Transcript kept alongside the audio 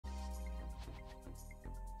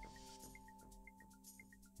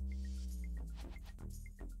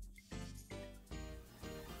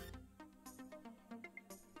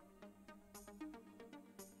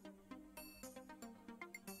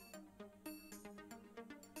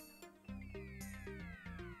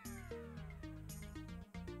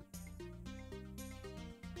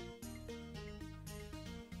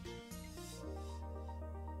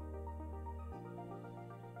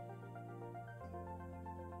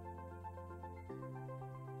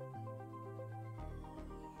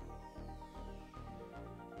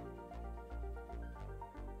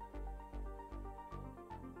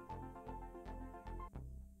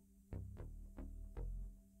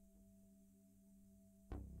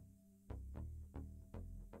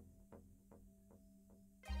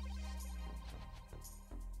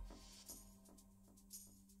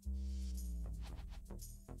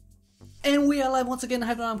And we are live once again.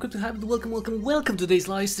 Hi, I'm Cryptic Hybrid. Welcome to today's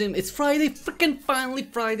live stream. It's Friday, finally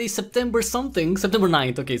Friday, September something. September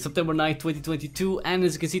 9th, okay, September 9th, 2022. And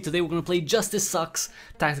as you can see, today we're gonna play Justice Sucks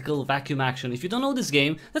Tactical Vacuum Action. If you don't know this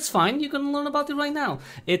game, that's fine. You can learn about it right now.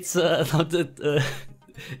 It's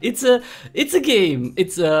it's a game.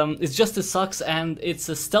 It's Justice Sucks, and it's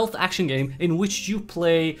a stealth action game in which you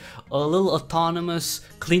play a little autonomous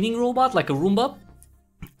cleaning robot like a Roomba.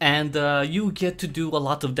 And you get to do a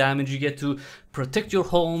lot of damage. You get to protect your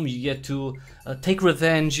home. You get to take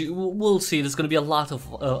revenge. We'll see. There's going to be a lot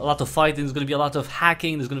of fighting. There's going to be a lot of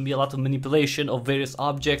hacking. There's going to be a lot of manipulation of various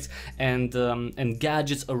objects and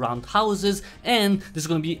gadgets around houses. And there's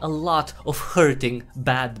going to be a lot of hurting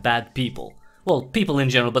bad people. Well, people in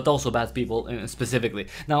general, but also bad people specifically.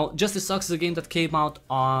 Now, Justice Sucks is a game that came out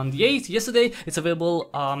on the 8th, yesterday. It's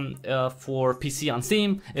available for PC on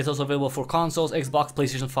Steam. It's also available for consoles, Xbox,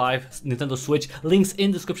 PlayStation 5, Nintendo Switch. Links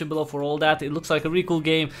in the description below for all that. It looks like a really cool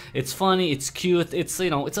game. It's funny, it's cute. It's,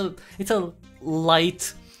 you know, it's a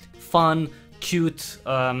light, fun, cute,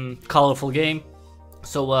 colorful game.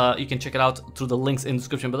 So you can check it out through the links in the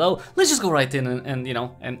description below. Let's just go right in and you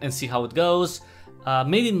know, and see how it goes.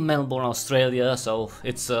 Made in Melbourne, Australia, so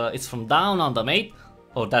it's from down under, mate.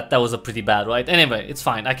 Oh, that was a pretty bad, right? Anyway, it's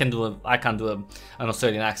fine. I can't do an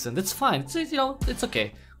Australian accent. It's fine. It's, you know, it's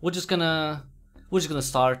okay. We're just gonna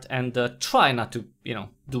start and try not to, you know,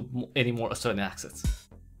 do any more Australian accents.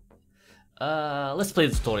 Let's play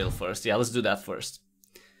the tutorial first. Yeah, let's do that first.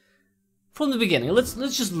 From the beginning, let's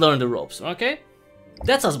just learn the ropes, okay?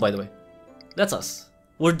 That's us, by the way. That's us.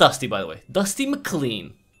 We're Dusty, by the way. Dusty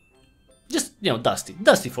McLean. Just, you know,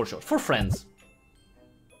 Dusty for short, for friends.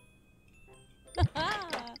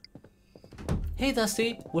 Hey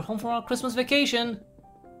Dusty, we're home for our Christmas vacation.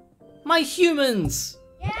 My humans!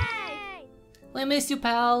 Yay! I missed you,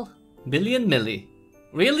 pal. Billy and Millie.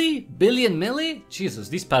 Really? Billy and Millie? Jesus,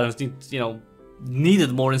 these parents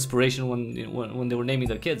needed more inspiration when they were naming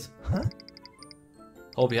their kids. Huh?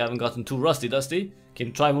 Hope you haven't gotten too rusty, Dusty. Can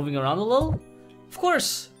you try moving around a little? Of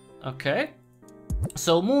course. Okay.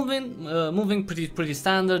 So moving pretty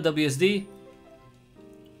standard, WSD,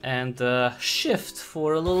 and shift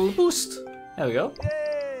for a little boost. There we go.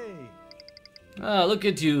 Look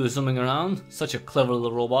at you zooming around, such a clever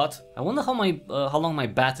little robot. I wonder how long my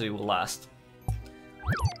battery will last.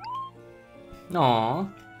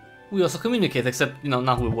 Aww. We also communicate, except, you know,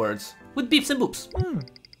 not with words, with beeps and boops.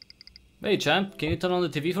 Hey champ, can you turn on the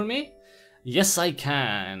TV for me? Yes, I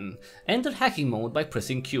can. Enter hacking mode by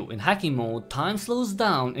pressing Q. In hacking mode, time slows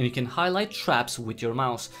down and you can highlight traps with your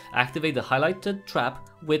mouse. Activate the highlighted trap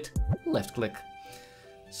with left click.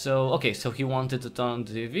 So, okay, so he wanted to turn on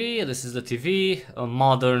the TV. This is the TV, a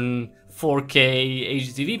modern 4K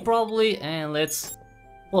HDTV probably, and let's...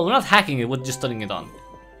 Well, we're not hacking it, we're just turning it on.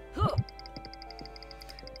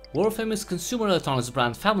 World famous consumer electronics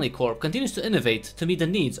brand Family Corp continues to innovate to meet the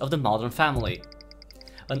needs of the modern family.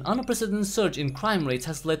 An unprecedented surge in crime rates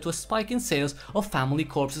has led to a spike in sales of Family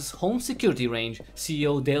Corp's home security range.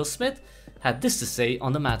 CEO Dale Smith had this to say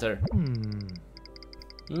on the matter.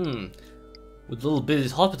 With little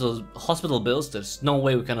Billy's hospital bills, there's no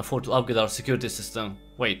way we can afford to upgrade our security system.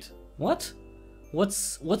 Wait, what?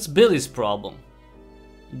 What's Billy's problem?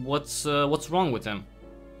 What's wrong with him?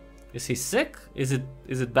 Is he sick? Is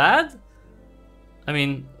it bad? I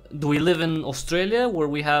mean, do we live in Australia where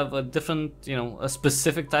we have a different, you know, a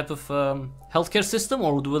specific type of healthcare system,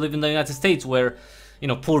 or do we live in the United States where, you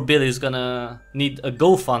know, poor Billy is gonna need a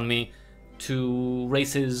GoFundMe to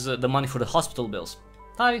raise the money for the hospital bills?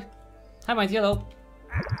 Hi, Mighty Yellow.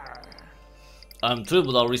 I'm thrilled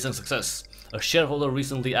with our recent success. A shareholder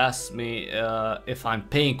recently asked me if I'm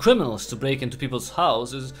paying criminals to break into people's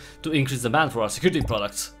houses to increase demand for our security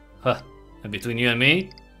products. Huh? And between you and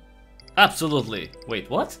me? Absolutely. Wait,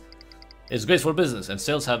 what? It's great for business and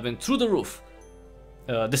sales have been through the roof.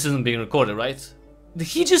 This isn't being recorded, right? Did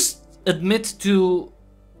he just admit to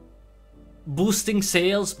boosting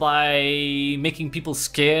sales by making people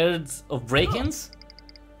scared of break-ins?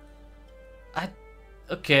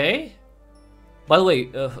 Okay. By the way,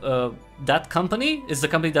 that company is the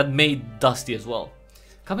company that made Dusty as well.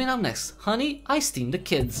 Coming up next, Honey, I Steam the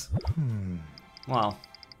Kids. Wow.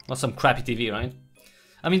 That's some crappy TV, right?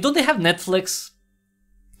 I mean, don't they have Netflix?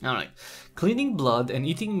 Alright. Cleaning blood and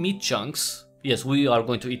eating meat chunks. Yes, we are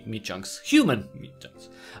going to eat meat chunks. Human meat chunks.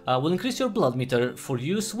 will increase your blood meter for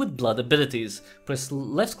use with blood abilities. Press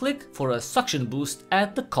left click for a suction boost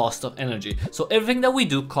at the cost of energy. So everything that we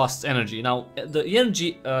do costs energy. Now the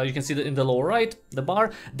energy, you can see that in the lower right, the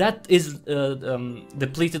bar, that is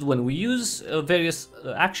depleted when we use various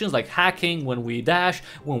actions like hacking, when we dash,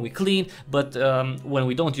 when we clean, but when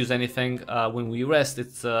we don't use anything, when we rest,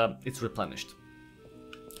 it's replenished.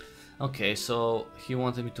 Okay, so he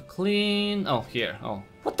wanted me to clean. Oh, here. Oh,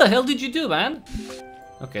 what the hell did you do, man?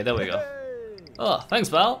 Okay, there we go. Oh, thanks,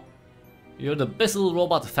 pal. You're the best little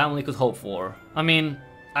robot the family could hope for. I mean,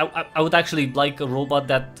 I would actually like a robot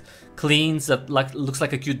that cleans, that looks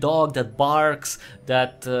like a cute dog, that barks,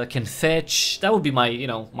 that can fetch. That would be my, you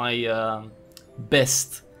know, my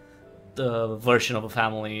best version of a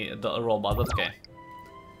family robot. But okay.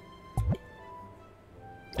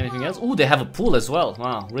 Anything else? Ooh, they have a pool as well.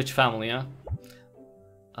 Wow, rich family, huh?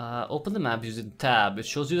 Open the map using tab. It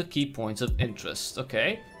shows you the key points of interest.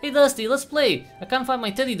 Okay. Hey Dusty, let's play. I can't find my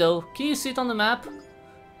teddy though. Can you see it on the map?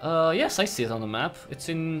 Yes, I see it on the map. It's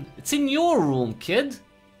in your room, kid.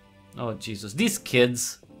 Oh Jesus, these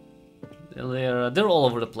kids. They're all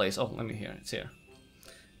over the place. Oh, let me hear. It's here.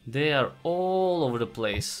 They are all over the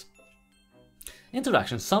place.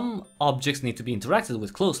 Interaction. Some objects need to be interacted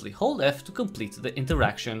with closely. Hold F to complete the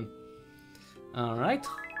interaction. Alright.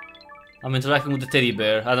 I'm interacting with the teddy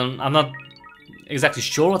bear. I'm not exactly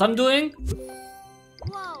sure what I'm doing.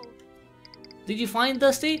 Whoa. Did you find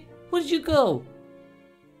Dusty? Where did you go?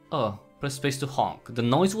 Oh, press space to honk. The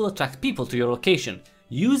noise will attract people to your location.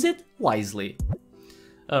 Use it wisely.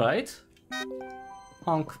 Alright.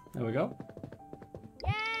 Honk. There we go.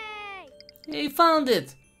 Yay! Hey, found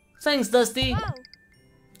it! Thanks, Dusty. Whoa.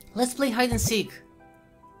 Let's play hide and seek.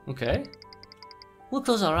 Okay. We'll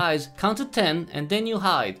close our eyes, count to 10, and then you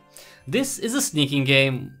hide. This is a sneaking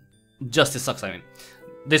game. Justice sucks, I mean.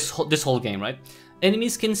 This whole game, right?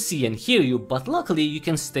 Enemies can see and hear you, but luckily you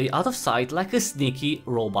can stay out of sight like a sneaky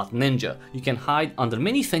robot ninja. You can hide under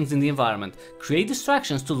many things in the environment. Create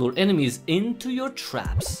distractions to lure enemies into your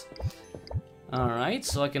traps. Alright,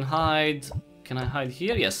 so I can hide. Can I hide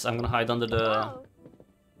here? Yes, I'm gonna hide under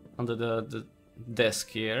the desk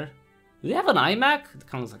here. Do they have an iMac? It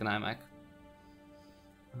kind of looks like an iMac.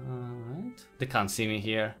 Alright. They can't see me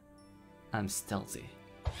here. I'm stealthy.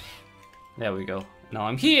 There we go. Now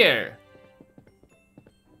I'm here!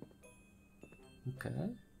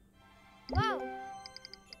 Okay. Whoa.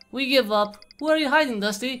 We give up. Where are you hiding,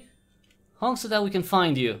 Dusty? Honk so that we can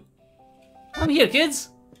find you. I'm here, kids!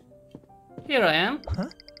 Here I am. Huh?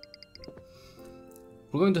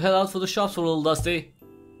 We're going to head out for the shops for little Dusty.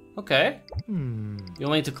 Okay. Hmm. You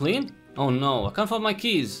want me to clean? Oh no, I can't find my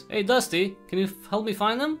keys. Hey Dusty, can you help me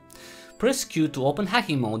find them? Press Q to open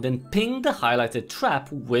hacking mode, then ping the highlighted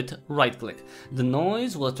trap with right click. The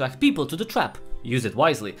noise will attract people to the trap. Use it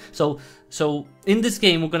wisely. So in this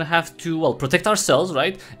game we're gonna have to, well, protect ourselves,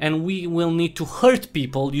 right? And we will need to hurt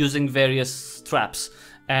people using various traps.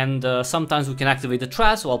 And sometimes we can activate the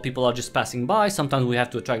traps while people are just passing by. Sometimes we have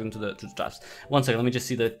to attract them to the traps. One second, let me just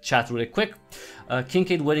see the chat really quick.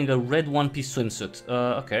 Kincaid wearing a red one-piece swimsuit.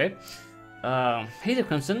 Okay. Hey there,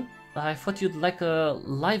 Crimson. I thought you'd like a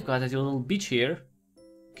lifeguard at your little beach here.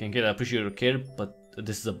 Kincaid, I appreciate your care, but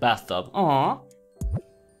this is a bathtub. Aww.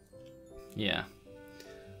 Yeah.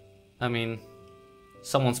 I mean,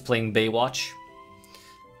 someone's playing Baywatch.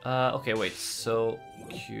 Okay, wait. So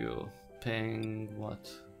Q. Ping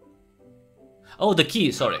what? Oh, the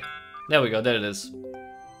key, sorry. There we go, there it is.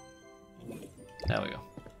 There we go.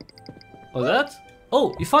 Oh, that?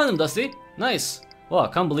 Oh, you found them, Dusty. Nice. Wow, I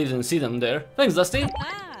can't believe I didn't see them there. Thanks, Dusty.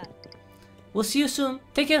 Ah. We'll see you soon.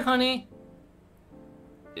 Take care, honey.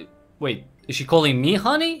 Wait, is she calling me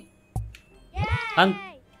honey? Yay! And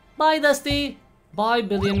bye, Dusty. Bye,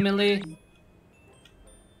 Billy and Millie.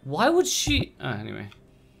 Why would she? Anyway.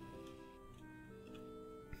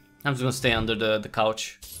 I'm just gonna stay under the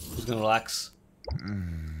couch. Just gonna relax.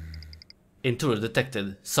 Intruder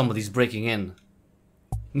detected. Somebody's breaking in.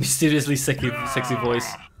 Mysteriously sexy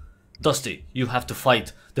voice. Dusty, you have to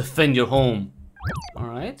fight. Defend your home.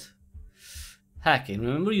 Alright. Hacking.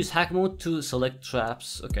 Remember, use hack mode to select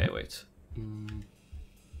traps. Okay, wait.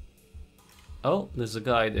 Oh, there's a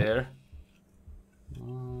guy there.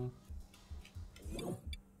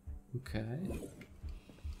 Okay.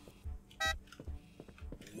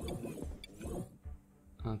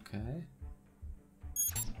 Okay.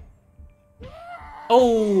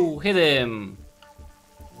 Oh, hit him.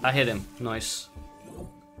 I hit him. Nice.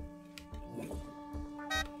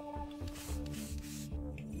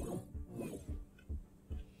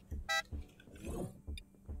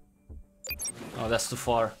 Oh, that's too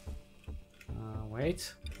far.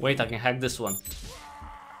 Wait. Wait, I can hack this one.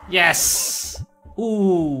 Yes!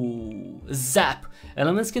 Ooh, zap.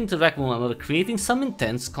 Elements can interact with one another, creating some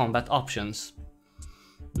intense combat options.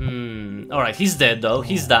 Alright, he's dead though,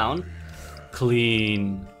 he's down.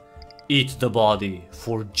 Clean. Eat the body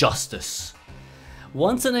for justice.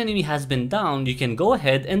 Once an enemy has been down, you can go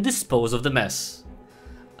ahead and dispose of the mess.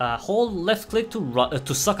 Hold left click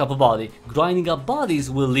to suck up a body. Grinding up bodies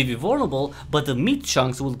will leave you vulnerable, but the meat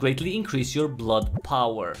chunks will greatly increase your blood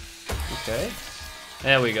power. Okay.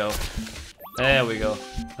 There we go. There we go.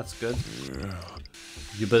 That's good.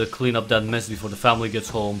 You better clean up that mess before the family gets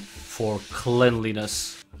home for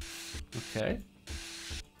cleanliness. Okay.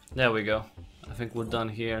 There we go. I think we're done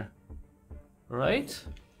here. Right?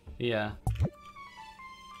 Yeah.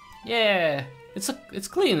 Yeah. It's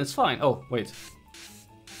clean, it's fine. Oh, wait.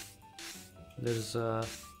 There's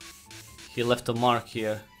he left a mark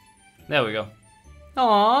here. There we go.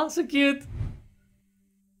 Aw, so cute.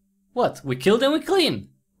 What? We killed and we clean.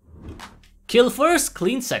 Kill first,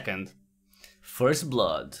 clean second. First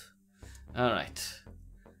blood. Alright.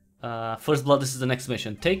 First blood, this is the next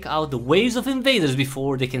mission. Take out the waves of invaders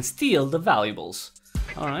before they can steal the valuables.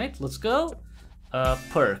 Alright, let's go.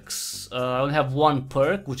 Perks. I only have one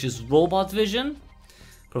perk, which is Robot Vision.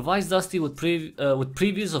 Provides Dusty with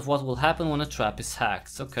previews of what will happen when a trap is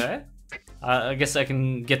hacked. Okay. I guess I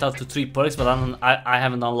can get up to 3 perks, but I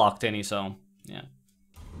haven't unlocked any, so yeah.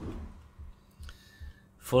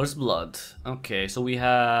 First blood. Okay, so we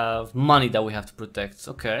have money that we have to protect.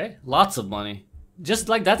 Okay, lots of money. Just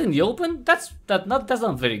like that in the open? That's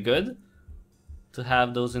not very good to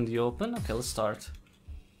have those in the open. Okay, let's start.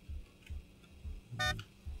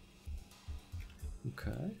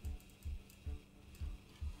 Okay.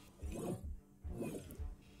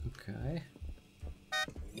 Okay.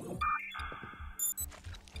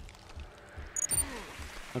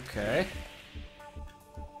 Okay.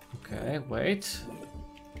 Okay, wait.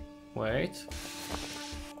 Wait.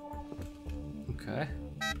 Okay.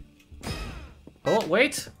 Oh,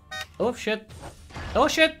 wait. Oh, shit. Oh,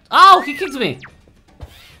 shit. Ow, he kicked me.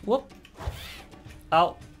 Whoop.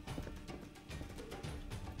 Ow.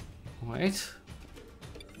 Wait.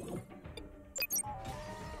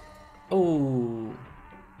 Oh.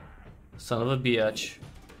 Son of a bitch.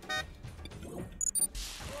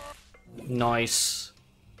 Nice.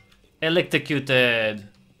 Electrocuted.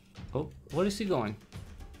 Oh, where is he going?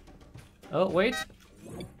 Oh, wait.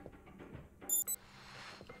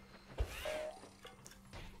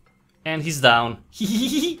 And he's down.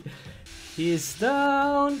 He is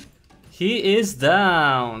down. He is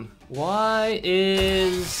down. Why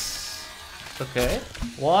is... Okay.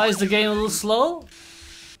 Why is the game a little slow?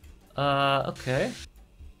 Okay.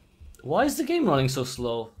 Why is the game running so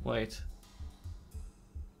slow? Wait.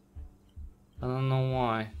 I don't know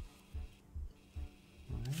why.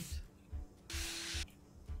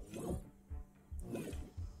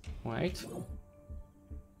 Wait.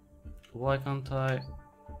 Why can't I...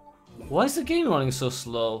 Why is the game running so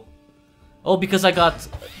slow? Oh, because I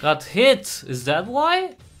got hit. Is that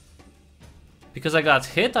why? Because I got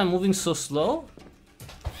hit, I'm moving so slow?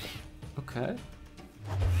 Okay.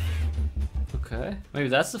 Okay, maybe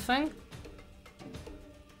that's the thing?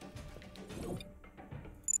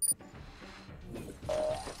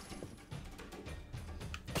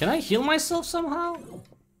 Can I heal myself somehow?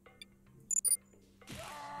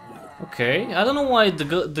 Okay, I don't know why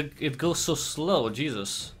it goes so slow,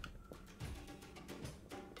 Jesus.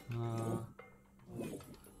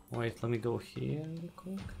 Wait, let me go here real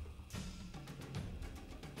quick.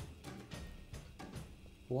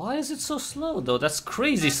 Why is it so slow though? That's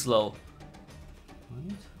crazy slow.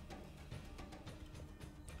 Right.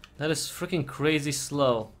 That is freaking crazy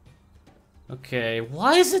slow. Okay,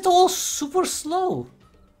 why is it all super slow?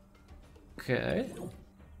 Okay.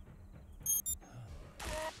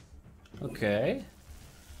 Okay.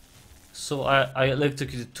 So I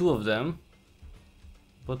electrocuted 2 of them.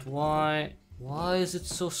 But why is it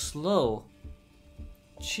so slow?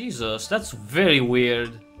 Jesus, that's very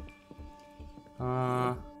weird.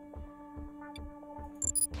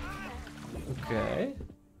 Okay.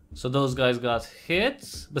 So those guys got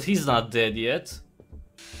hit, but he's not dead yet.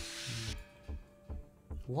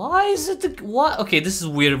 Why is it what? Okay, this is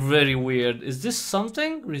weird, very weird. Is this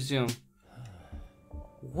something? Resume.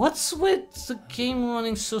 What's with the game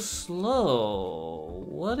running so slow?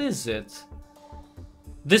 What is it?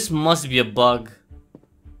 This must be a bug.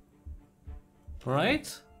 Right?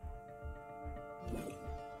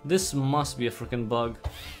 This must be a freaking bug.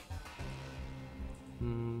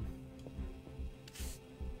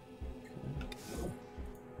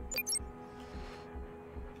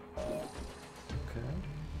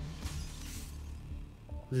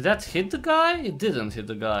 Did that hit the guy? It didn't hit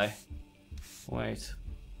the guy. Wait.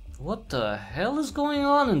 What the hell is going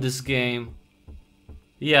on in this game?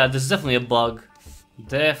 Yeah, this is definitely a bug.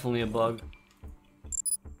 Definitely a bug.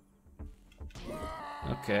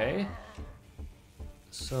 Okay.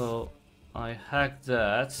 So, I hacked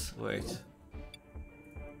that. Wait.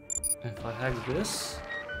 If I hack this...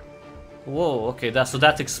 Whoa, okay, so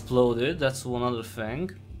that exploded. That's one other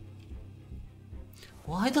thing.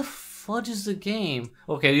 Why the fudge is the game?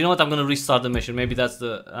 Okay, you know what? I'm gonna restart the mission. Maybe that's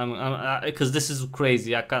the... because this is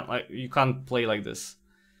crazy. I can't, like, you can't play like this.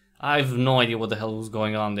 I have no idea what the hell was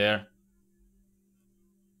going on there.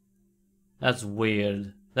 That's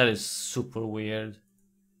weird. That is super weird.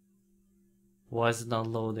 Why is it not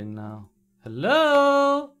loading now?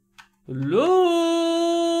 Hello?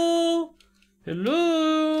 Hello?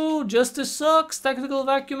 Hello? Justice sucks. Technical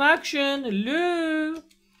vacuum action. Hello?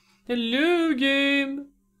 Hello, game.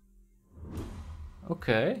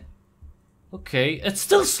 Okay. Okay. It's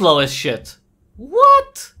still slow as shit.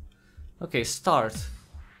 What? Okay, start.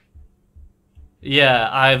 Yeah,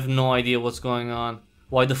 I have no idea what's going on.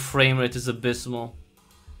 Why the frame rate is abysmal.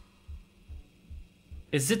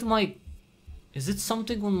 Is it my... Is it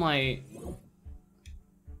something on my...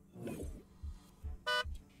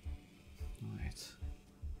 Wait.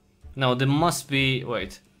 No, there must be...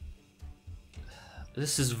 Wait.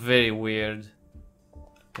 This is very weird.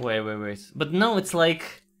 Wait. But no, it's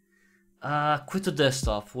like... quit the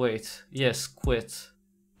desktop. Wait. Yes, quit.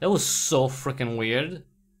 That was so freaking weird.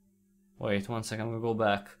 Wait, 1 second, I'm gonna go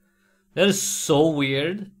back. That is so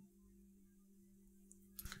weird.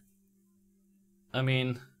 I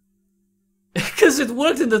mean... Because it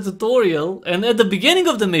worked in the tutorial, and at the beginning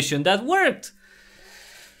of the mission, that worked!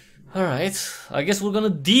 Alright, I guess we're gonna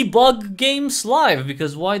debug games live,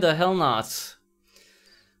 because why the hell not?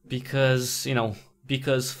 Because, you know,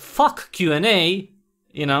 because fuck Q&A,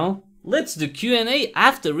 you know? Let's do Q&A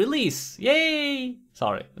after release! Yay!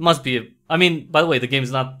 Sorry, it must be... I mean, by the way, the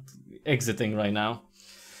game's not exiting right now.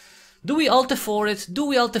 Do we alter for it? Do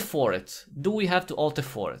we alter for it? Do we have to alter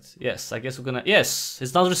for it? Yes, I guess we're gonna... Yes,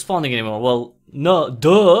 it's not responding anymore. Well, no,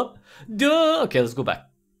 duh. Okay, let's go back.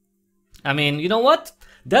 I mean, you know what?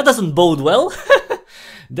 That doesn't bode well.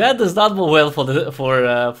 That does not bode well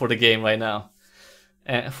for the game right now.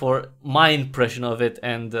 For my impression of it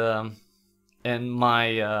and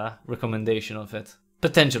my recommendation of it,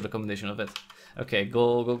 potential recommendation of it. Okay,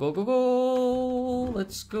 go.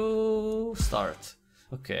 Let's go. Start.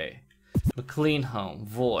 Okay. McLean home.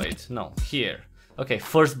 Void. No, here. Okay,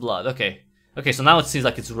 first blood. Okay. Okay, so now it seems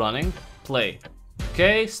like it's running. Play.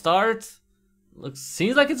 Okay, start. Looks,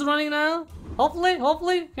 seems like it's running now.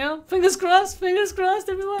 Hopefully, you know, fingers crossed,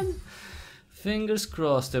 everyone. Fingers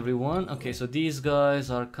crossed, everyone. Okay, so these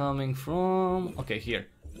guys are coming from... Okay, here.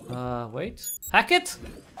 Wait. Hack it?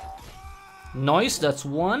 Noise, that's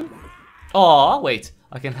one. Oh, wait.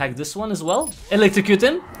 I can hack this one as well. Electrocute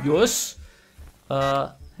him. Yes.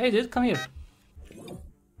 Hey, dude, come here.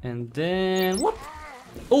 And then... Whoop.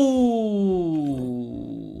 Ooh.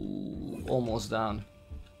 Almost down.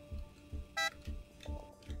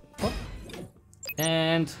 Whoop.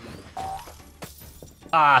 And...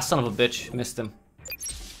 Ah, son of a bitch. Missed him.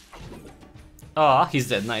 Ah, he's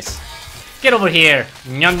dead. Nice. Get over here.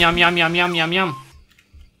 Yum, yum, yum, yum, yum, yum, yum.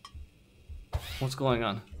 What's going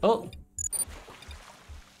on? Oh.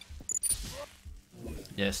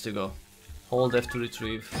 Yes, to go. Hold F to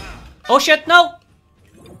retrieve. Oh shit, no!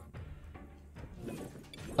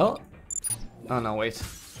 Oh. Oh no, wait.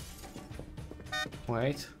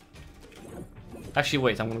 Wait. Actually,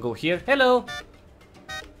 wait, I'm gonna go here. Hello!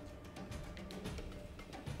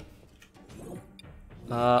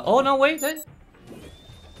 Oh no, wait.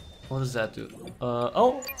 What does that do?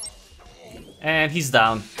 Oh. And he's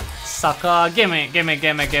down. Sucker, gimme. Okay,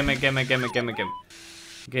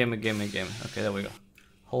 there we go.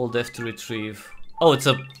 Hold F to retrieve. Oh, it's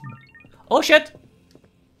a... Oh, shit!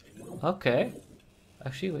 Okay.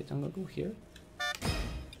 Actually, wait, I'm gonna go here.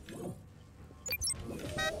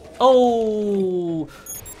 Oh!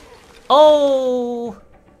 Oh!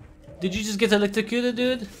 Did you just get electrocuted,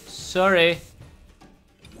 dude? Sorry.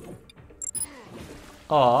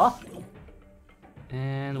 Aw.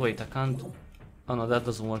 And wait, I can't... Oh no, that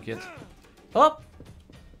doesn't work yet. Oh!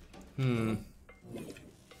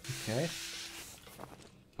 Okay.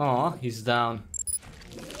 Oh, he's down.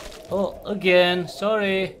 Oh, again,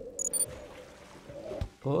 sorry.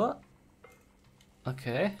 Oh.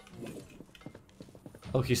 Okay.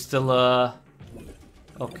 Oh, he's still,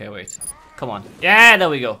 Okay, wait. Come on. Yeah, there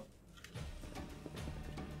we go.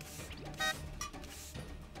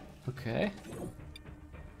 Okay.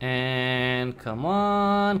 And come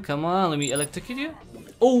on, let me electrocute you.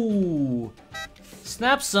 Oh!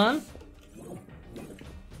 Snap, son!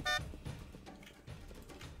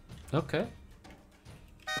 Okay.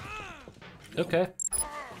 Okay.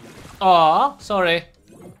 Aw, sorry.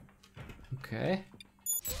 Okay.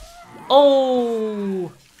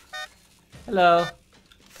 Oh! Hello.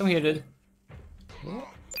 Come here, dude.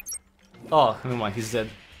 Oh, never mind, he's dead.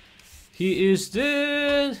 He is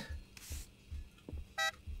dead!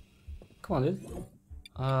 Come on, dude.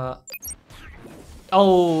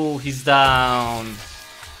 Oh, he's down.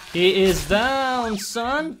 He is down,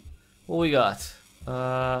 son. What we got?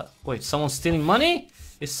 Wait, someone's stealing money?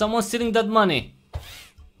 Is someone stealing that money?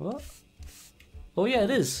 What? Oh yeah,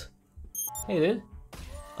 it is. Hey, dude.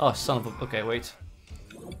 Oh, son of a... Okay, wait.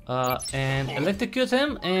 And electrocute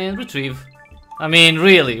him and retrieve. I mean,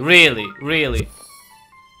 really.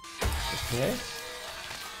 Okay.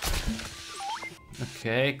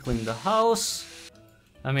 Okay, clean the house.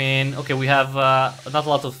 I mean, okay, we have not a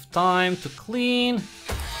lot of time to clean.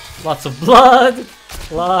 Lots of blood.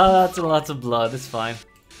 Lots and lots of blood, it's fine.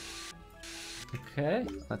 Okay,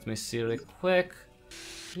 let me see real quick.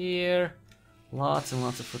 Here. Lots and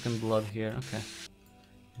lots of freaking blood here, okay.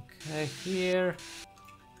 Okay, here.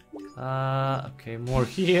 Okay, more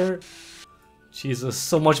here. Jesus,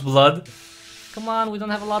 so much blood. Come on, we don't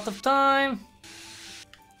have a lot of time.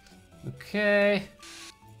 Okay.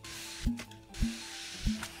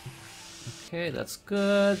 Okay, that's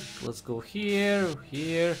good. Let's go here,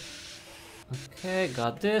 here. Okay,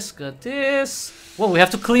 got this, got this. Whoa, we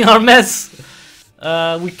have to clean our mess.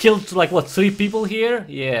 We killed like what, 3 people here?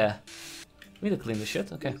 Yeah. We need to clean the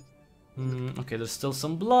shit, okay. Okay, there's still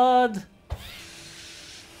some blood.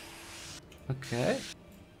 Okay.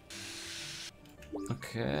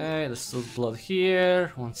 Okay, there's still blood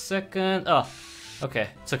here. 1 second. Oh, okay,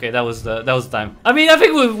 it's okay. That was the time. I mean, I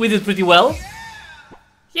think we did pretty well.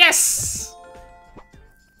 Yes.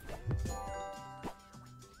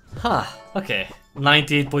 Huh. Okay.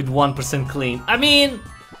 98.1% clean. I mean,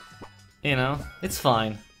 you know, it's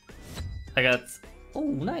fine. I got. Oh,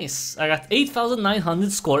 nice. I got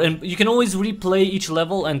 8,900 score, and you can always replay each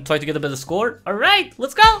level and try to get a better score. All right,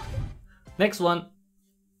 let's go. Next one.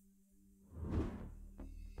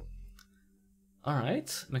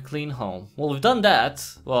 Alright, McLean home. Well, we've done that.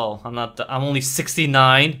 Well, I'm only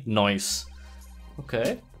 69. Nice.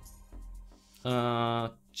 Okay.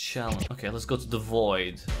 Challenge. Okay, let's go to the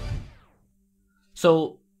void.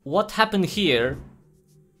 So, what happened here,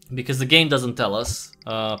 because the game doesn't tell us,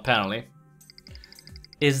 apparently,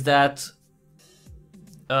 is that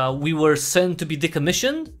we were sent to be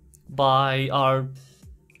decommissioned by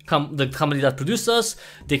the company that produced us.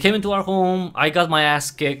 They came into our home, I got my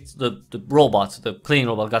ass kicked, the robot, the cleaning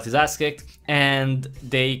robot got his ass kicked, and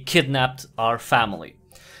they kidnapped our family.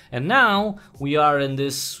 And now we are in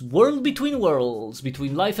this world between worlds,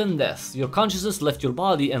 between life and death. Your consciousness left your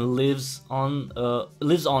body and lives on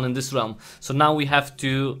in this realm. So now we have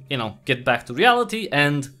to, you know, get back to reality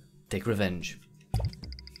and take revenge.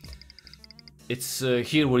 It's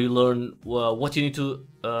here where you learn what you need to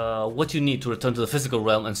return to the physical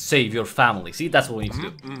realm and save your family. See, that's what we need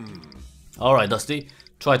to do. All right, Dusty.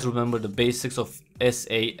 Try to remember the basics of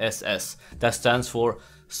SASS. That stands for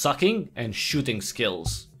sucking and shooting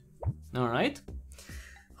skills. All right.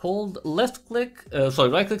 Hold right click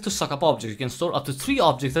to suck up objects. You can store up to 3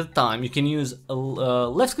 objects at a time. You can use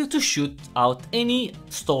left click to shoot out any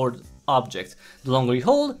stored object. The longer you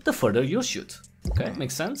hold, the further you'll shoot. Okay,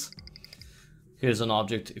 makes sense. Here's an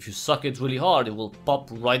object. If you suck it really hard, it will pop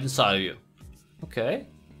right inside of you. Okay.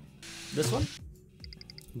 This one?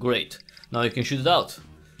 Great. Now you can shoot it out.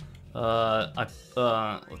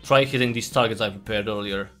 Try hitting these targets I prepared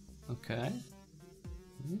earlier. Okay.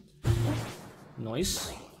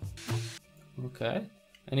 Nice. Okay.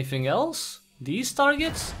 Anything else? These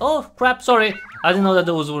targets? Oh, crap, sorry. I didn't know that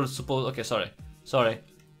those were supposed... Okay, sorry. Sorry.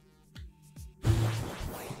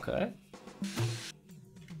 Okay.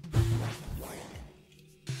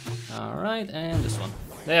 Alright, and this one.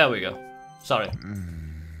 There we go. Sorry.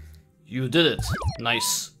 You did it.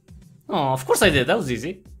 Nice. Oh, of course I did. That was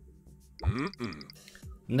easy.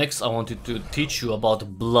 Next, I wanted to teach you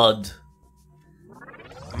about blood.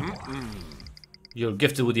 You're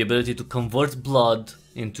gifted with the ability to convert blood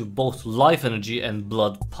into both life energy and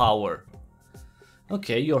blood power.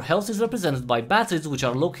 Okay, your health is represented by batteries which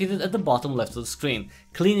are located at the bottom left of the screen.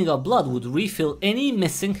 Cleaning up blood would refill any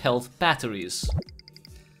missing health batteries.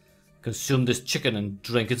 Consume this chicken and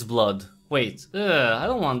drink its blood. Wait, I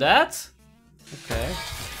don't want that. Okay.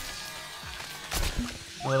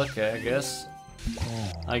 Well, okay,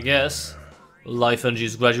 I guess. Life energy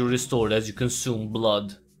is gradually restored as you consume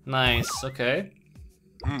blood. Nice, okay.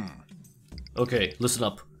 Okay, listen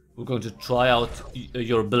up. We're going to try out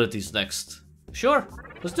your abilities next. Sure,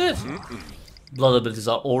 let's do it. Blood abilities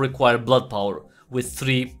are all require blood power with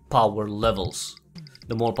 3 power levels.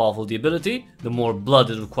 The more powerful the ability, the more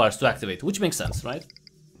blood it requires to activate, which makes sense, right?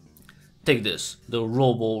 Take this, the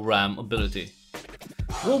Robo Ram ability.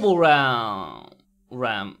 Robo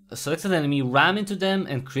Ram. Select an enemy, ram into them,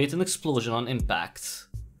 and create an explosion on impact.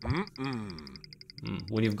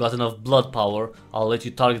 When you've got enough blood power, I'll let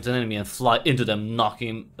you target an enemy and fly into them,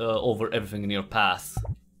 knocking over everything in your path.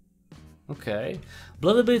 Okay.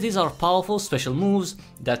 Blood abilities are powerful special moves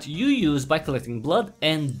that you use by collecting blood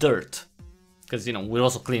and dirt. Because, you know, we're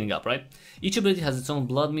also cleaning up, right? Each ability has its own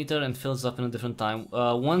blood meter and fills up in a different time.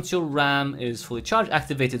 Once your ram is fully charged,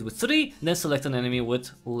 activate it with 3, then select an enemy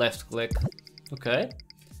with left click. Okay.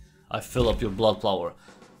 I fill up your blood power.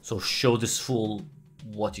 So show this fool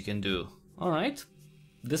what you can do. Alright.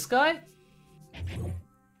 This guy?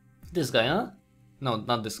 This guy, huh? No,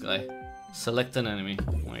 not this guy. Select an enemy.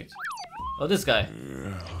 Wait. Oh, this guy.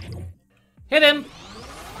 Hit him!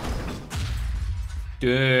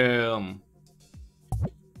 Damn.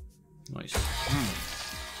 Nice.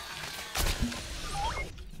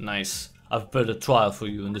 Nice. I've prepared a trial for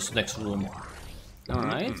you in this next room.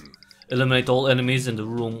 Alright. Eliminate all enemies in the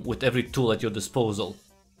room with every tool at your disposal.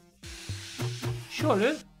 Sure,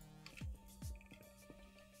 dude.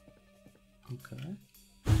 Okay.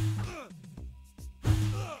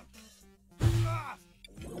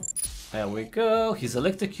 There we go. He's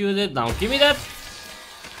electrocuted. Now give me that.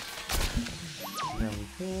 There we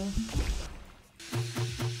go.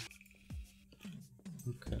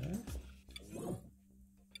 Okay.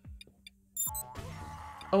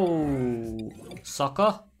 Oh,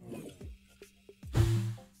 sucker.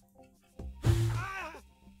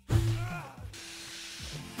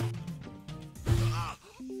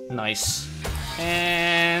 Nice.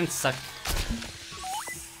 And suck.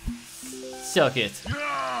 Suck it.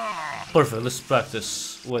 Perfect, let's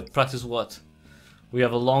practice. Wait, practice what? We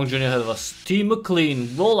have a long journey ahead of us. Team McLean,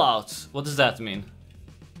 rollout. What does that mean?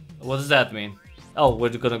 What does that mean? Oh, we're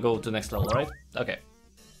gonna go to the next level, right? Okay.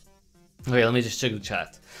 Okay, let me just check the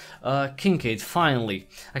chat. Kincaid, finally.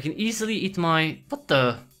 I can easily eat my... What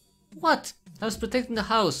the... What? I was protecting the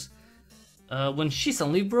house. When she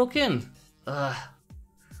suddenly broke in.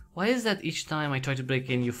 Why is that each time I try to break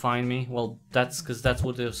in you find me? Well, that's because that's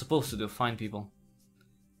what they're supposed to do, find people.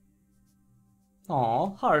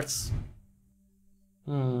 Aw, hearts.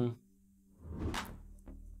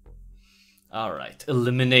 Alright,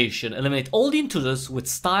 elimination. Eliminate all the intruders with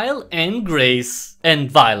style and grace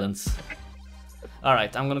and violence.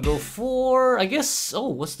 Alright, I'm gonna go for, I guess, oh,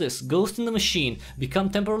 what's this? Ghost in the machine. Become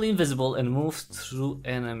temporarily invisible and move through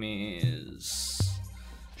enemies.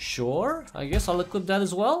 Sure, I guess I'll equip that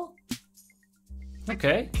as well.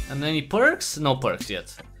 Okay, and any perks? No perks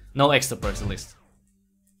yet. No extra perks at least.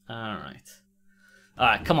 Alright.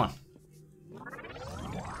 Alright, come on.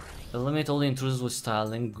 Eliminate all the intruders with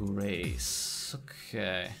style and grace.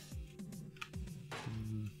 Okay.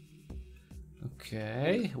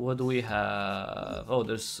 Okay, what do we have? Oh,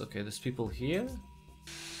 there's people here.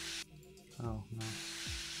 Oh no.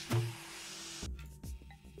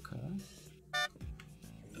 Okay.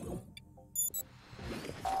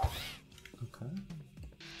 Okay.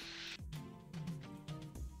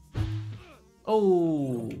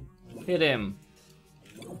 Oh, hit him.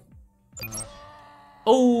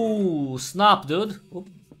 Oh, snap, dude. Oop.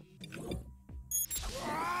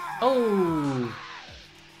 Oh.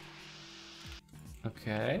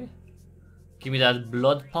 Okay. Give me that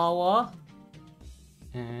blood power.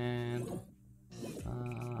 And...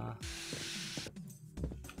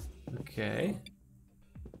 okay.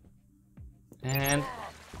 And...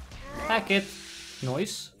 hack it.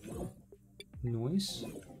 Noise. Noise.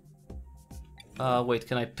 Wait,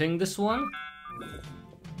 can I ping this one?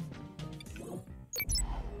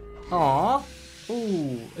 Aww.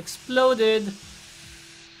 Ooh, exploded.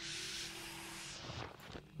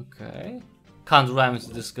 Okay. Can't ram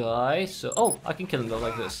into this guy, so... oh, I can kill him though,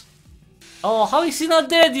 like this. Oh, how is he not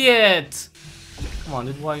dead yet? Come on,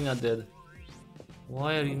 dude, why are you not dead?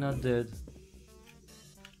 Why are you not dead?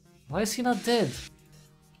 Why is he not dead?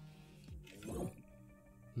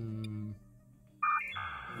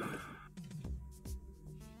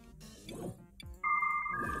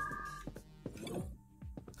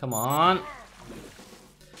 Come on.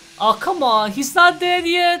 Oh, come on, he's not dead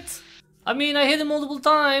yet! I mean, I hit him multiple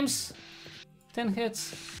times. 10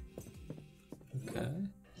 hits. Okay.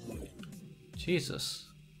 Jesus.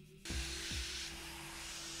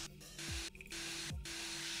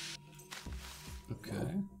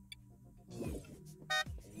 Okay.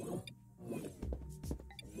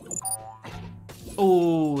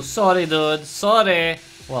 Oh, sorry, dude. Sorry.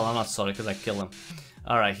 Well, I'm not sorry because I killed him.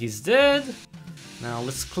 Alright, he's dead. Now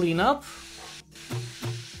let's clean up.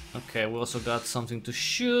 Okay, we also got something to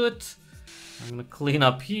shoot. I'm gonna clean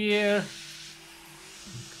up here.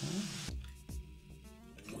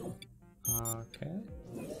 Okay.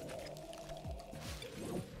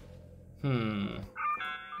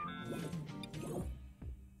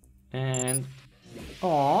 And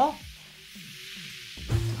aw.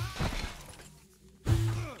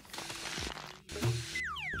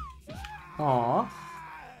 Aw.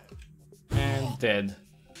 And dead.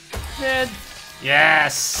 Dead.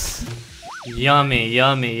 Yes! Yummy,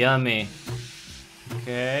 yummy, yummy.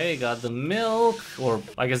 Okay, got the milk, or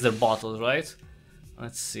I guess they're bottles, right?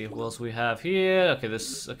 Let's see what else we have here. Okay,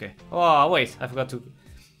 this. Okay. Oh wait, I forgot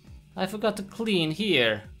to clean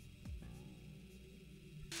here.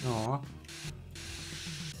 Oh.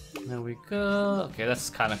 There we go. Okay, that's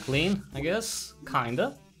kind of clean, I guess.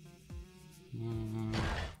 Kinda.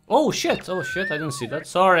 Oh shit! Oh shit! I didn't see that.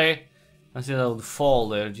 Sorry. I see that would fall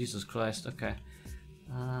there. Jesus Christ. Okay.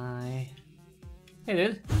 Hey,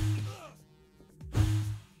 dude.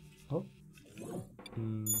 Oh.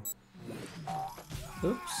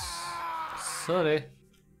 Oops. Sorry.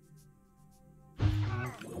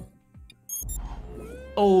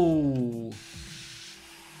 Oh.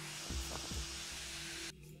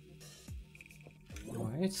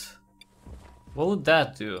 Wait. What would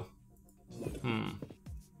that do?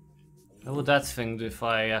 What would that thing do if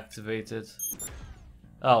I activate it?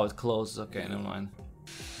 Oh, it closes. Okay, never mind.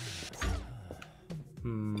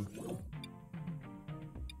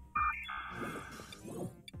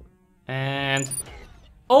 And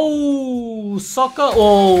oh, soccer!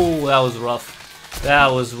 Oh, that was rough.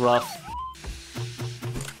 That was rough.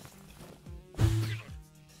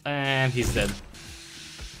 And he's dead.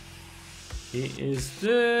 He is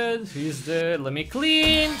dead. He's dead. Let me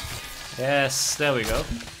clean. Yes, there we go.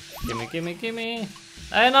 Gimme, gimme, gimme.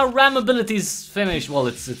 And our RAM ability is finished. Well,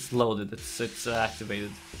 it's loaded. It's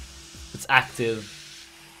activated. It's active.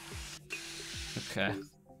 Okay.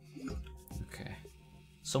 Okay.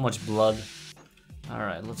 So much blood. All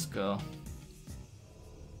right, let's go.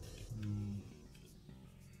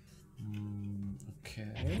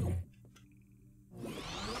 Okay.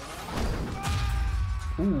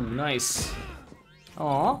 Ooh, nice.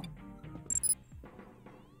 Aw.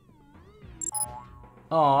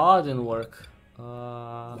 Aw, didn't work.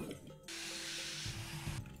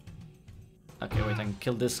 Okay, wait, I can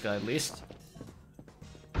kill this guy at least.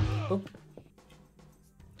 Oop.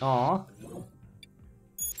 Aw.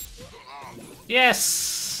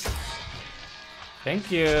 Yes!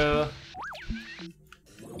 Thank you.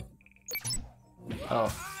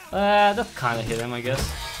 Oh. That kinda hit him, I guess.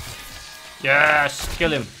 Yes!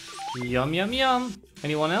 Kill him! Yum, yum, yum.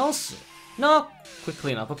 Anyone else? No? Quick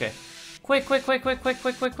cleanup, okay. Quick, quick, quick, quick, quick,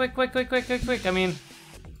 quick, quick, quick, quick, quick, quick, quick, quick. I mean,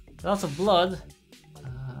 lots of blood.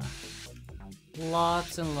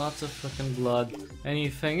 Lots and lots of freaking blood.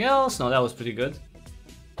 Anything else? No, that was pretty good.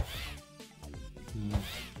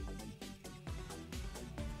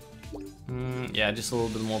 Yeah, just a little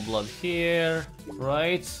bit more blood here,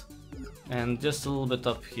 right? And just a little bit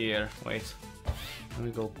up here. Wait, let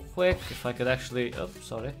me go quick. If I could actually, oh,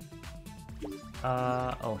 sorry.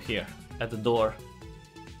 Oh, here at the door.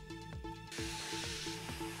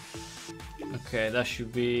 Okay, that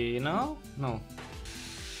should be no.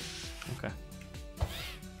 Okay.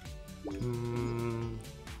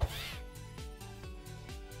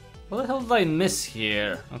 What the hell did I miss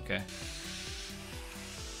here? Okay.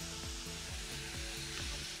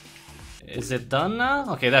 Is it done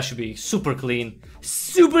now? Okay, that should be super clean.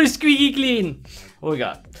 Super squeaky clean! What we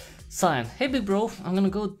got? Sign. Hey big bro, I'm gonna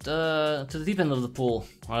go to the deep end of the pool.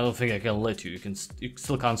 I don't think I can let you. You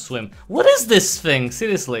still can't swim. What is this thing?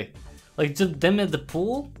 Seriously? Like just them at the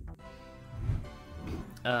pool?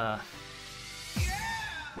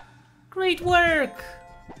 Great work!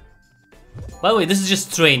 By the way, this is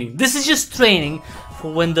just training. This is just training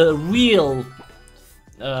for when the real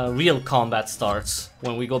combat starts,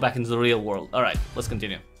 when we go back into the real world. Alright, let's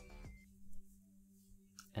continue.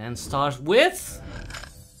 And start with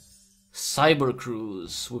Cyber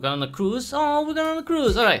Cruise. We're going on a cruise. Oh, we're going on a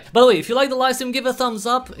cruise. Alright. By the way, if you like the live stream, give it a thumbs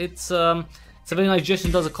up. It's a very nice gesture.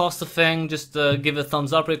 It doesn't cost a thing. Just give it a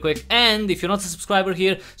thumbs up real quick. And if you're not a subscriber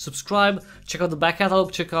here, subscribe. Check out the back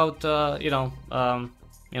catalog. Check out all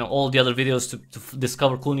the other videos to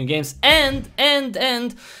discover cool new games. And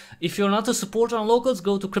if you're not a supporter on Locals,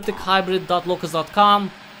 go to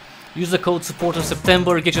cryptichybrid.locals.com. Use the code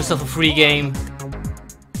SUPPORTERSEPTEMBER. Get yourself a free game.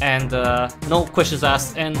 And no questions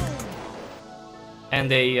asked. And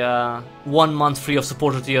And a 1 month free of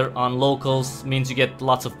supporter tier on locals means you get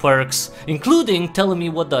lots of perks, including telling me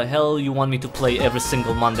what the hell you want me to play every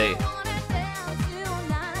single Monday.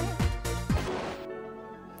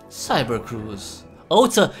 Cyber Cruise. Oh,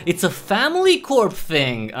 it's a family corp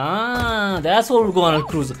thing. Ah, that's what we're going on a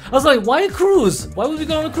cruise. I was like, why a cruise? Why would we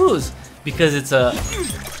go on a cruise? Because it's a...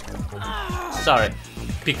 Sorry.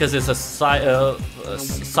 Because it's a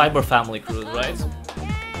cyber family cruise, right?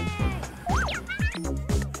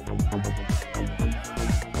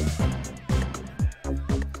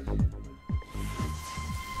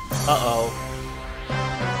 Uh-oh.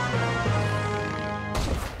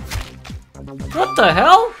 What the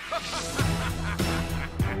hell?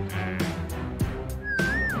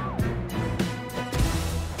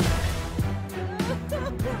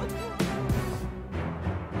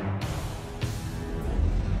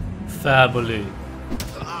 Family.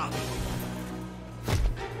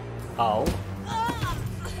 Ow.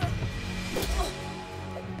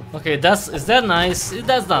 Okay, is that nice?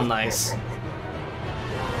 That's not nice.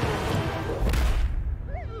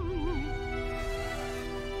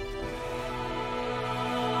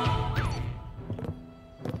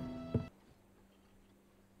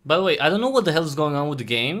 By the way, I don't know what the hell is going on with the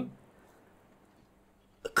game.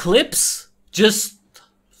 Clips just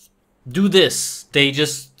do this. They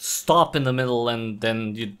just stop in the middle and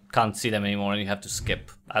then you can't see them anymore and you have to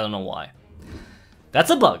skip. I don't know why. That's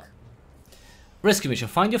a bug. Rescue mission.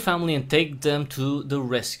 Find your family and take them to the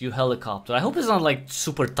rescue helicopter. I hope it's not like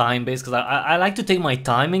super time based because I like to take my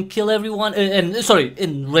time and kill everyone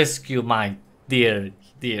and rescue my dear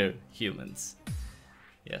humans.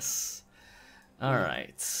 Yes.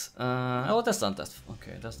 Alright. Oh, that's not that.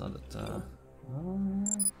 Okay, that's not that.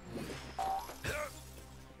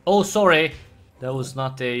 Oh, sorry. That was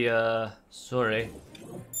not a. Sorry.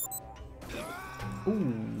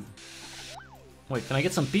 Ooh. Wait, can I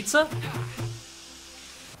get some pizza?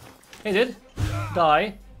 Hey, dude.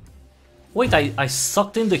 Die. Wait, I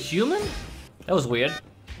sucked in the human? That was weird.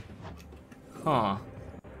 Huh.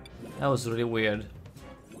 That was really weird.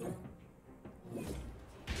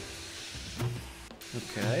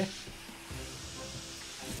 Okay.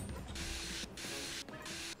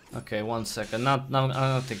 Okay, 1 second. Now I'm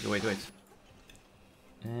gonna take it. Wait.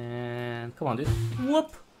 And come on, dude.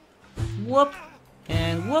 Whoop, whoop,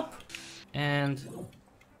 and whoop, and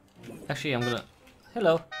actually, I'm gonna.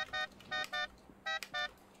 Hello.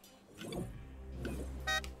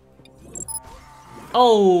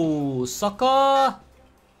 Oh, sucker!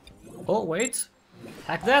 Oh, wait.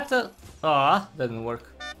 Hack that. That didn't work.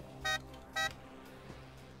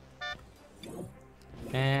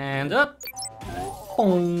 And up.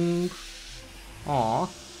 Boom. Aw.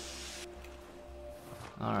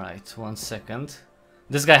 Alright, 1 second.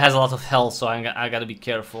 This guy has a lot of health, so I gotta be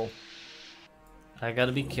careful. I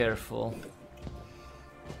gotta be careful.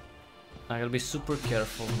 I gotta be super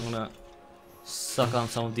careful. I'm gonna suck on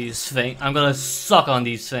some of these things. I'm gonna suck on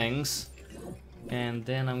these things. And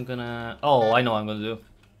then I'm gonna... Oh, I know what I'm gonna do.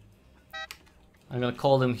 I'm gonna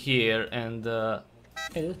call them here and...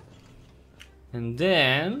 And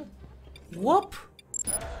then... Whoop!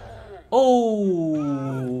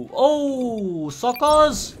 Oh! Oh!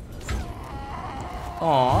 Suckers!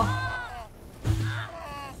 Aw.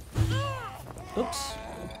 Oops.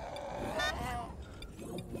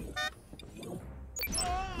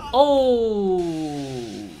 Oh!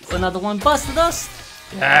 Another one busted us?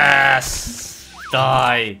 Yes!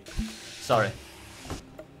 Die! Sorry.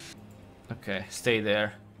 Okay, stay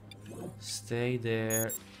there. Stay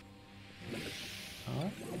there.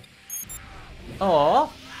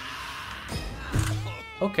 Oh.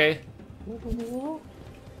 Okay.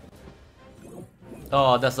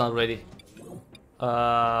 Oh, that's not ready.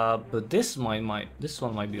 But this one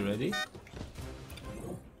might be ready.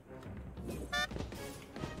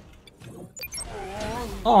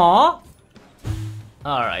 Aw.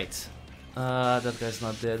 All right. That guy's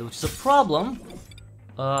not dead, which is a problem.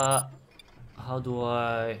 How do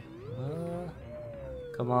I?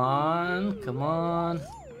 Come on, come on.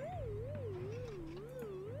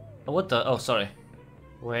 Oh, what the? Oh, sorry.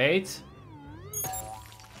 Wait.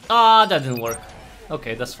 Ah, that didn't work.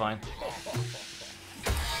 Okay, that's fine.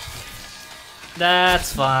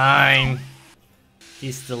 That's fine.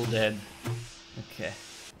 He's still dead. Okay.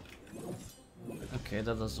 Okay,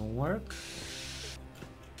 that doesn't work.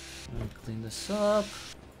 Let me clean this up.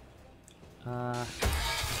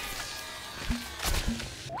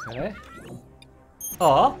 Okay.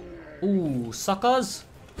 Oh. Ooh, suckers.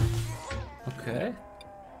 Okay.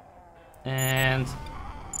 And...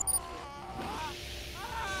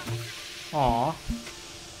 Aw.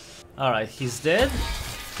 Alright, he's dead.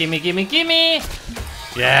 Gimme, gimme, gimme!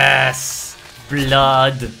 Yes!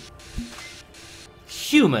 Blood!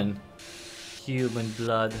 Human! Human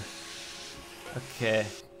blood. Okay.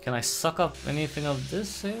 Can I suck up anything of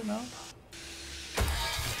this here now?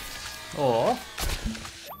 Oh.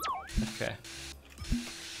 Okay.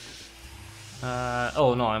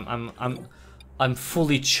 Oh no, I'm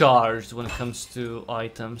fully charged when it comes to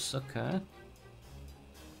items. Okay.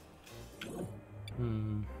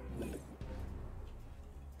 Hmm.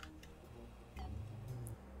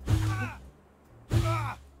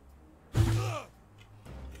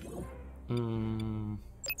 Hmm.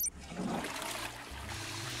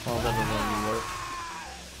 Oh, that doesn't really work.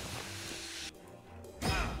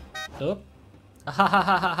 Oh.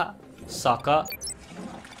 Ahahaha. Sucker.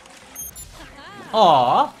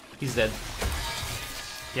 Aw, he's dead.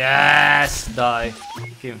 Yes, die.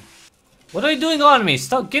 Kill him. What are you doing on me?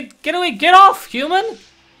 Stop! Get away! Get off, human!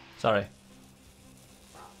 Sorry.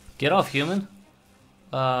 Get off, human.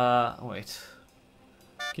 Wait.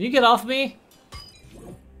 Can you get off me?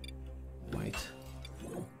 Wait.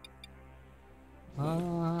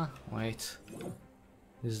 Wait.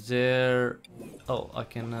 Is there... Oh, I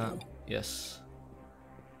can, yes.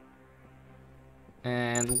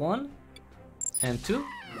 And 1. And 2.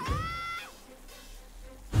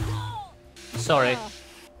 Sorry.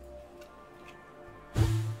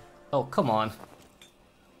 Oh, come on.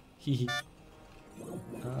 Hehe.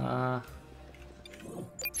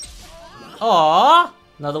 Aww!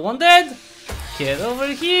 Another one dead! Get over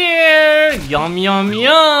here! Yum yum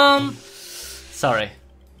yum! Sorry.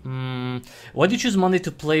 Why do you choose Monday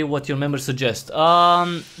to play what your members suggest?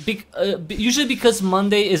 Usually because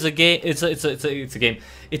Monday is a game. It's a game.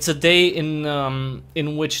 It's a day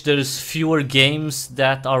in which there's fewer games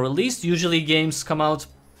that are released. Usually games come out.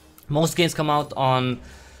 Most games come out on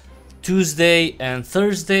Tuesday and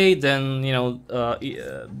Thursday. Then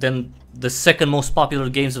then the second most popular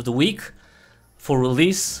games of the week for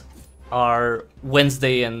release are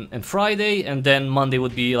Wednesday and Friday, and then Monday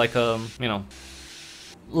would be like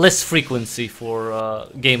less frequency for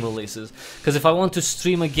game releases. Because if I want to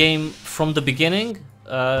stream a game from the beginning,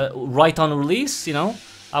 right on release,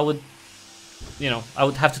 I would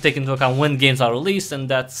have to take into account when games are released, and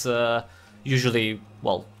that's usually,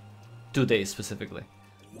 well, 2 days specifically.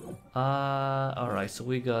 Alright, so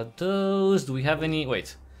we got those. Do we have any?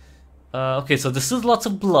 Wait. Okay, so this is lots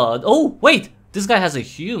of blood. Oh, wait! This guy has a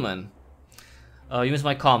human. You missed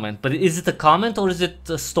my comment, but is it a comment or is it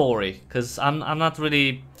a story? Because I'm not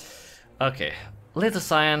really... Okay, later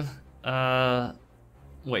Cyan.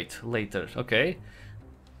 Wait, later, okay.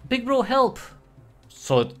 Big bro, help!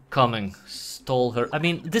 Saw it coming, stole her. I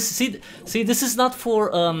mean, this this is not for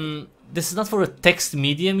a text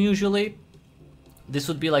medium usually. This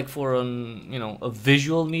would be like for a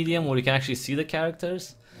visual medium where you can actually see the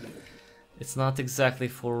characters. It's not exactly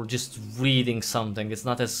for just reading something. It's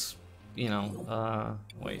not as...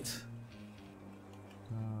 wait.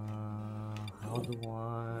 How do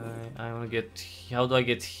I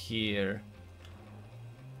get here?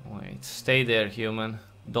 Wait, stay there, human.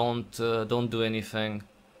 Don't do anything.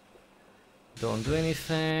 Don't do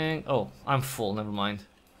anything. Oh, I'm full, never mind.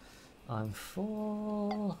 I'm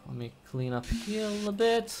full. Let me clean up here a little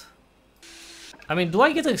bit. I mean, do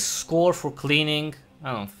I get a score for cleaning?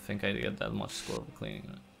 I don't think I get that much score for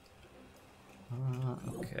cleaning.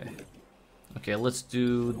 Okay. Okay, let's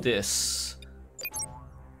do this.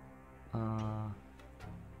 Come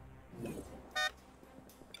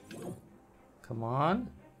on.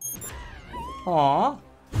 Aww.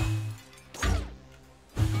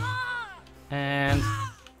 And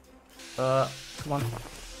come on.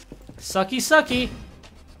 Sucky, sucky.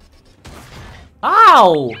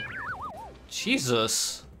 Ow!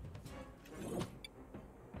 Jesus.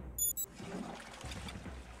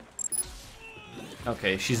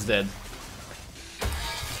 Okay, she's dead.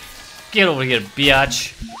 Get over here,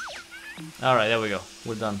 biatch. Alright, there we go.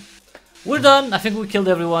 We're done. We're done. I think we killed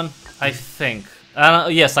everyone. I think.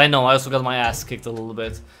 Yes, I know. I also got my ass kicked a little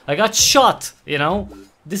bit. I got shot,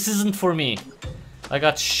 This isn't for me. I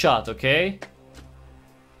got shot, okay?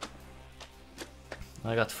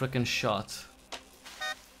 I got freaking shot.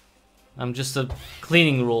 I'm just a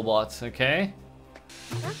cleaning robot, okay?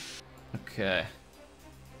 Okay.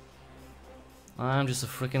 I'm just a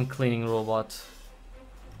freaking cleaning robot.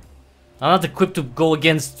 I'm not equipped to go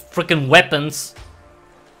against freaking weapons.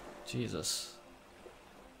 Jesus.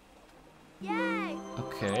 Yay!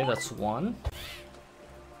 Okay, that's one.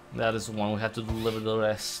 That is one. We have to deliver the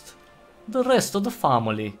rest. The rest of the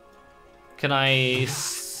family. Can I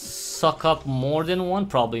suck up more than one?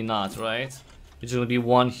 Probably not, right? It's gonna be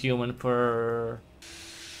one human per...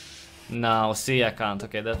 No, see, I can't.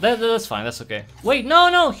 Okay, that's fine. That's okay. Wait,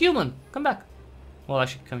 no, human, come back. Well,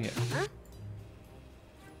 actually, come here. Huh?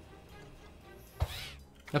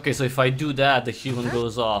 Okay, so if I do that, the human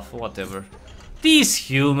goes off. Whatever. These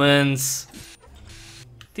humans.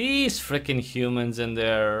 These freaking humans and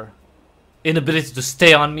their inability to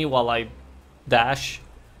stay on me while I dash.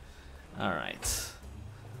 Alright.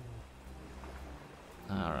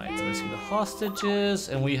 Alright, so let's see the hostages.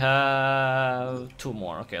 And we have 2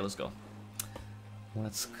 more. Okay, let's go.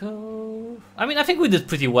 Let's go. I mean, I think we did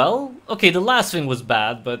pretty well. Okay, the last thing was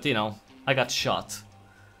bad, but you know, I got shot.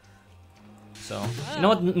 So, you know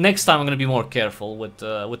what? Next time I'm gonna be more careful with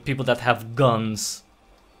people that have guns.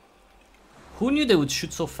 Who knew they would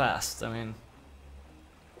shoot so fast? I mean,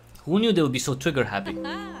 who knew they would be so trigger happy?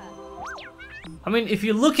 I mean, if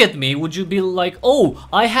you look at me, would you be like, oh,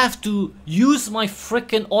 I have to use my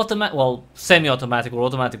frickin' automatic, well, semi-automatic or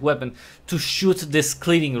automatic weapon to shoot this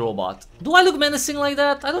cleaning robot? Do I look menacing like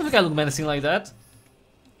that? I don't think I look menacing like that.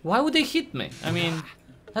 Why would they hit me? I mean,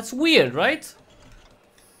 that's weird, right?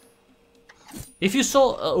 If you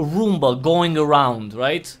saw a Roomba going around,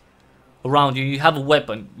 right? Around you, you have a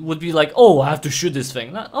weapon, you would be like, oh, I have to shoot this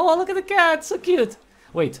thing. Oh, look at the cat, so cute.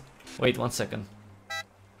 Wait, 1 second.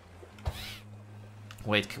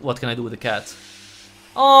 Wait, what can I do with the cat?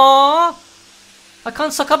 Aww, I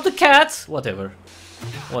can't suck up the cat. Whatever.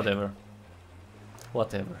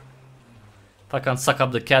 If I can't suck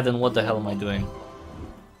up the cat, then what the hell am I doing?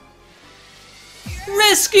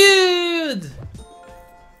 Rescued!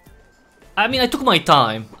 I mean, I took my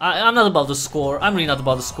time. I'm not about the score. I'm really not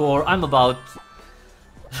about the score. I'm about...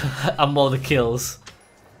 I'm about the kills.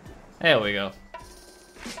 There we go.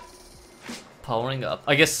 Powering up.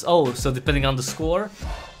 I guess, oh, so depending on the score.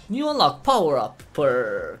 New unlock power up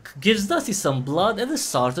perk. Gives Dusty some blood at the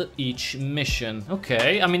start of each mission.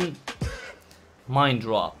 Okay, I mean... Mine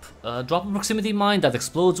drop. Drop a proximity mine that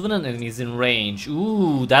explodes when an enemy is in range.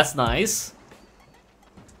 Ooh, that's nice.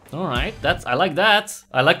 Alright, I like that.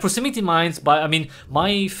 I like proximity mines, but I mean,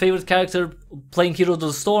 my favorite character playing Hero of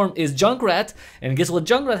the Storm is Junkrat, and guess what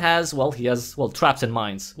Junkrat has? Well, he has, well, traps and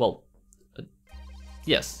mines. Well,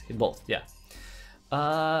 yes, both, yeah.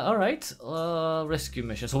 Alright, rescue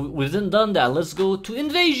mission. So we've done that. Let's go to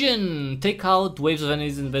invasion. Take out waves of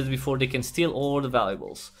enemies in beds before they can steal all the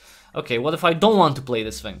valuables. Okay, what if I don't want to play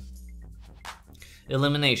this thing?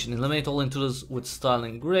 Elimination. Eliminate all intruders with style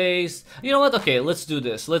and grace. You know what? Okay, let's do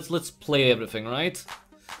this. Let's play everything, right?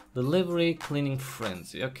 Delivery, cleaning,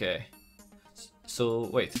 frenzy. Okay. So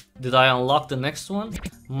wait, did I unlock the next one?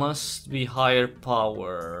 Must be higher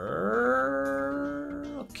power.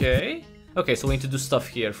 Okay. Okay, so we need to do stuff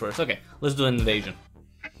here first. Okay, let's do an invasion.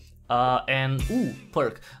 And ooh,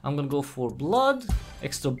 perk. I'm gonna go for blood,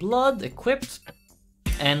 extra blood, equipped.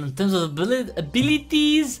 And in terms of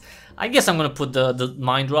abilities, I guess I'm gonna put the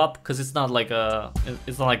mind drop because it's not like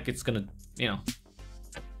it's gonna, you know.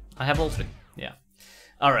 I have all 3. Yeah.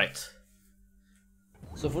 All right.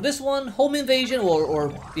 So for this one, home invasion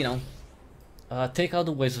or you know, take out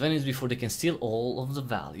the waves of enemies before they can steal all of the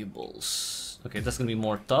valuables. Okay, that's gonna be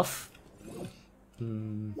more tough.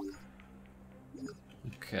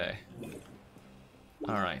 Okay.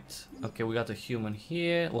 All right. Okay, we got a human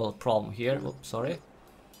here. Well, a problem here. Oops, sorry.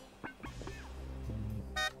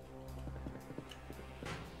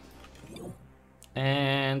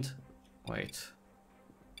 And wait.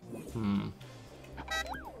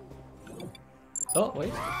 Oh,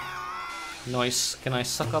 wait. Nice. Can I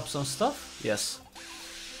suck up some stuff? Yes.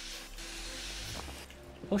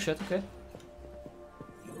 Oh shit, okay.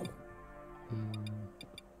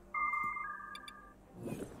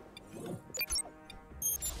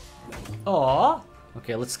 Aww.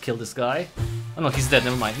 Okay, let's kill this guy. Oh no, he's dead.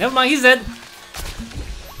 Never mind. Never mind, he's dead.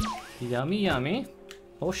 Yummy, yummy.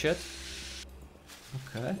 Oh shit.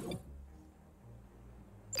 Okay.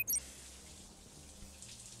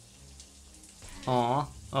 Aww.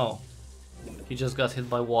 Oh. He just got hit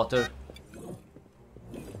by water.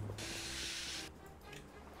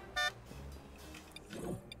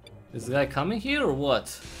 Is the guy coming here or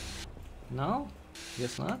what? No?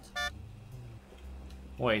 Guess not.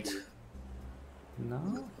 Wait.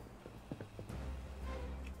 No?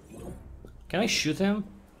 Can I shoot him?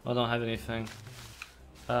 I don't have anything.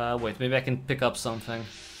 Wait, maybe I can pick up something.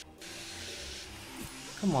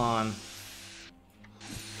 Come on.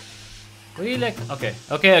 Really? Okay.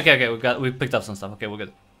 We picked up some stuff. Okay, we're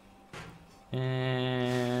good.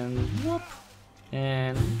 And whoop.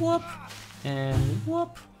 And whoop. And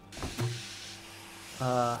whoop.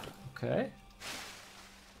 Okay.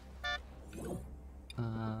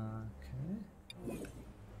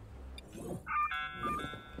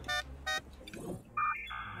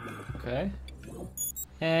 Okay.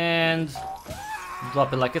 And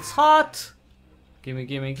drop it like it's hot. Gimme,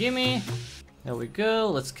 gimme, gimme. There we go.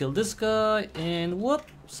 Let's kill this guy. And whoop,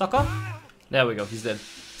 sucker. There we go. He's dead.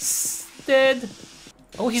 Dead.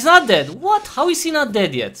 Oh, he's not dead. What? How is he not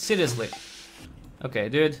dead yet? Seriously. Okay,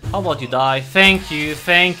 dude. How about you die? Thank you,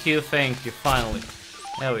 thank you, thank you. Finally.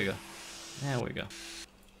 There we go. There we go.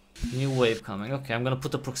 New wave coming. Okay, I'm gonna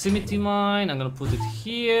put a proximity mine. I'm gonna put it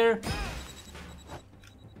here.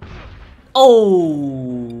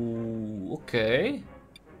 Oh, okay.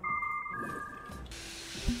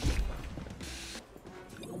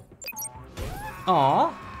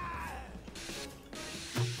 Aw.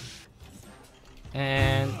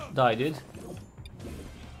 And die, dude.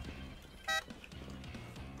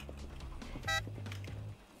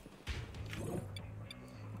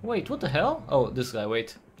 Wait, what the hell? Oh, this guy,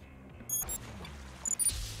 wait.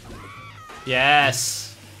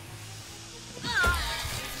 Yes!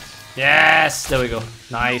 Yes! There we go.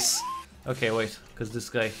 Nice. Okay, wait, because this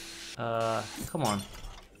guy... come on.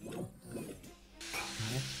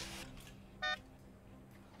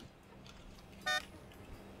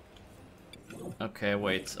 Okay,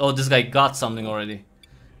 wait. Oh, this guy got something already.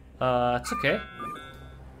 It's okay.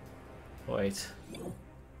 Wait.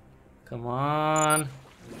 Come on.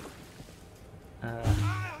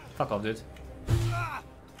 Fuck off, dude.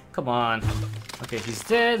 Come on. Okay, he's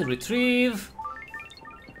dead. Retrieve.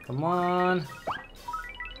 Come on.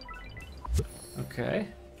 Okay.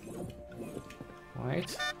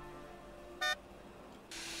 Wait.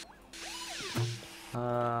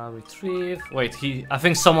 Retrieve. Wait, I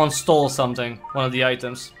think someone stole something. One of the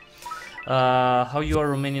items. How you are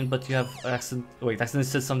Romanian but you have accent. Wait, accidentally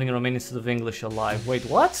said something in Romanian instead of English alive. Wait,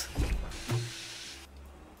 what?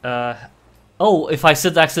 Oh, if I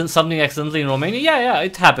said something accidentally in Romanian? Yeah,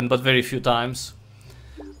 it happened, but very few times.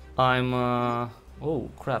 I'm, oh,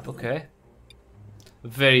 crap, okay.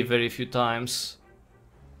 Very, very few times.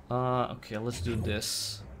 Okay, let's do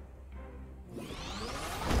this.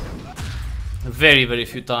 Very, very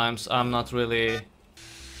few times. I'm not really...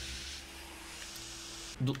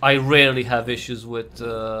 I rarely have issues with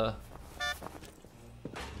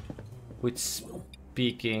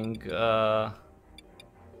speaking,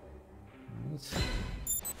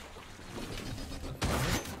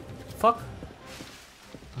 Fuck.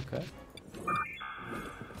 Okay.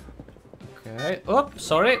 Okay. Oh,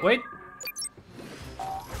 sorry. Wait.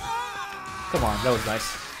 Come on. That was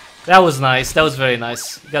nice. That was nice. That was very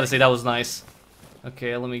nice. Gotta say that was nice.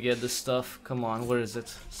 Okay, let me get this stuff. Come on. Where is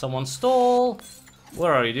it? Someone stole.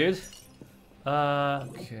 Where are you, dude?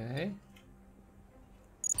 Okay.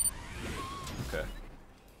 Okay.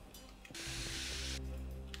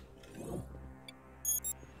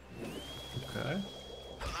 Okay.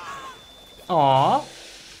 Aww.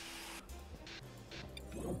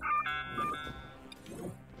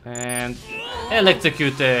 And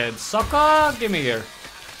electrocuted. Sucker, give me here.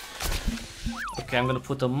 Okay, I'm gonna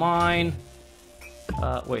put a mine.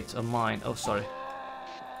 Wait, a mine. Oh, sorry.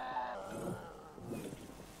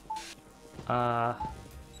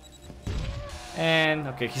 And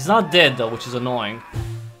okay, he's not dead though, which is annoying.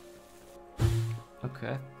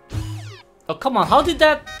 Okay. Oh, come on, how did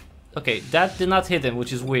that... Okay, that did not hit him,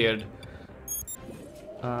 which is weird.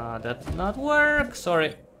 That did not work,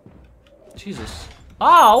 sorry. Jesus.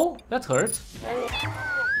 Ow! That hurt.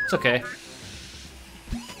 It's okay.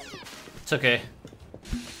 It's okay.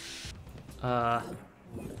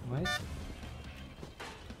 Wait.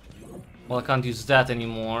 Well, I can't use that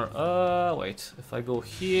anymore. Wait. If I go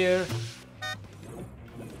here...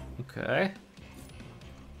 Okay.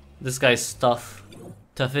 This guy's tough.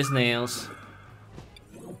 Tough as nails.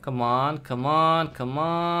 Come on, come on, come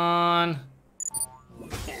on.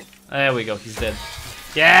 There we go, he's dead.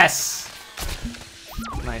 Yes!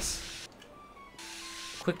 Nice.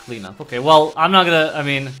 Quick cleanup. Okay, well, I'm not gonna, I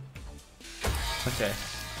mean... Okay.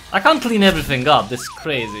 I can't clean everything up, this is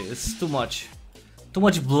crazy. It's too much. Too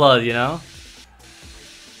much blood, you know?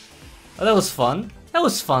 Oh, that was fun. That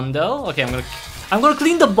was fun, though. Okay, I'm gonna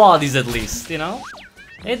clean the bodies at least, you know?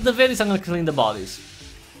 At the very least, I'm gonna clean the bodies.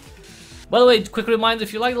 By the way, quick reminder,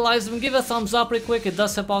 if you like the live stream, give it a thumbs up real quick, it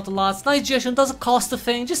does help out a lot. It's nice gesture, doesn't cost a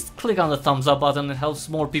thing, just click on the thumbs up button, it helps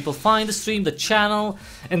more people find the stream, the channel,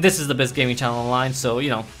 and this is the best gaming channel online, so, you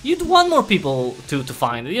know, you'd want more people to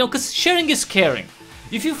find it, you know, because sharing is caring.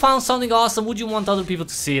 If you found something awesome, would you want other people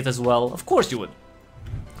to see it as well? Of course you would.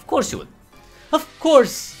 Of course you would. Of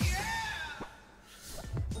course!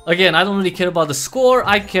 Again, I don't really care about the score,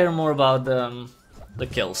 I care more about the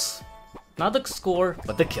kills. Not the score,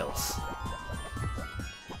 but the kills.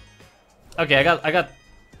 Okay, I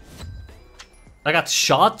got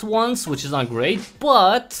shot once, which is not great,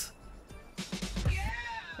 but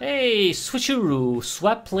Hey, switcheroo,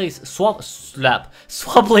 swap places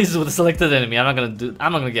with a selected enemy. I'm not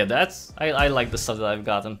gonna get that. I like the stuff that I've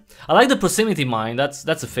gotten. I like the proximity mine. That's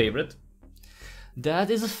a favorite. That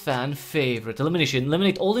is a fan favorite. Elimination.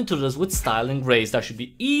 Eliminate all intruders with style and grace. That should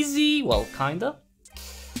be easy. Well, kinda.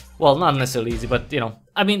 Well, not necessarily easy, but you know,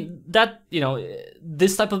 I mean that, you know,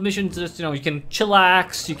 this type of mission, just, you know, you can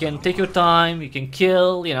chillax, you can take your time, you can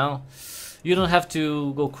kill, you know, you don't have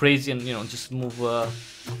to go crazy and, you know, just move.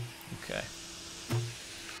 Okay.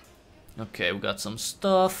 Okay, we got some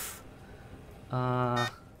stuff.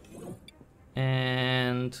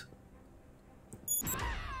 And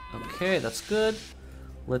okay, that's good.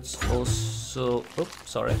 Let's also. Oops,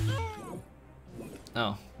 sorry.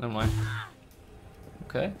 Oh, never mind.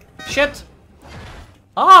 Okay. Shit!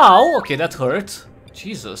 Ow! Okay, that hurt.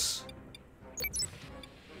 Jesus.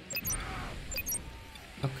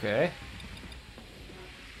 Okay.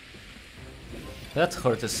 That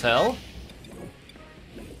hurt as hell.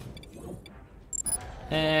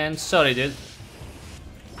 And sorry, dude.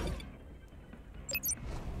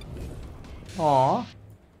 Aww.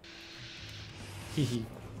 Hehe.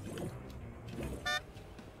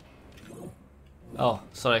 Oh,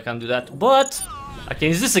 sorry, I can't do that. But I can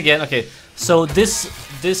use this again. Okay, so this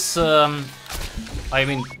I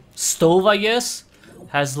mean stove, I guess,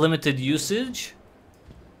 has limited usage.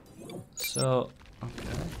 So okay.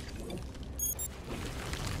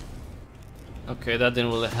 Okay, that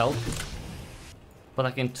didn't really help. But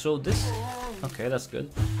I can throw this. Okay, that's good.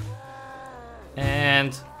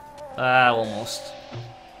 And almost.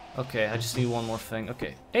 Okay, I just need one more thing.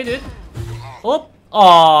 Okay. Hey, dude. Oh,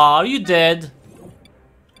 aw, are you dead?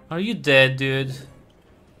 Are you dead, dude?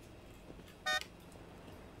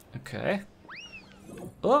 Okay.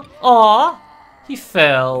 Oh, aw, he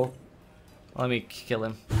fell. Let me kill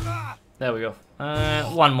him. There we go.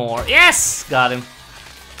 One more. Yes, got him.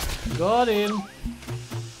 Got him.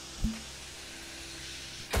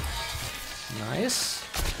 Nice.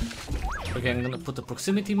 Okay, I'm gonna put the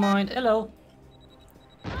proximity mine. Hello.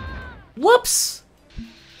 Whoops!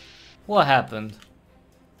 What happened?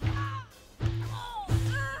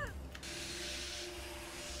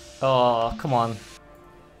 Oh, come on.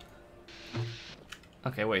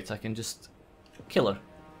 Okay, wait, I can just kill her.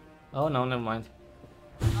 Oh no, never mind.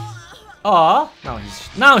 Oh,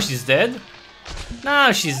 now she's dead.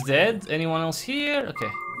 Now she's dead. Anyone else here?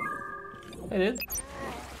 Okay. I did.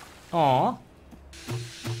 Aw.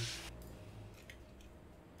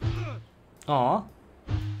 Aw.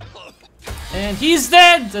 And he's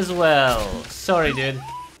dead as well. Sorry, dude.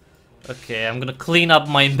 Okay, I'm gonna clean up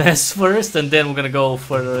my mess first, and then we're gonna go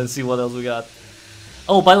further and see what else we got.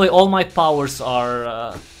 Oh, by the way, all my powers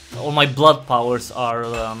are, all my blood powers are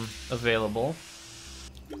available.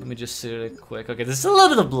 Let me just see really quick. Okay, there's a little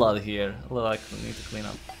bit of blood here. A little I need to clean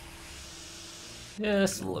up.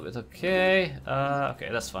 Yes, a little bit. Okay. Okay,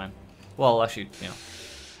 that's fine. Well, actually, you know,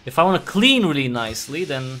 if I want to clean really nicely,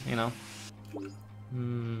 then you know.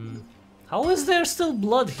 How is there still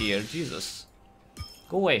blood here? Jesus.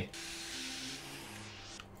 Go away.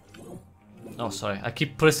 Oh, sorry. I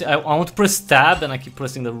keep pressing. I want to press tab, and I keep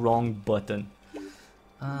pressing the wrong button.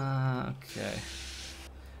 Okay.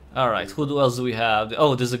 All right. Who else do we have?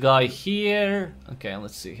 Oh, there's a guy here. Okay,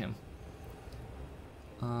 let's see him.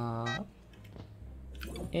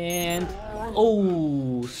 And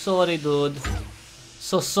oh, sorry, dude.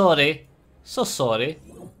 So sorry. So sorry.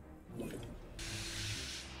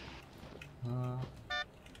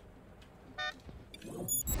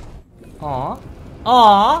 Aw.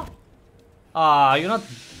 Aw. Ah, you're not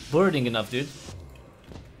burning enough, dude.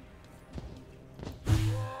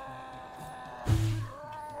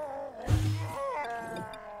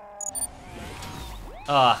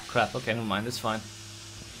 Ah, crap. Okay, never mind. It's fine.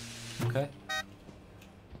 Okay.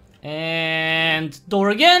 And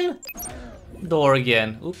door again. Door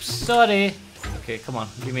again. Oops, sorry. Okay, come on.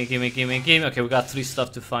 Gimme. Okay, we got 3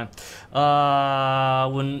 stuff to find.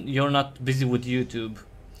 When you're not busy with YouTube.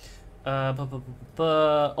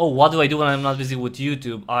 Oh, what do I do when I'm not busy with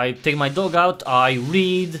YouTube? I take my dog out, I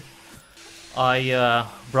read, I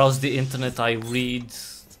browse the internet, I read,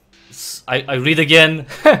 I read again.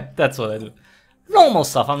 That's what I do. Normal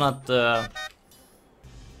stuff, I'm not, come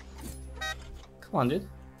on, dude.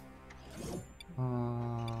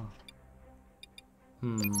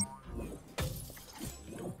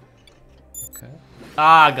 Okay.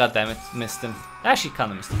 Ah, goddammit, missed him. Actually,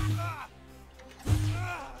 kinda missed him.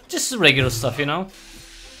 Just regular stuff, you know.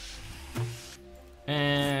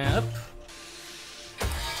 And up.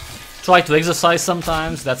 Try to exercise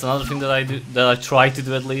sometimes. That's another thing that I do. That I try to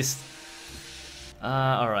do at least.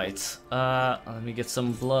 All right. Alright, let me get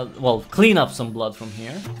some blood. Well, clean up some blood from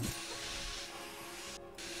here.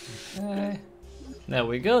 Okay. There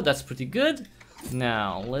we go, that's pretty good.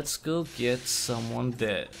 Now, let's go get someone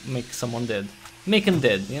dead. Make someone dead. Make him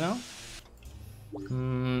dead, you know?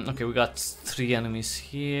 Okay, we got 3 enemies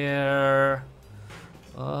here.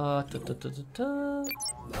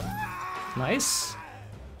 Nice.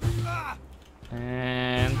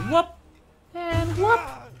 And whoop! And whoop!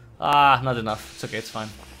 Ah, not enough. It's okay, it's fine.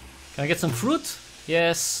 Can I get some fruit?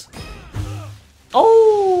 Yes.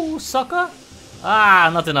 Oh, sucker! Ah,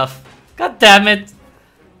 not enough. God damn it!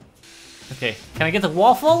 Okay, can I get a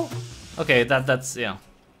waffle? Okay, that's yeah.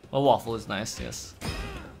 A waffle is nice, yes.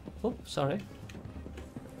 Oh, sorry.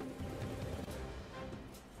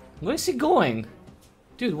 Where is he going?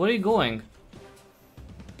 Dude, where are you going?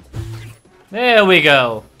 There we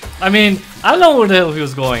go. I mean, I don't know where the hell he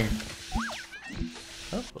was going.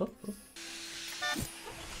 Oh, oh, oh.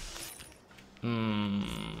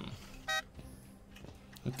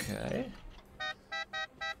 Okay.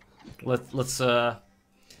 Let's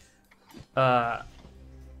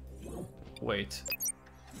wait.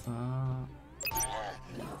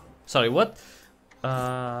 Sorry, what?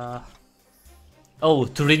 Oh,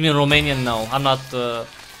 to read me in Romanian? No, I'm not.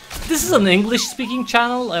 This is an English-speaking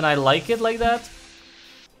channel, and I like it like that.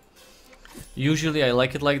 Usually, I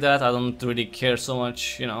like it like that. I don't really care so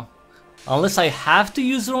much, you know. Unless I have to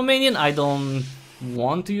use Romanian, I don't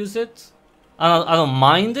want to use it. I don't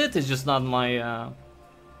mind it. It's just not my.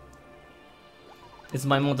 It's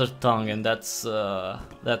my mother tongue, and that's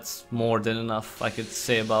more than enough I could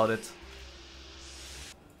say about it.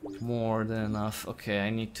 More than enough. Okay, I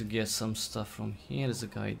need to get some stuff from here. There's a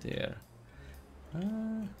guy there.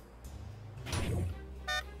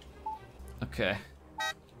 Okay.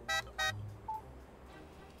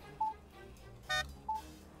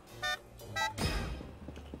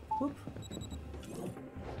 Whoop.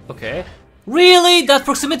 Okay. Really? That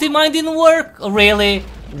proximity mine didn't work? Oh, really?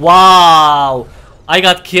 Wow. I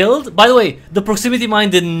got killed. By the way, the proximity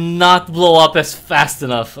mine did not blow up as fast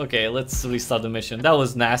enough. Okay, let's restart the mission. That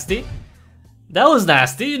was nasty. That was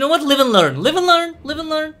nasty. You know what? Live and learn. Live and learn. Live and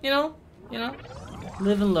learn. You know.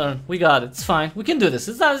 Live and learn. We got it. It's fine. We can do this.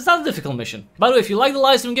 It's not a difficult mission. By the way, if you like the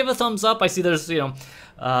live stream, give a thumbs up. I see there's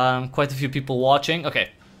quite a few people watching.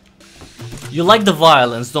 Okay. You like the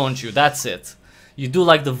violence, don't you? That's it. You do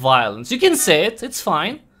like the violence. You can say it. It's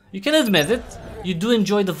fine. You can admit it. You do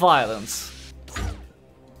enjoy the violence.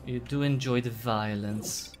 You do enjoy the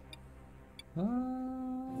violence.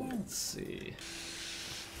 Let's see.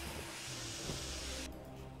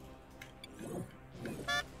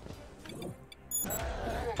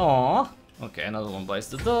 Aww. Okay, another one bites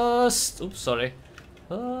the dust. Oops, sorry.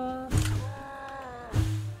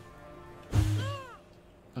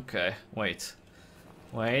 Okay, wait.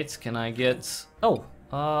 Wait, can I get... Oh,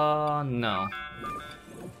 no.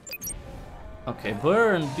 Okay,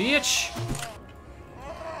 burn, bitch!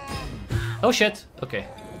 Oh shit, okay,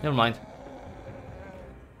 never mind.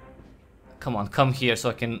 Come on, come here so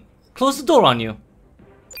I can close the door on you.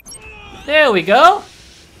 There we go!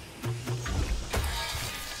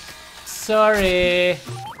 Sorry.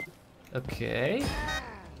 Okay.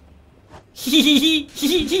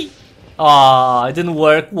 Hehehe. Aw, it didn't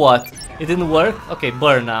work. What? It didn't work? Okay,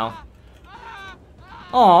 burn now.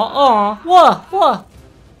 Aw, what?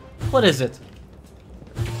 What is it?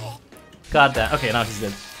 God damn. Okay, now he's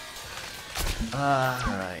dead.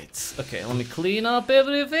 Alright. Okay, let me clean up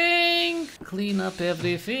everything. Clean up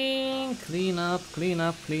everything. Clean up.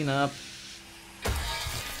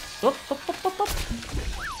 Up.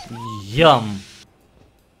 Yum.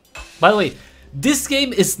 By the way, this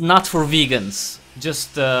game is not for vegans.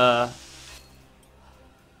 Just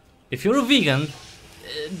if you're a vegan,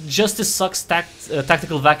 Justice Sucks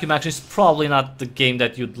Tactical Vacuum Action is probably not the game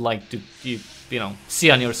that you'd like to see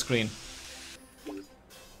on your screen.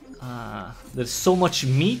 There's so much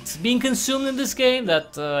meat being consumed in this game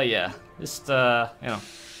that yeah, just Alright,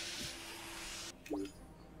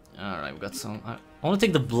 we got some. I want to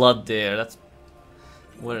take the blood there. That's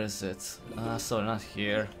where is it? Sorry, not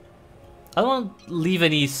here. I don't want to leave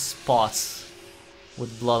any spots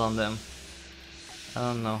with blood on them. I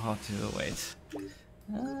don't know how to wait.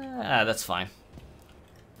 That's fine.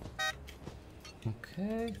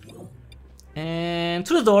 Okay. And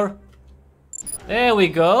through the door. There we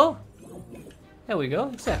go. There we go,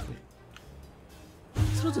 exactly.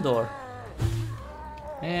 Through the door.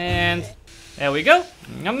 And there we go.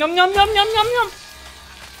 Yum yum yum yum yum yum yum.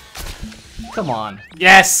 Come on.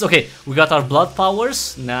 Yes, okay. We got our blood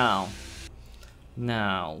powers now.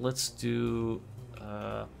 Now, let's do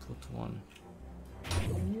put one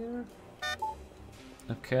here.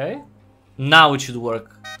 Okay. Now it should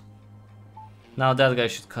work. Now that guy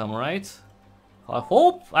should come, right? I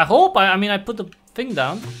hope. I mean, I put the thing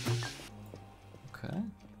down. Okay.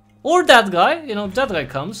 Or that guy. You know, if that guy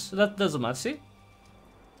comes, that doesn't matter. See?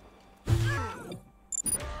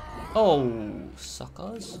 Oh,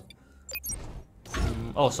 suckers.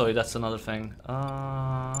 Oh, sorry, that's another thing.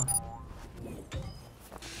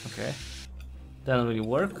 Okay. That doesn't really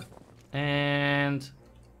work. And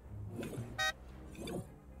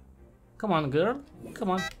come on, girl. Come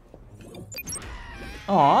on.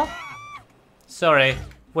 Aw. Sorry.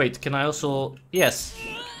 Wait, can I also... Yes.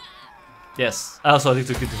 Yes. I also need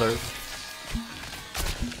to get her.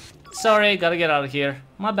 Sorry, gotta get out of here.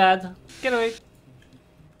 My bad. Get away.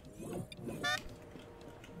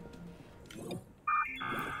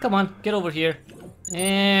 Come on, get over here.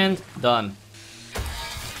 And done.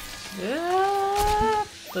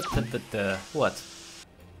 What?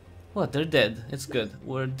 What? They're dead. It's good.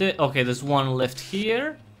 We're dead. Okay, there's one left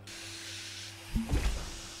here.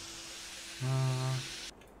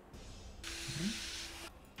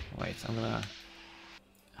 Wait, I'm gonna...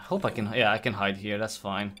 I hope I can... Yeah, I can hide here. That's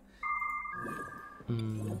fine.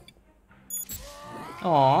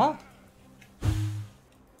 Aww.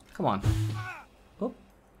 Come on. Oop.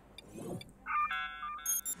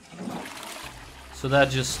 So that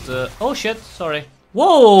just... oh shit, sorry.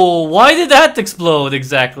 Whoa! Why did that explode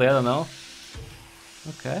exactly? I don't know.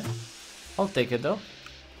 Okay. I'll take it though.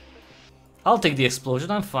 I'll take the explosion,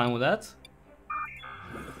 I'm fine with that.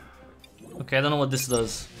 Okay, I don't know what this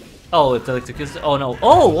does. Oh, it electrocutes. Oh no.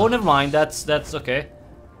 Oh, never mind. That's okay.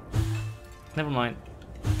 Never mind.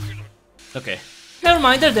 Okay. Never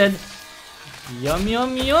mind, they're dead. Yum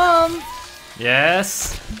yum yum.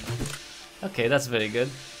 Yes. Okay, that's very good.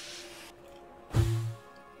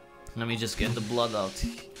 Let me just get the blood out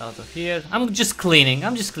of here. I'm just cleaning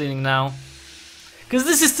now. Because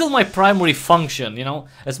this is still my primary function, you know?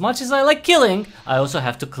 As much as I like killing, I also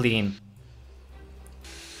have to clean.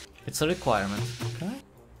 It's a requirement. Okay.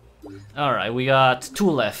 Alright, we got 2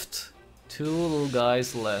 left. 2 little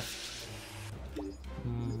guys left.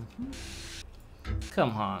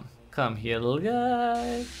 Come on. Come here, little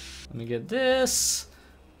guy. Let me get this.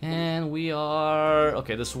 And we are...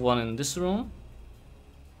 Okay, there's one in this room.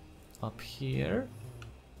 Up here.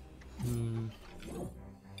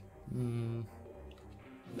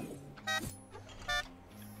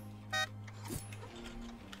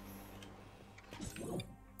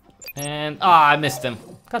 And I missed him.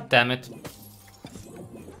 God damn it.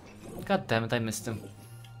 God damn it, I missed him.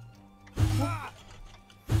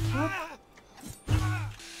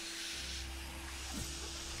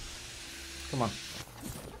 Come on.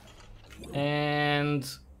 And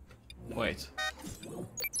wait.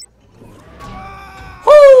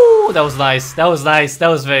 Woo! That was nice. That was nice. That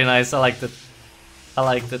was very nice. I liked it. I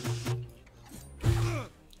liked it.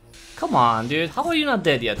 Come on, dude. How are you not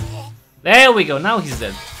dead yet? There we go. Now he's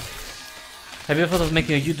dead. Have you ever thought of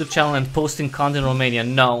making a YouTube channel and posting content in Romania?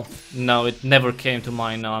 No. No, it never came to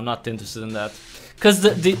mind. No, I'm not interested in that. Because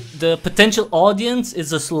the potential audience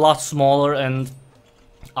is a lot smaller, and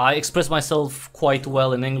I express myself quite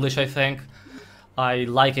well in English, I think. I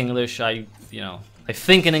like English. I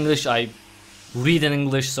think in English. I read in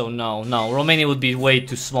English. So no, Romania would be way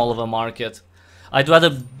too small of a market. I'd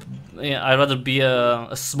rather be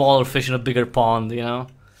a smaller fish in a bigger pond, you know.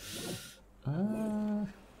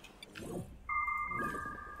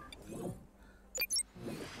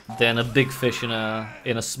 Than a big fish in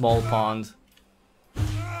a small pond.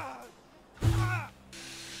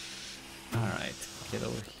 All right, get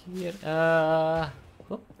over here.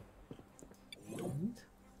 Whoop.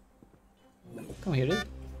 Come here, dude.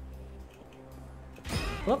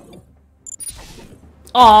 Whoop.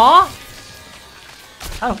 Aww.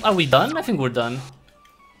 Are we done? I think we're done.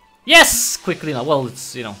 Yes! Quickly now. Well,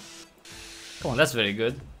 it's, you know. Come on, that's very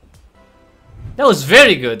good. That was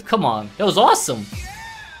very good. Come on. That was awesome.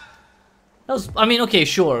 That was, I mean, okay,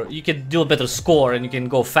 sure. You can do a better score and you can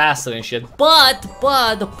go faster and shit. But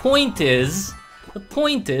the point is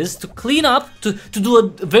to clean up, to do a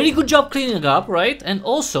very good job cleaning up, right? And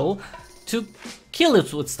also to kill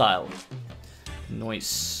it with style.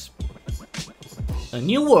 Nice. A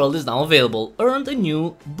new world is now available. Earned a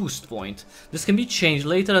new boost point. This can be changed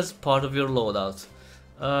later as part of your loadout.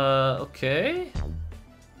 Okay.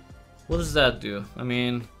 What does that do? I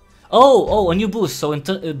mean... Oh, a new boost. So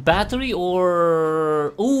battery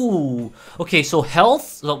or... Ooh. Okay, so health,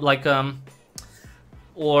 so like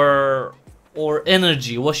or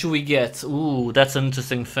energy. What should we get? Ooh, that's an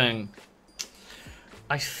interesting thing.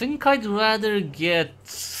 I think I'd rather get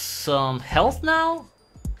some health now.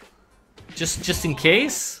 Just in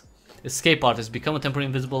case. Escape artist, become a temporary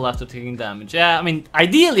invisible after taking damage. Yeah, I mean,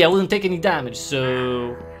 ideally I wouldn't take any damage,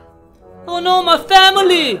 so... Oh no, my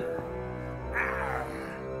family!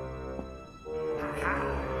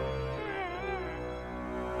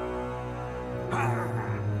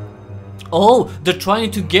 Oh, they're trying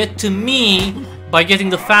to get to me by getting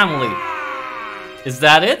the family. Is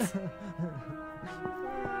that it?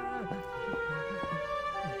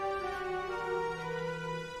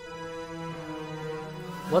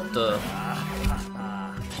 What the?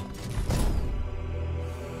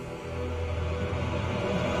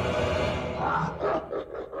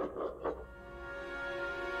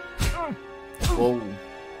 Whoa.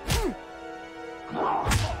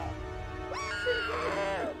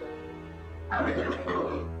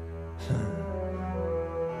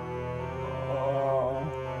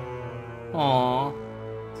 Aww,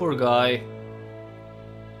 poor guy.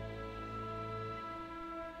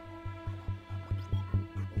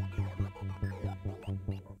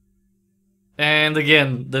 And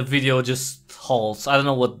again, the video just halts. I don't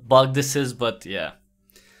know what bug this is, but yeah.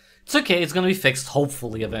 It's okay, it's gonna be fixed,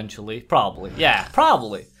 hopefully, eventually. Probably. Yeah,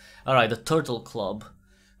 probably. Alright, the Turtle Club.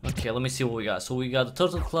 Okay, let me see what we got. So we got the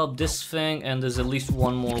Turtle Club, this thing, and there's at least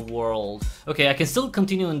one more world. Okay, I can still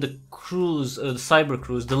continue in the cruise, the cyber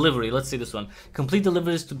cruise, delivery. Let's see this one. Complete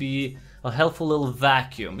deliveries to be a helpful little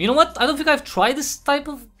vacuum. You know what? I don't think I've tried this type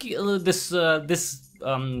of game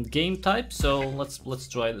type. So let's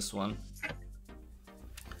try this one.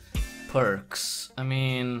 Perks. I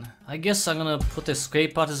mean, I guess I'm gonna put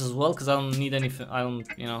escape artist as well because I don't need anything. I don't,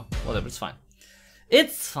 you know, whatever. It's fine.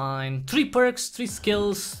 It's fine. 3 perks, 3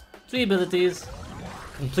 skills, 3 abilities.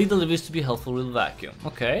 Complete deliveries to be helpful with vacuum.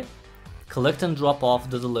 Okay. Collect and drop off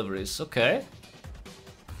the deliveries. Okay.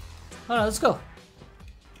 Alright, let's go.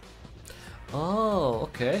 Oh,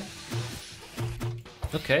 okay.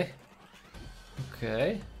 Okay.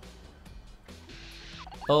 Okay.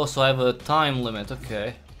 Oh, so I have a time limit.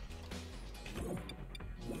 Okay.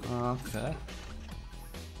 Okay.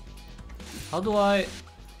 How do I...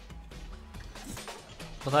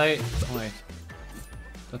 But wait.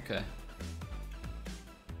 Okay.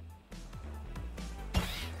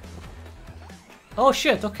 Oh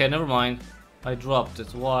shit, okay, never mind. I dropped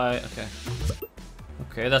it. Why? Okay.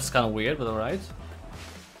 Okay, that's kind of weird, but alright.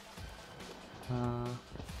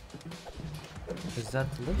 Is that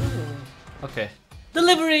delivery? Okay.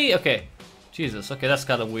 Delivery! Okay. Jesus, okay, that's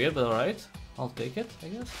kind of weird, but alright. I'll take it, I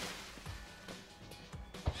guess.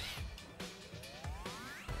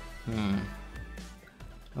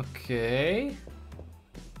 Okay.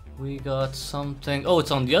 We got something. Oh,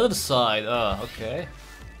 it's on the other side. Oh, okay.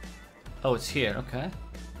 Oh, it's here. Okay.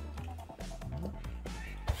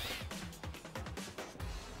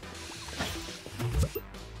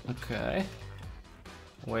 Okay.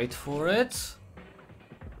 Wait for it.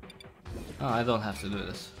 Oh, I don't have to do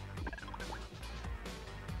this.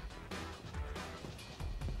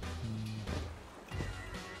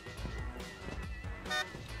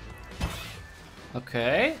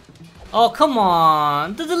 Okay. Oh, come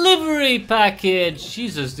on! The delivery package!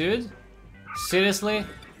 Jesus, dude. Seriously?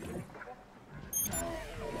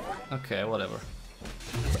 Okay, whatever.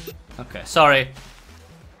 Okay, sorry.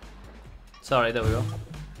 Sorry, there we go.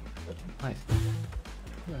 Nice.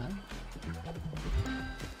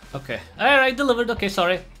 Okay, alright, delivered. Okay,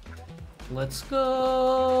 sorry. Let's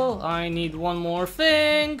go. I need one more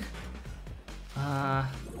thing. Okay.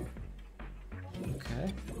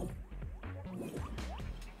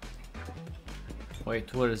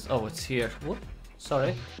 Wait, where is... Oh, it's here. Whoop.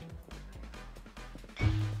 Sorry.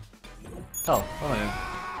 Oh, yeah.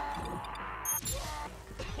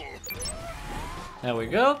 There we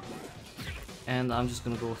go. And I'm just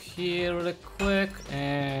gonna go here really quick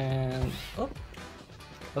and... Oh.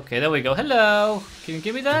 Okay, there we go. Hello! Can you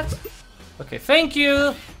give me that? Okay, thank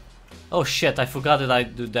you! Oh shit, I forgot that I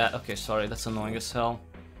do that. Okay, sorry, that's annoying as hell.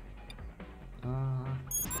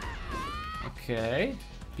 Okay.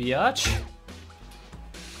 Biatch.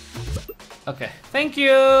 Okay, thank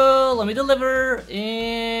you! Let me deliver,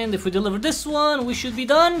 and if we deliver this one, we should be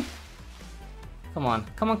done. Come on,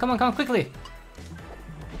 come on, come on, come on, quickly!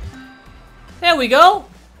 There we go!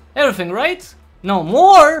 Everything, right? No,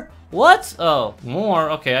 more? What? Oh, more,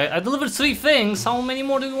 okay, I delivered 3 things. How many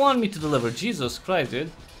more do you want me to deliver? Jesus Christ,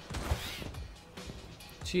 dude.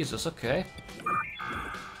 Jesus, okay.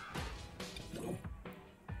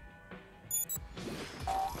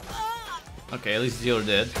 Okay, at least you're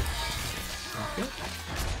dead. Okay.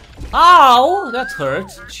 Ow! That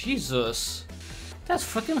hurt. Jesus. That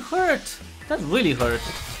freaking hurt. That really hurt.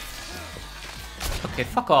 Okay,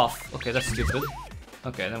 fuck off. Okay, that's stupid.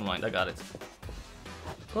 Okay, never mind. I got it.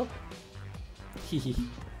 Oh. Hehe.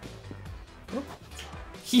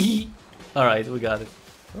 Hee. All right, we got it.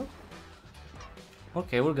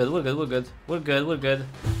 Okay, we're good. We're good. We're good. We're good. We're good.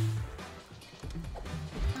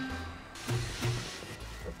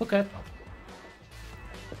 Okay.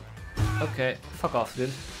 Okay. Fuck off, dude.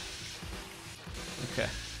 Okay.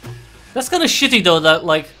 That's kind of shitty though. That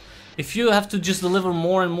like, if you have to just deliver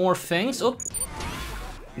more and more things. Oh.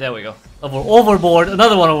 There we go. Overboard.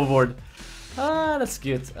 Another one overboard. Ah, that's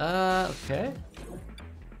cute. Okay.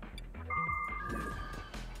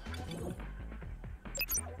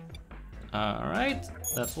 Alright,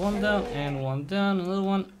 that's one down, and one down, another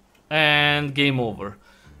one, and game over.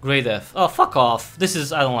 Grade F. Oh, fuck off. This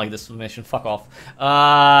is, I don't like this mission, fuck off.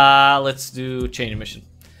 Let's do change mission.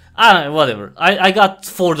 Whatever. I got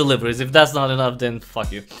 4 deliveries. If that's not enough, then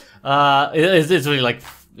fuck you. It's really like,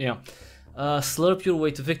 you know. Slurp your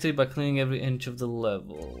way to victory by cleaning every inch of the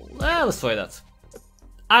level. Let's try that.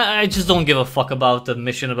 I just don't give a fuck about the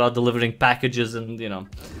mission about delivering packages and, you know.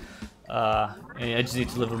 I just need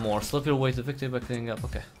to deliver more. Slip your way to victory by cleaning up.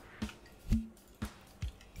 Okay.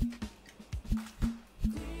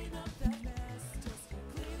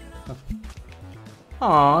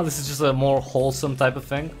 Aw, this is just a more wholesome type of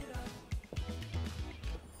thing.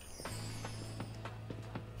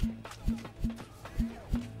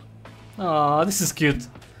 Aw, this is cute.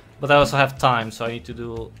 But I also have time, so I need to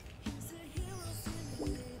do...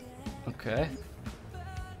 Okay.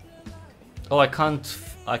 Oh, I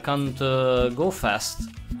can't go fast.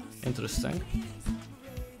 Interesting.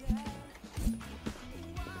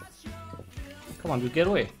 Come on, dude, get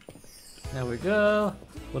away. There we go.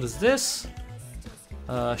 What is this?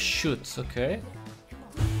 Shoot. Okay.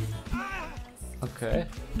 Okay.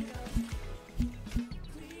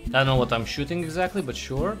 I don't know what I'm shooting exactly, but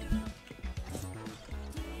sure.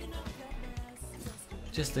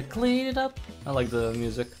 Just to clean it up. I like the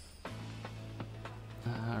music.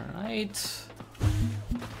 Alright.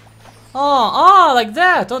 Oh, like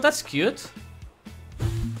that. Oh, that's cute.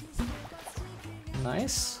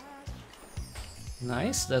 Nice.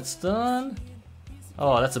 Nice, that's done.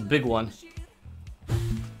 Oh, that's a big one.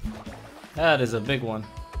 That is a big one.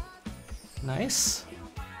 Nice.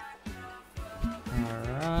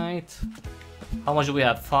 Alright. How much do we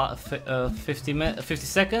have? 50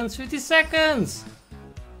 seconds? 50 seconds!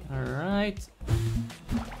 Alright.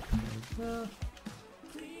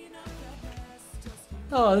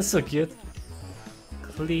 Oh, this is so cute.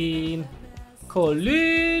 Clean.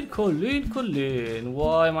 Clean.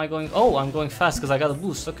 Why am I going? Oh, I'm going fast because I got a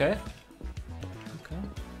boost. Okay. Okay.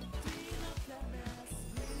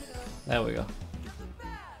 There we go.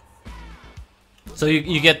 So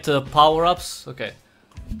you get power-ups? Okay.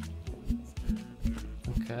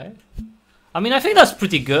 Okay. I mean, I think that's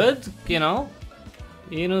pretty good, you know?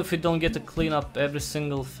 Even if you don't get to clean up every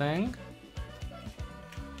single thing.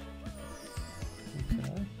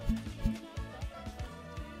 Okay.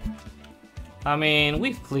 I mean,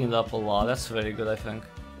 we've cleaned up a lot. That's very good, I think.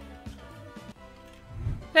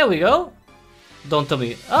 There we go. Don't tell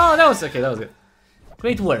me. Oh, that was okay. That was good.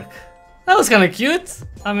 Great work. That was kind of cute.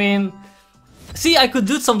 I mean, see, I could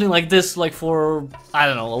do something like this, like for, I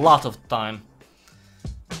don't know, a lot of time.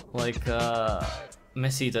 Like,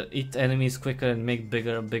 mess eater, eat enemies quicker and make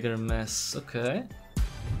bigger mess. Okay.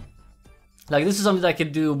 Like, this is something I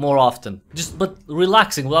could do more often. Just, but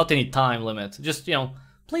relaxing without any time limit. Just, you know,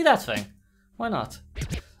 play that thing. Why not?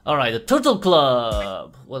 Alright, the Turtle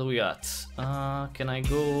Club. What do we got? Can I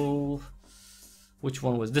go... Which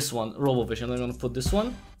one was this one? RoboVision. I'm gonna put this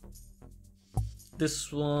one.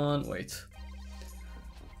 This one... Wait.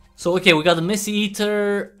 So, okay, we got the Messy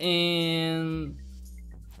Eater and...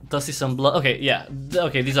 Dusty some blood. Okay, yeah.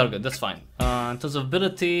 Okay, these are good. That's fine. In terms of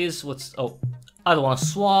abilities, what's... Oh, I don't want to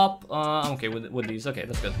swap. I'm okay with these. Okay,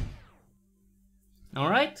 that's good.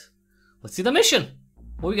 Alright. Let's see the mission.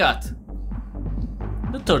 What we got?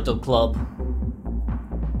 The Turtle Club.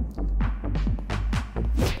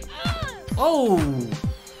 Oh!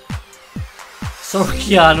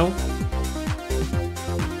 Sorkiano.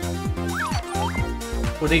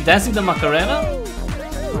 Were they dancing the Macarena?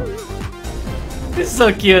 This is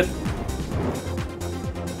so cute.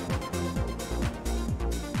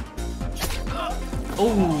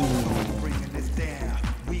 Oh!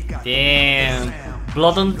 Damn!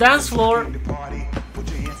 Blood on the dance floor!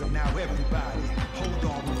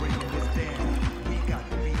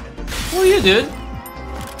 Who are you, dude?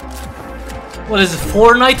 What is it,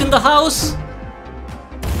 Fortnite in the house?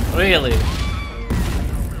 Really?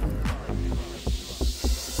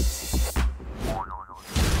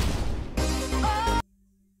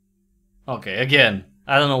 Okay, again,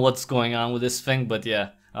 I don't know what's going on with this thing, but yeah.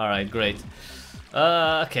 Alright, great.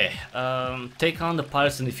 Okay. Take on the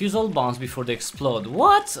pirates and defuse all bombs before they explode.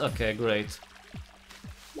 What? Okay, great.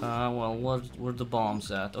 Well, where the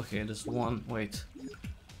bombs at? Okay, there's one. Wait.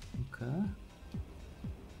 Okay.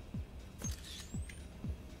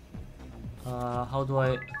 How do I?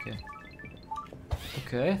 Okay.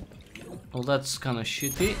 Okay. Well, that's kind of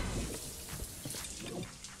shitty.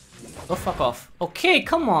 Oh, fuck off. Okay,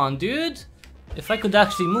 come on, dude. If I could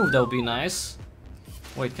actually move, that would be nice.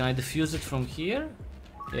 Wait, can I defuse it from here?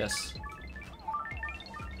 Yes.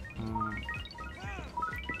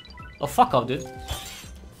 Oh, fuck off, dude.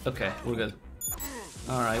 Okay, we're good.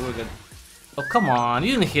 Alright, we're good. Oh, come on,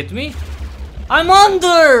 you didn't hit me. I'm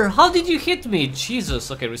under! How did you hit me? Jesus.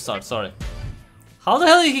 Okay, restart, sorry. How the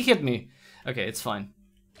hell did he hit me? Okay, it's fine.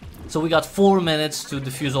 So we got 4 minutes to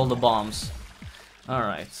defuse all the bombs.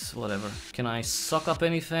 Alright, whatever. Can I suck up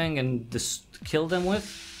anything and just kill them with?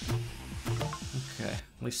 Okay,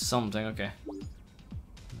 at least something, okay.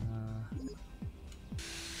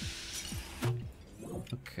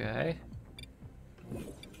 Okay.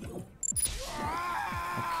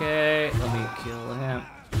 Okay, let me kill him.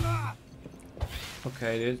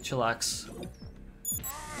 Okay, dude, chillax.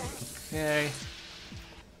 Okay.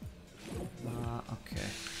 Okay.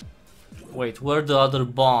 Wait, where are the other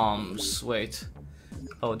bombs? Wait.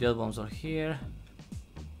 Oh, the other bombs are here.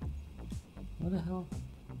 What the hell?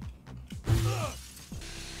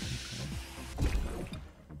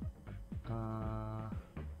 Okay.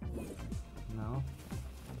 No.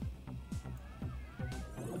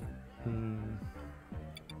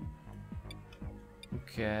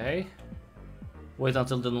 Okay. Wait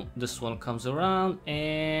until this one comes around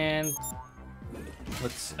and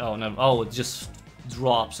let's. Oh no! Oh, it just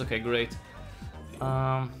drops. Okay, great.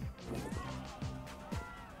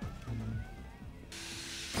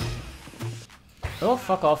 Oh,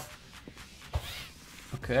 fuck off.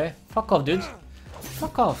 Okay, fuck off, dude.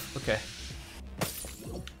 Fuck off. Okay.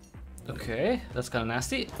 Okay, that's kind of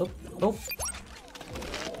nasty. Oh, oh.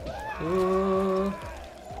 Ooh.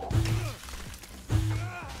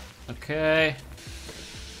 Okay.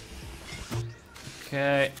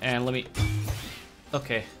 Okay, and let me...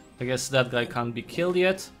 Okay, I guess that guy can't be killed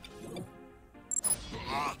yet.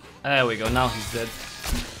 There we go, now he's dead.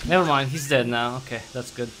 Never mind, he's dead now. Okay,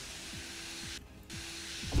 that's good.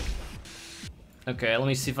 Okay, let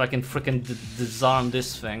me see if I can freaking disarm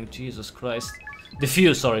this thing. Jesus Christ.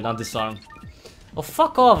 Defuse, sorry, not disarm. Oh,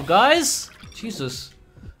 fuck off, guys! Jesus.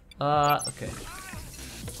 Okay.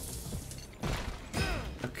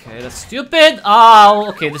 Okay, that's stupid. Oh,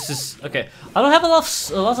 okay, this is okay. I don't have a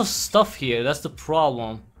lot of stuff here. That's the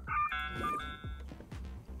problem.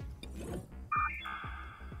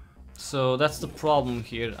 So that's the problem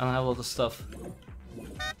here. I don't have a lot of stuff.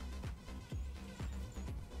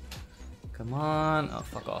 Come on. Oh,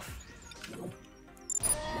 fuck off.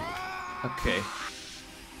 Okay.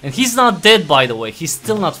 And he's not dead, by the way. He's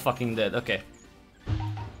still not fucking dead. Okay.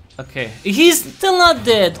 Okay, he's still not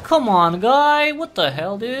dead. Come on, guy. What the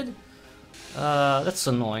hell, dude? That's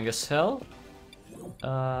annoying as hell.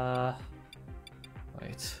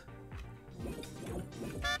 Wait.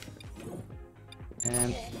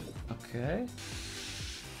 And okay.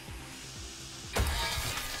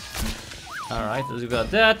 All right, we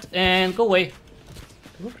got that, and go away.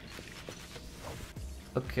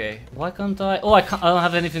 Okay, why can't I? Oh, I can't. I don't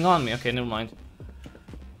have anything on me. Okay, never mind.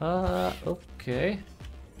 Okay.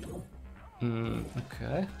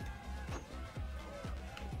 Okay.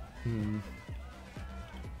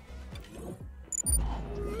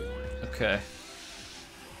 Okay.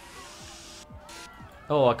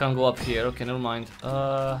 Oh, I can't go up here. Okay, never mind.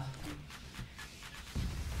 How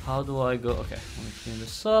do I go? Okay, let me clean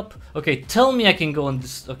this up. Okay, tell me I can go on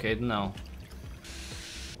this. Okay, no.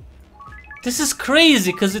 This is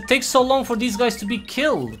crazy because it takes so long for these guys to be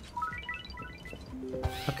killed.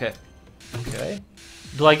 Okay. Okay.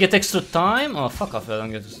 Do I get extra time? Oh, fuck off, I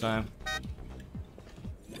don't get this time.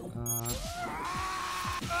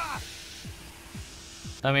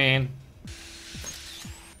 I mean...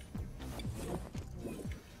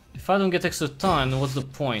 If I don't get extra time, then what's the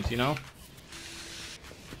point, you know?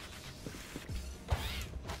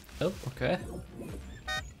 Oh, okay.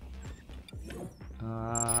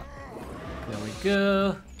 There we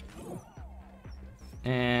go.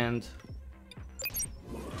 And...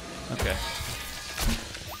 Okay.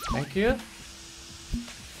 Thank you.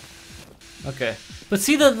 Okay, but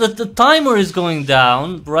see the timer is going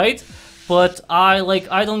down, right? But I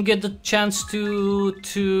don't get the chance to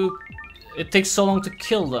it takes so long to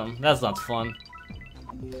kill them. That's not fun.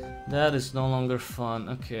 That is no longer fun.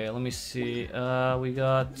 Okay, let me see. We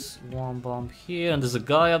got one bomb here, and there's a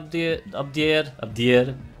guy up there.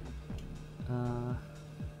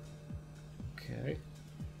 Okay.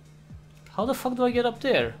 How the fuck do I get up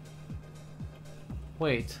there?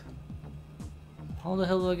 Wait. How the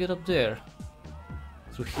hell do I get up there?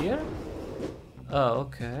 Through here? Oh,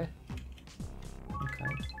 okay.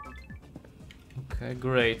 Okay. Okay,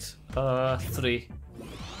 great. 3.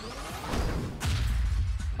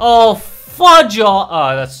 Oh, fudge!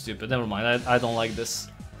 Oh, that's stupid. Never mind. I don't like this.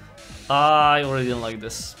 I already don't like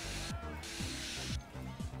this.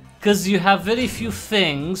 Because you have very few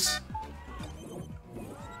things.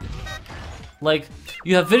 Like,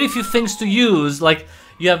 you have very few things to use. Like,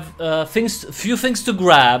 you have few things to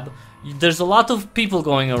grab. There's a lot of people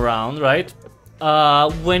going around, right?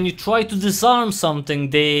 When you try to disarm something,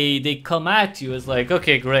 they come at you. It's like,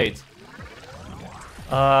 okay, great.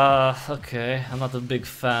 Okay, I'm not a big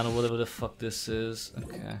fan of whatever the fuck this is.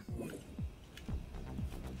 Okay.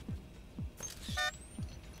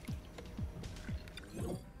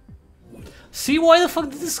 See, why the fuck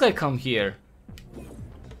did this guy come here?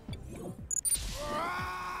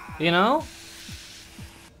 You know?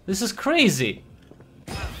 This is crazy.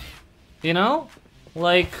 You know?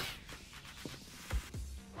 Like...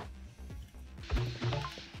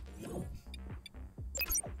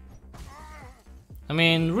 I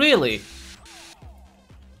mean, really?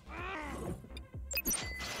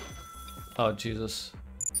 Oh, Jesus.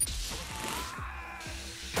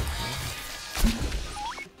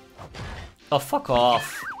 Oh, fuck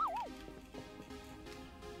off.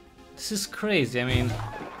 This is crazy, I mean...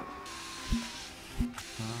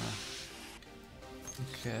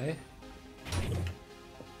 Okay.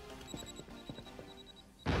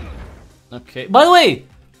 Okay, by the way!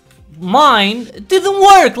 Mine didn't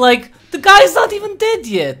work, like... The guy's not even dead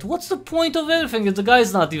yet! What's the point of everything if the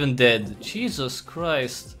guy's not even dead? Jesus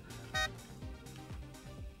Christ.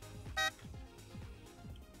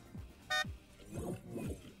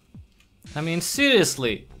 I mean,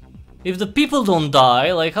 seriously. If the people don't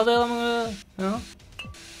die, like, how the hell am I gonna... You know?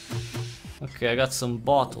 Okay, I got some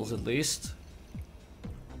bottles at least.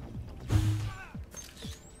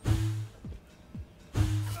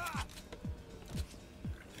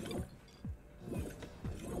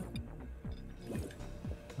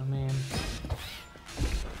 I mean...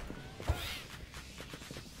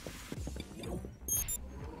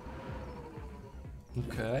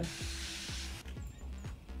 Okay.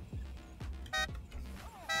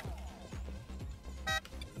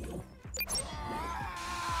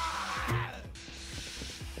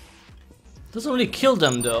 Doesn't really kill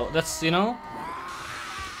them though, that's, you know?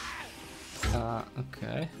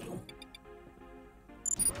 Okay.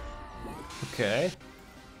 Okay.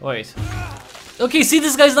 Wait. Okay, see,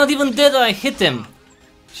 this guy's not even dead and I hit him!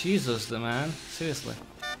 Jesus, the man. Seriously.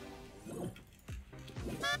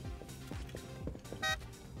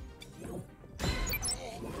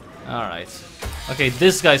 Alright. Okay,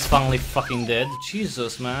 this guy's finally fucking dead.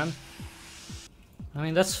 Jesus, man. I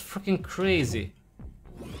mean, that's freaking crazy.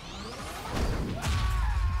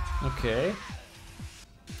 Okay.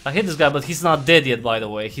 I hit this guy, but he's not dead yet, by the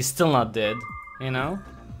way. He's still not dead, you know?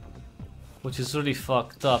 Which is really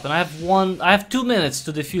fucked up. And I have 2 minutes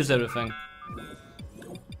to defuse everything.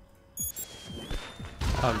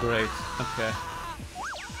 Oh, great. Okay.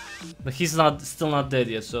 But he's still not dead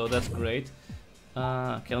yet, so that's great.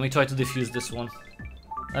 Okay, let me try to defuse this one.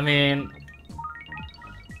 I mean...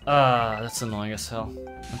 that's annoying as hell.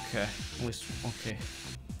 Okay, at least, okay.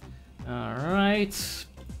 Alright.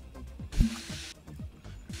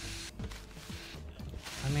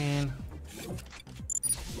 I mean...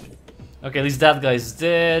 Okay, at least that guy's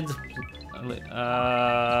dead.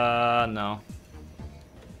 No.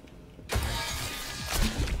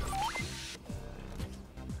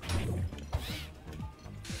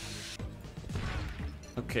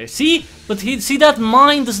 Okay, see? But see, that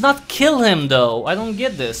mine does not kill him though. I don't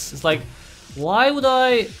get this. It's like, why would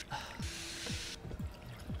I...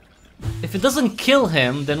 If it doesn't kill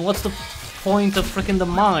him, then what's the point of freaking the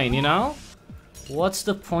mine, you know? What's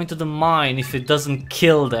the point of the mine if it doesn't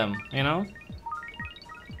kill them, you know?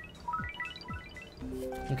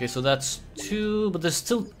 Okay, so that's 2, but there's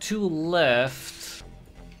still 2 left.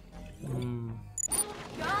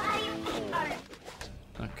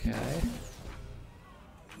 Okay.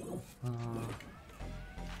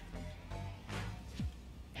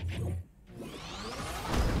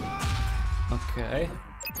 Okay.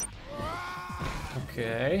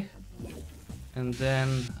 Okay. And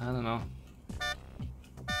then, I don't know.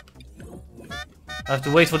 I have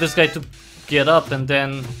to wait for this guy to get up and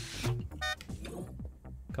then...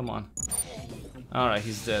 Come on. Alright,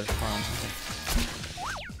 he's dead. Fine.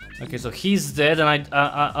 Okay, so he's dead and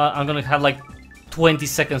I'm gonna have like 20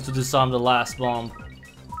 seconds to disarm the last bomb.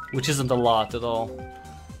 which isn't a lot at all.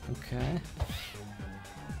 Okay.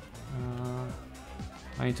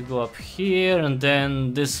 I need to go up here, and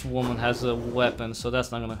then this woman has a weapon, so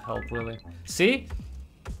that's not gonna help really. See?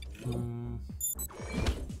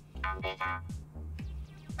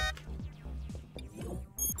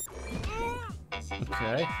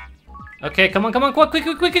 Okay. Okay, come on, come on,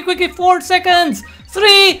 quick, 4 seconds!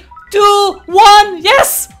 3, 2, 1,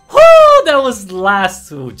 yes! Whoo! That was the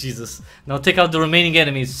last. Oh, Jesus. Now take out the remaining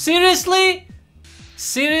enemies. Seriously?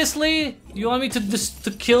 Seriously? You want me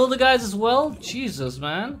to kill the guys as well? Jesus,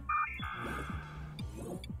 man.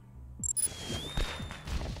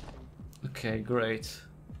 Okay, great.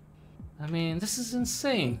 I mean, this is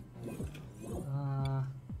insane.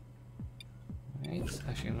 Wait,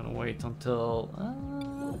 actually I'm gonna wait until...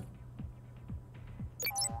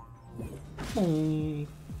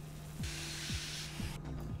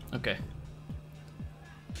 Okay.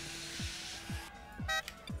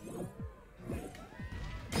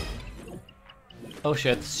 Oh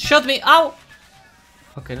shit. Shot me! Ow!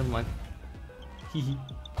 Okay, never mind. Hehe.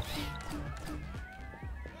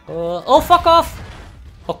 Oh, fuck off!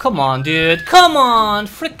 Oh, come on, dude. Come on!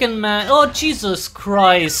 Frickin' man. Oh, Jesus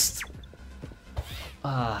Christ.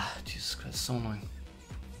 Ah, Jesus Christ. So annoying.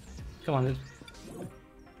 Come on, dude.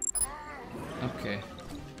 Okay.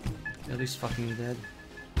 At least fucking dead.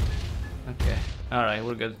 Okay. Alright,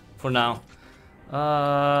 we're good. For now.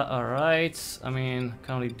 Alright. I mean,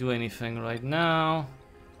 can't really do anything right now.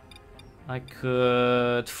 I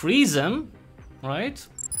could freeze him, right?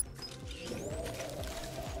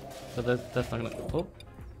 But that's not gonna... Oh.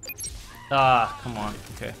 Ah, come on.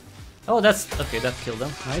 Okay. Oh, that's... Okay, that killed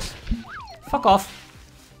him. Nice. Fuck off.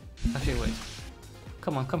 Actually, wait.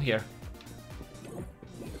 Come on, come here.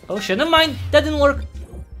 Oh shit, never mind! That didn't work!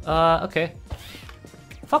 Okay.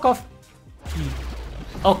 Fuck off.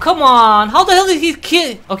 Oh, come on! How the hell did he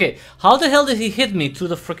kill? Okay, how the hell did he hit me through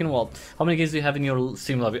the freaking wall? How many games do you have in your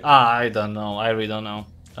Steam lobby? I don't know. I really don't know.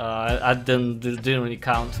 I didn't really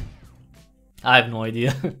count. I have no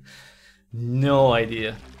idea. No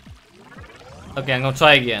idea. Okay, I'm gonna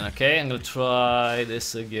try again. Okay, I'm gonna try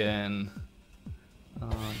this again.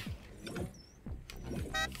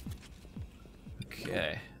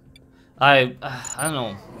 Okay. I don't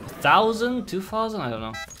know. 1,000, 2,000? I don't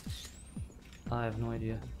know. I have no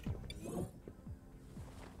idea.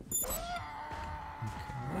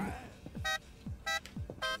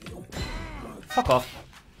 Okay. Fuck off.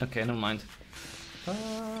 Okay, never mind.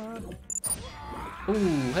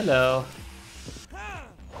 Ooh, hello.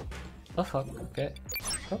 Oh fuck, okay.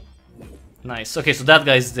 Oh. Nice. Okay, so that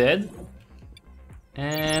guy's dead.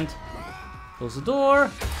 And close the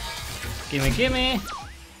door. Gimme, gimme.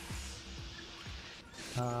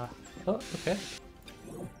 Oh, okay.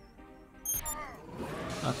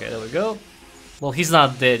 Okay, there we go. Well, he's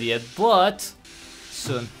not dead yet, but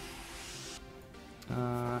soon.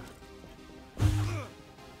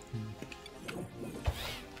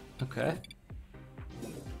 Okay.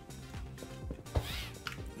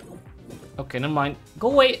 Okay, never mind.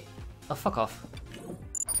 Go away. Oh, fuck off.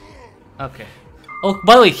 Okay. Oh,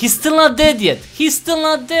 by the way, he's still not dead yet. He's still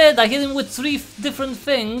not dead. I hit him with 3 different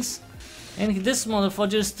things. And this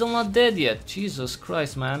motherfucker is still not dead yet. Jesus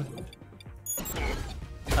Christ, man.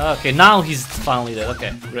 Okay, now he's finally dead.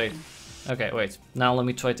 Okay, great. Okay, wait. Now let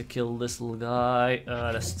me try to kill this little guy.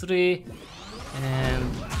 That's 3.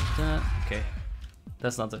 And... okay.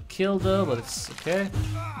 That's not a kill though, but it's okay.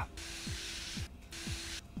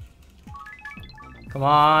 Come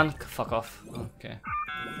on. Fuck off. Okay.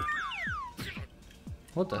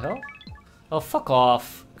 What the hell? Oh, fuck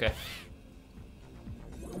off. Okay.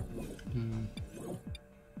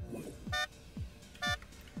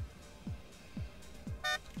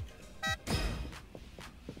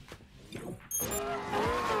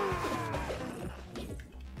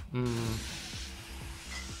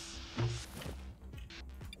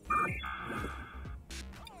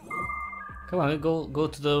 Come on, go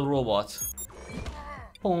to the robot.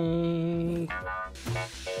 Boom.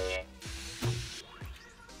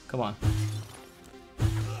 Come on.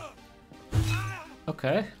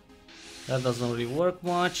 Okay. That doesn't really work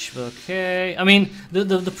much, but okay. I mean,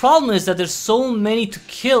 the problem is that there's so many to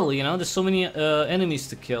kill, you know? There's so many enemies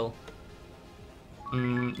to kill.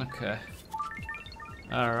 Okay.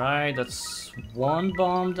 Alright, that's 1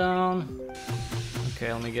 bomb down.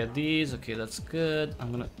 Okay, let me get these. Okay, that's good.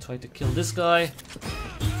 I'm gonna try to kill this guy.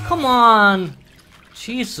 Come on!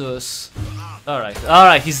 Jesus.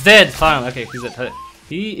 Alright, he's dead, finally. Okay, he's dead.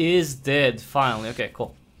 He is dead, finally. Okay,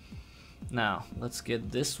 cool. Now, let's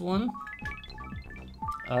get this one.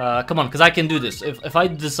 Come on, because I can do this. If I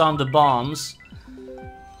disarm the bombs,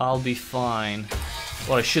 I'll be fine.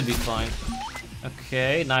 Or I should be fine.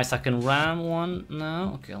 Okay, nice. I can ram one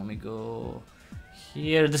now. Okay, let me go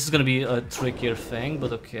here. This is gonna be a trickier thing,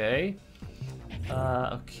 but okay.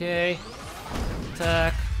 Okay.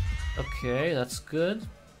 Attack. Okay, that's good.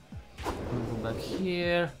 Go back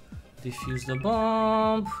here. Defuse the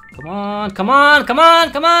bomb. Come on, come on, come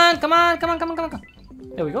on, come on, come on, come on, come on, come on.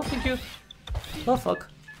 There we go. Thank you. Oh fuck.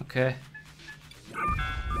 Okay.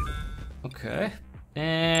 Okay.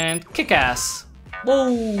 And kick ass.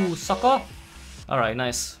 Whoa, sucker. Alright,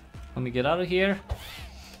 nice. Let me get out of here.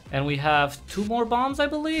 And we have 2 more bombs, I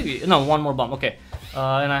believe. No, 1 more bomb. Okay.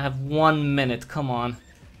 And I have 1 minute. Come on.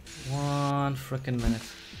 1 frickin' minute.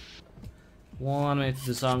 1 minute to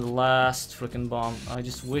disarm the last frickin' bomb. I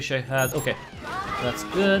just wish I had. Okay. That's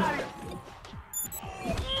good.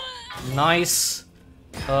 Nice.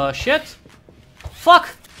 Shit. Fuck.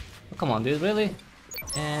 Oh, come on, dude. Really?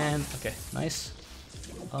 And okay, nice.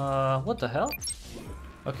 What the hell?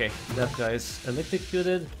 Okay, that guy's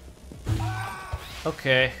electrocuted.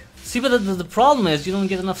 Okay. See, but the problem is you don't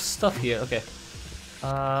get enough stuff here. Okay.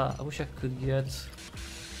 I wish I could get.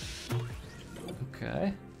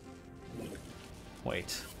 Okay.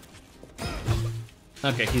 Wait.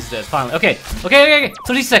 Okay, he's dead. Finally. Okay. Okay.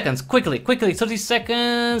 30 seconds. Quickly. 30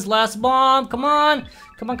 seconds. Last bomb. Come on.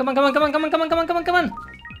 Come on. Come on.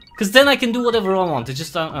 Because then I can do whatever I want. It's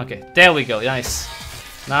just okay. There we go. Nice.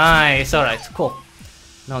 Nice. All right. Cool.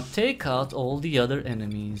 Now take out all the other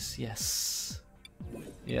enemies. Yes.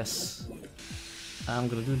 Yes. I'm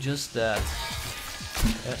gonna do just that.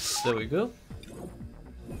 Yes. There we go.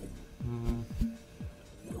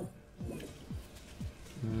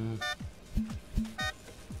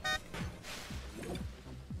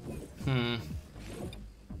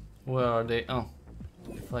 Where are they? Oh.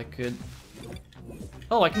 If I could.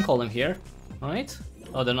 Oh, I can call them here. Right?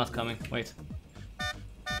 Oh, they're not coming. Wait.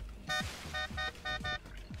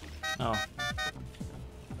 Oh.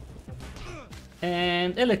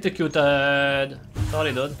 And electrocuted.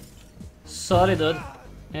 Sorry, dude. Sorry, dude.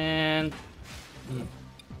 And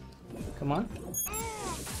come on.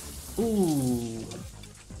 Ooh.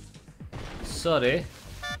 Sorry.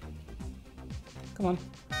 Come on.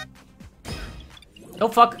 Oh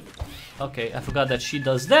fuck. Okay, I forgot that she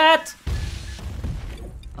does that.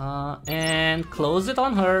 And close it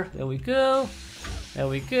on her. There we go. There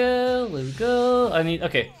we go. There we go. I need.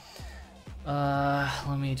 Okay.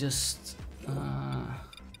 Let me just.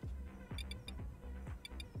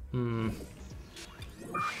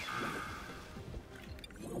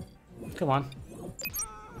 Come on.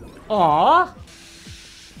 Aww.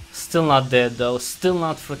 Still not dead though. Still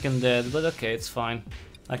not freaking dead. But okay, it's fine.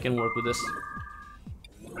 I can work with this.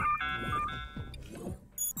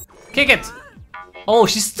 Kick it! Oh,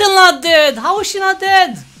 she's still not dead! How is she not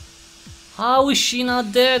dead? How is she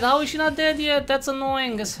not dead? How is she not dead yet? That's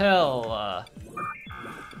annoying as hell.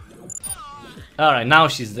 Alright, now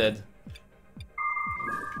she's dead.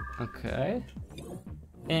 Okay.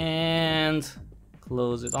 And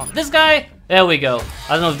close it on. This guy! There we go.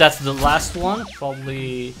 I don't know if that's the last one.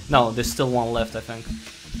 Probably. No, there's still one left, I think.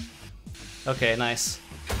 Okay, nice.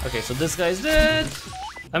 Okay, so this guy's dead.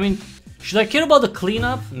 I mean, should I care about the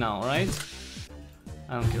cleanup? No, right?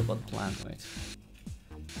 I don't care about the plant, wait.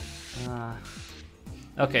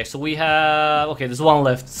 Okay, so we have. Okay, there's one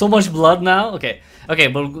left. So much blood now. Okay, okay,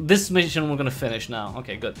 but this mission we're gonna finish now.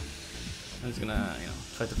 Okay, good. I'm just gonna,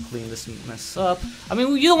 try to clean this mess up. I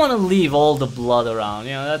mean, you don't want to leave all the blood around.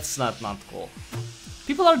 That's not cool.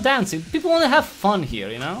 People are dancing. People want to have fun here.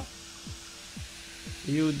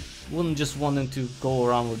 You wouldn't just want them to go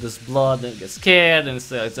around with this blood and get scared, and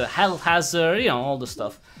it's a health hazard. All the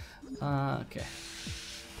stuff. Okay.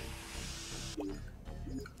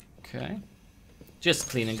 Okay. Just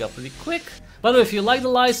cleaning up really quick. By the way, if you like the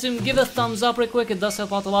live stream, give it a thumbs up real quick. It does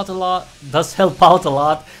help out a lot. Does help out a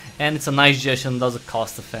lot, and it's a nice gesture and doesn't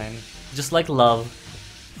cost a thing. Just like love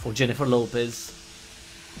for Jennifer Lopez.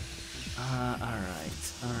 Alright.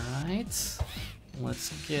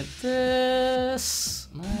 Let's get this.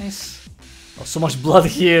 Nice. Oh, so much blood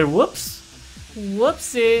here. Whoops.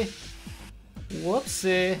 Whoopsie.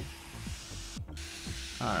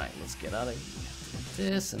 Alright, let's get out of here.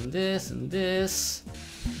 This and this and this.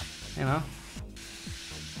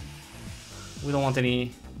 We don't want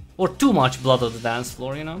any or too much blood on the dance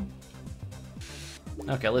floor,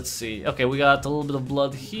 Okay, let's see. Okay, we got a little bit of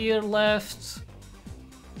blood here left.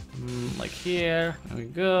 Like here. There we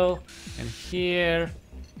go. And here.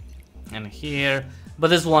 And here. But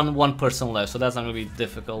there's one person left, so that's not gonna be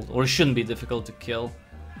difficult. Or it shouldn't be difficult to kill.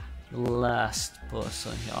 The last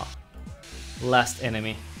person, yeah. Last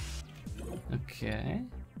enemy. Okay.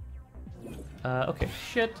 Okay,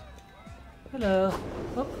 shit. Hello.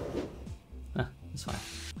 Oh. Ah, that's fine.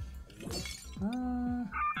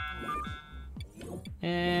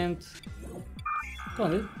 And go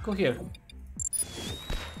on, dude. Go here.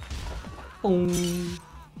 Boom.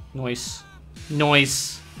 Noise.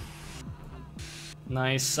 Noise.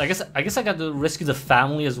 Nice. I guess I got to rescue the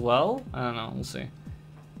family as well. I don't know. We'll see.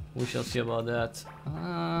 We shall see about that.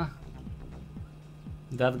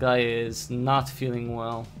 That guy is not feeling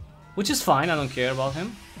well, which is fine. I don't care about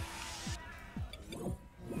him.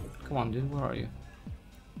 Come on, dude. Where are you?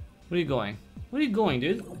 Where are you going? Where are you going,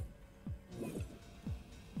 dude?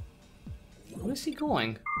 Where is he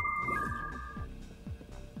going?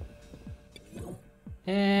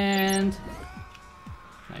 And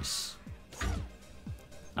nice.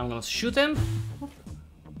 I'm gonna shoot him.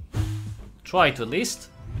 Try to at least.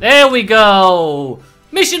 There we go.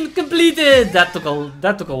 Mission completed. That took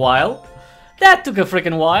a while. That took a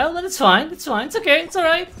freaking while, but it's fine. It's fine. It's okay. It's all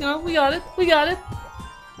right. You know, we got it. We got it.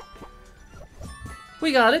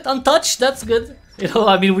 We got it. Untouched. That's good. You know,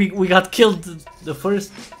 I mean, we got killed the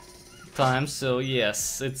first time, so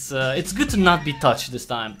yes, it's good to not be touched this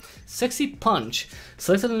time. Sexy punch.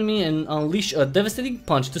 Select an enemy and unleash a devastating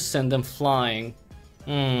punch to send them flying.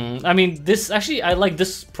 I mean, this actually I like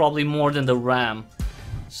this probably more than the ram,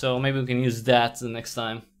 so maybe we can use that the next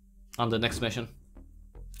time on the next mission.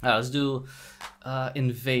 Let's do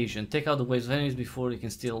invasion. Take out the waves of enemies before you can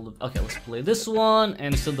steal the... Okay, let's play this one,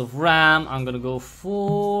 and instead of ram I'm gonna go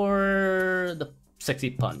for the sexy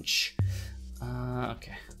punch.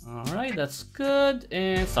 Okay, alright, that's good.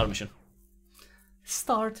 And start mission.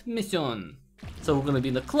 Start mission. So we're gonna be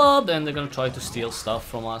in the club and they're gonna try to steal stuff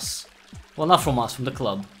from us. Well, not from us, from the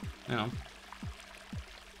club, you know.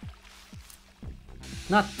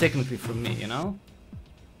 Not technically from me, you know.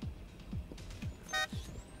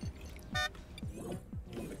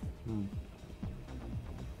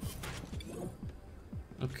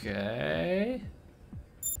 Okay.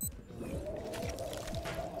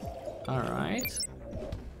 Alright.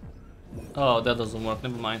 Oh, that doesn't work,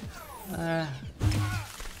 never mind. Okay.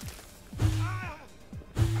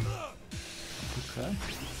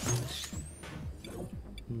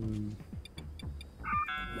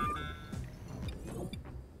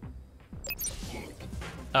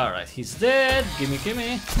 Alright, he's dead. Gimme,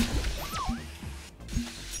 gimme.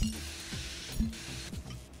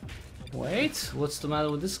 Wait, what's the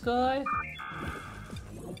matter with this guy?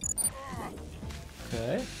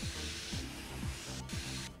 Okay.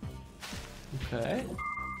 Okay.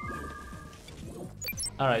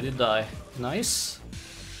 Alright, it died. Nice.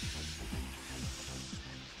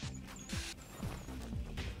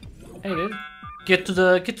 Hey dude. Get to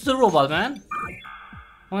the robot, man.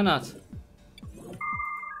 Why not?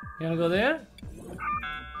 You wanna go there?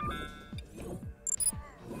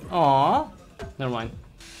 Aww. Never mind.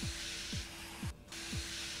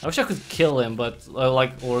 I wish I could kill him, but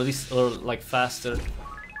like, or at least, or like faster.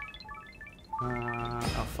 Oh,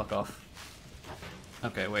 fuck off.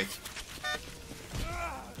 Okay, wait.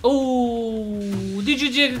 Oh, did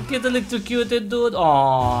you get electrocuted, dude?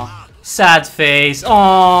 Aww, sad face.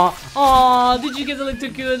 Aww, aww, did you get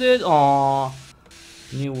electrocuted? Aww.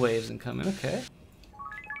 New waves incoming. Okay.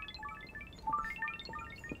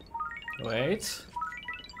 Wait.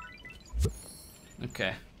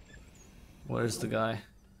 Okay. Where's the guy?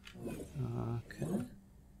 Okay.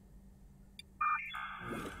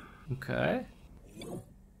 Okay.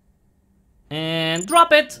 And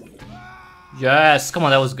drop it! Yes! Come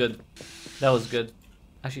on, that was good. That was good.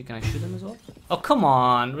 Actually, can I shoot him as well? Oh, come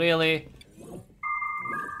on, really?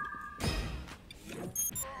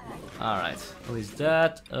 Alright. Who is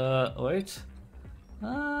that? Wait.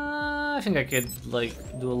 I think I could, like,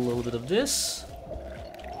 do a little bit of this.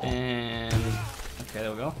 And... okay,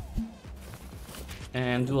 there we go.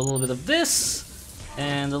 And do a little bit of this.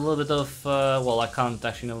 And a little bit of, well, I can't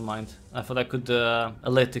actually, never mind. I thought I could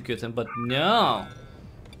electrocute him, but no!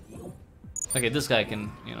 Okay, this guy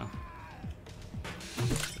can, you know.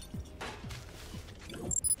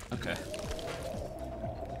 Okay.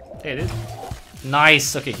 Hey, dude.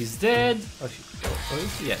 Nice! Okay, he's dead. Oh,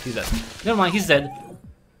 yeah, he's dead. Never mind, he's dead.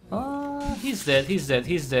 He's dead, he's dead,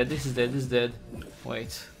 he's dead, he's dead, he's dead.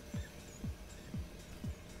 Wait.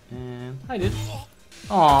 And... hi, dude.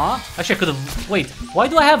 Aww. Actually, I could have... wait, why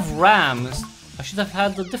do I have rams? I should have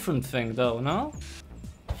had a different thing, though, no?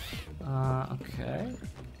 Okay.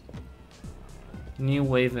 New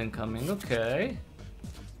wave incoming, okay.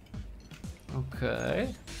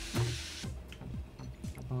 Okay.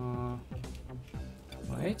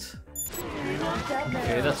 Wait.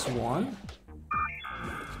 Okay, that's one.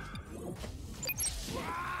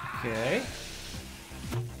 Okay.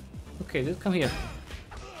 Okay, dude, come here.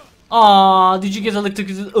 Aw, did you get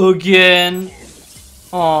electrocuted again?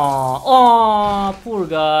 Aw, aw, poor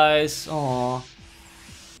guys. Aw.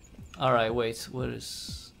 Alright, wait,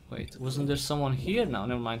 wait, wasn't there someone here? No,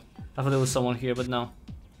 never mind. I thought there was someone here, but no.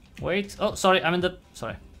 Wait, oh, sorry, I'm in the...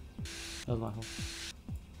 Sorry. That was my fault.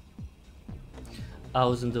 I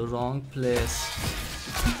was in the wrong place.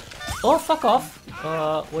 Oh, fuck off.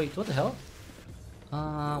 Wait, what the hell?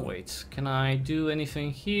 Wait, can I do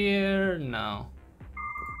anything here? No.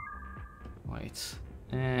 Wait,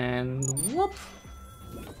 and whoop.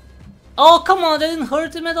 Oh, come on, that didn't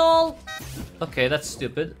hurt him at all. Okay, that's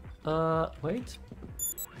stupid. Wait.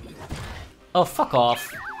 Oh, fuck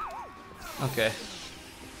off. Okay.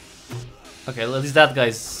 Okay, at least that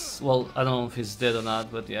guy's... Well, I don't know if he's dead or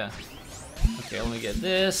not, but yeah. Okay, let me get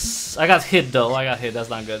this. I got hit though, I got hit, that's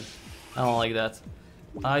not good. I don't like that.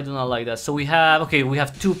 I do not like that. So we have... Okay, we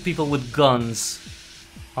have 2 people with guns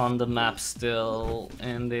on the map still.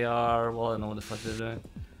 And they are... Well, I don't know what the fuck they're doing.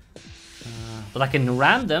 But I can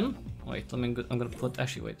ram them. Wait, I'm gonna put...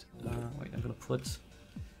 Actually, wait. Wait, I'm gonna put...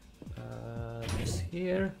 this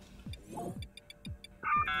here.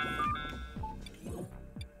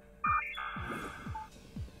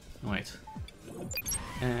 Wait.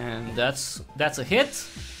 And that's a hit.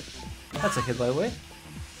 That's a hit, by the way.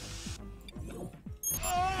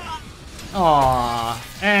 Aww,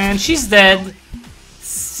 and she's dead.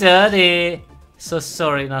 Sorry. So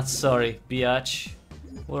sorry, not sorry, biatch.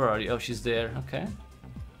 Where are you? Oh, she's there. Okay.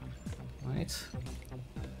 Wait.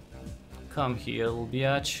 Come here, little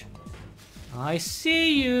biatch. I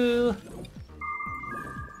see you.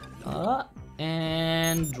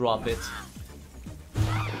 And drop it.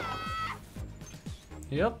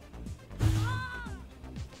 Yep.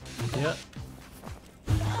 Yep.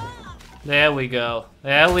 There we go.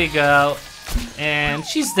 There we go. And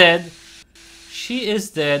she's dead. She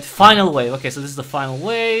is dead. Final wave. Okay, so this is the final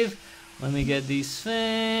wave. Let me get these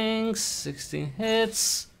things. 16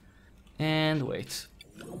 hits. And wait.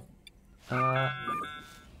 Oh,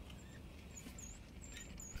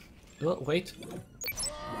 wait.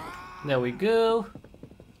 There we go.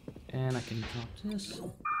 And I can drop this.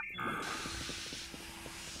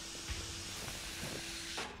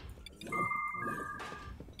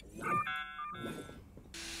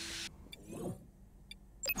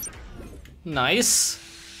 Nice.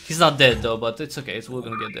 He's not dead though, but it's okay. So we're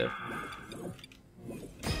gonna get there.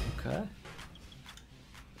 Okay.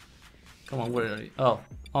 Come on, where are you? Oh,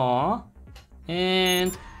 aw.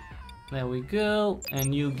 And there we go.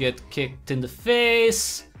 And you get kicked in the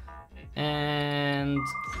face. And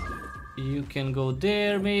you can go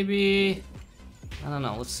there, maybe. I don't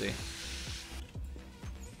know. Let's see.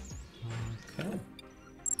 Okay.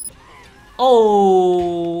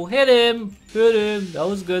 Oh, hit him! Hit him! That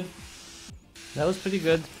was good. That was pretty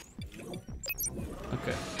good.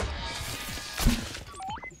 Okay.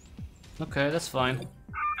 Okay, that's fine.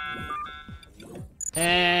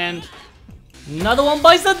 And another one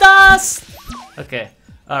bites the dust! Okay.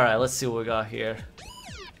 Alright, let's see what we got here.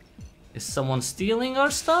 Is someone stealing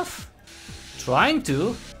our stuff? Trying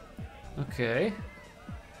to. Okay.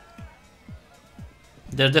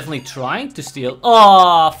 They're definitely trying to steal.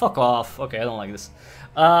 Oh, fuck off. Okay, I don't like this.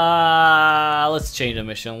 Let's change the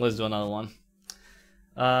mission. Let's do another one.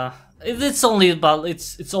 It's only about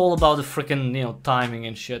it's all about the freaking, you know, timing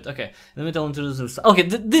and shit. Okay, let me introduce this. Okay,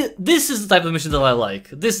 this is the type of mission that I like.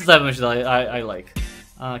 This is the type of mission that I like.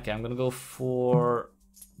 Okay, I'm gonna go for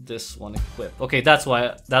this one. Equip. Okay, that's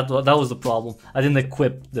why that was the problem. I didn't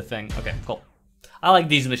equip the thing. Okay, cool. I like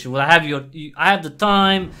these missions. When I have the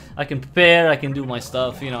time, I can prepare, I can do my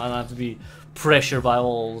stuff. You know, I don't have to be pressured by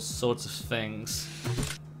all sorts of things,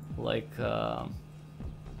 like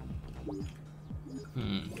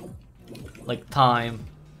like time.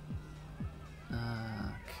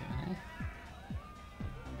 Okay.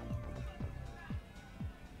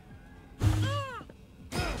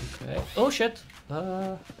 Okay. Oh shit.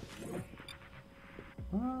 Ah,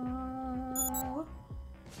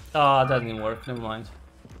 that didn't work. Never mind.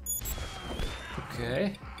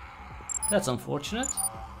 Okay. That's unfortunate.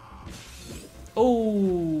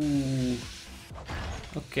 Oh.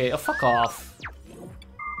 Okay. Oh, fuck off.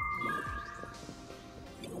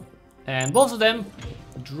 And both of them,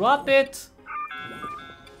 drop it.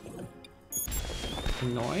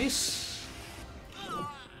 Nice.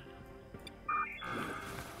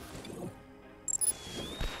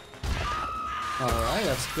 Alright,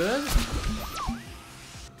 that's good.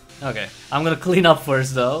 Okay, I'm gonna clean up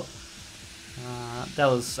first though. That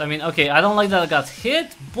was, I mean, okay, I don't like that I got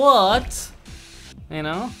hit, but, you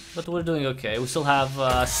know, but we're doing okay. We still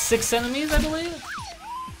have 6 enemies, I believe.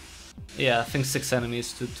 Yeah, I think 6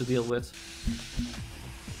 enemies to deal with.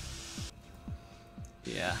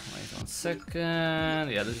 Yeah, wait 1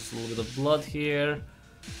 second. Yeah, there's a little bit of blood here.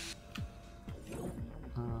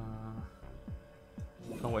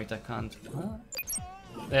 Oh wait, I can't. Huh?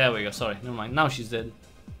 There we go, sorry, never mind. Now she's dead.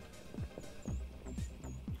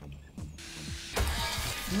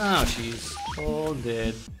 Now she's all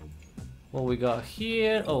dead. What we got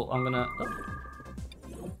here? Oh, I'm gonna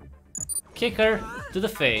kick her to the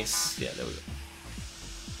face. Yeah, there we go.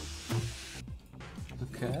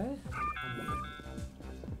 Okay.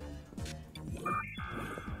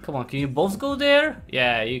 Come on, can you both go there?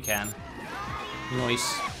 Yeah, you can.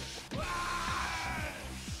 Nice.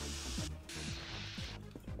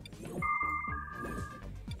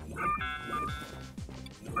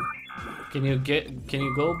 Can you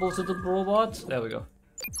go both to the robot? There we go.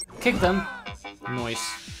 Kick them. Nice.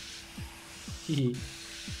 Hehe.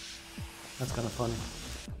 That's kind of funny.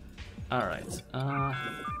 Alright.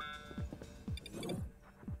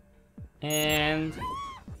 And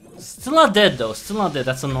still not dead though. Still not dead.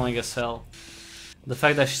 That's annoying as hell. The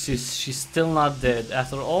fact that she's still not dead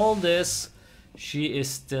after all this, she is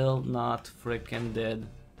still not freaking dead.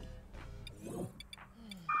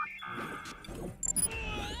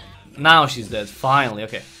 Now she's dead. Finally.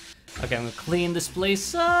 Okay. Okay, I'm gonna clean this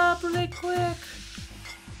place up really quick.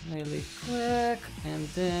 Really quick. And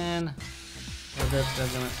then... oh,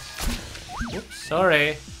 that's gonna... oops,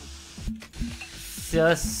 sorry.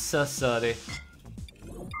 So sorry.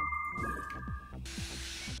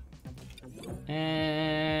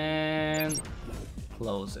 And...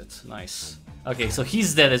 close it. Nice. Okay, so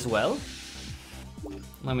he's dead as well.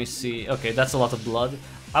 Let me see. Okay, that's a lot of blood.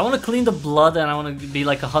 I want to clean the blood and I want to be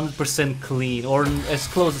like 100% clean, or as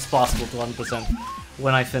close as possible to 100%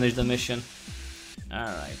 when I finish the mission.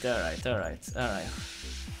 Alright, alright, alright, alright.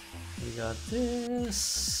 We got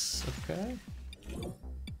this. Okay.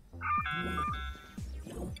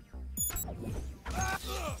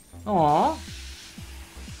 Aww.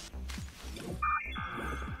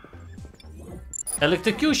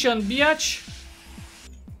 Electrocution, biatch!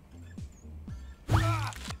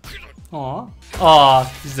 Aww. Aw,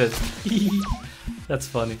 he's dead. That's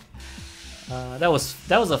funny. That was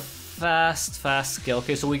a fast kill.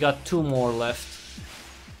 Okay, so we got 2 more left.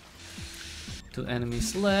 2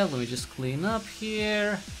 enemies left. Let me just clean up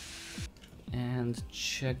here and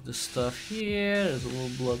check the stuff here. There's a little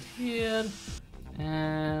blood here.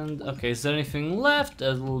 And okay, is there anything left?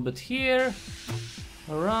 There's a little bit here.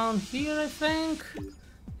 Around here, I think.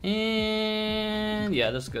 And yeah,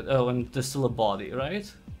 that's good. Oh, and there's still a body,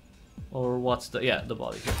 right? Or what's the... yeah, the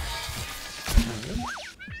body here.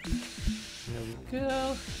 There we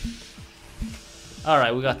go.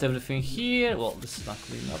 Alright, we got everything here. Well, this is not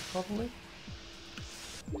cleaned up properly.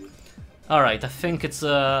 Alright, I think it's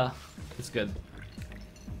good.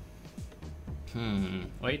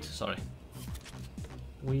 Wait, sorry.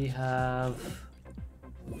 We have...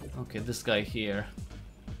 okay, this guy here.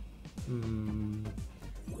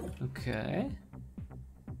 Okay.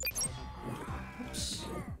 Oops.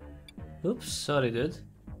 Oops, sorry dude.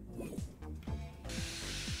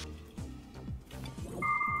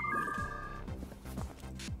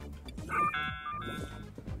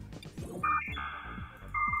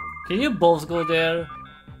 Can you both go there?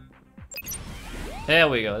 There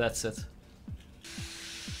we go, that's it.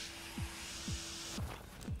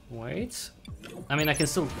 Wait. I mean, I can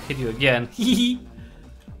still hit you again.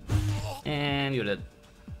 And you're dead.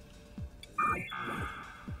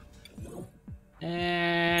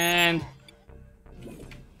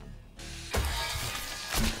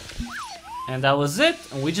 And that was it.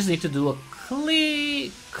 And we just need to do a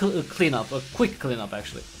cleanup, a quick cleanup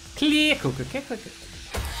actually. Click.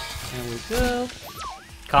 There we go.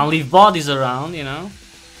 Can't leave bodies around, you know.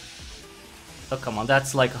 Oh come on,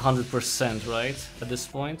 that's like 100%, right? At this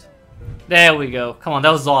point. There we go. Come on,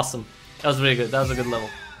 that was awesome. That was really good. That was a good level.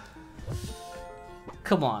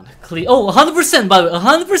 Come on, clean. Oh, 100% by the way,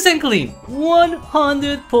 100% clean.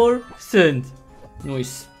 100%.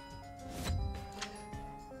 Nice.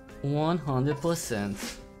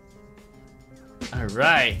 100%.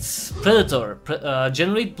 Alright. Predator.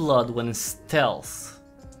 Generate blood when stealth.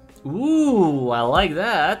 Ooh, I like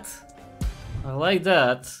that. I like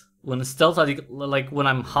that. When stealth, like when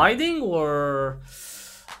I'm hiding, or...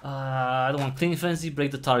 I don't want clean frenzy,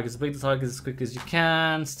 break the targets as quick as you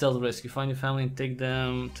can, stealth rescue, find your family and take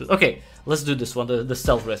them to... okay, let's do this one, the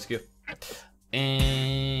stealth rescue.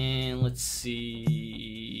 And let's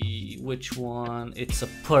see which one, it's a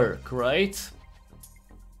perk, right?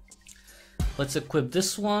 Let's equip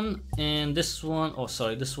this one and this one. Oh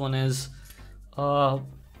sorry, this one is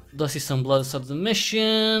does see some blood start the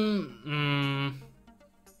mission.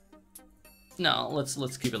 No,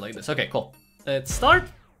 let's keep it like this. Okay, cool. Let's start.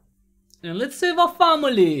 And let's save our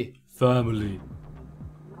family. Family.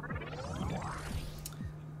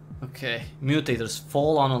 Okay. Mutators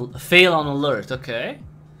fail on alert. Okay.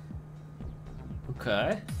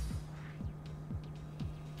 Okay.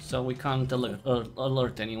 So we can't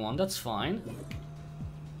alert anyone. That's fine.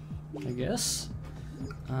 I guess.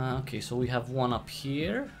 Okay, so we have one up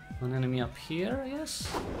here. An enemy up here, I guess.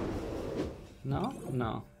 No?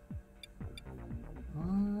 No.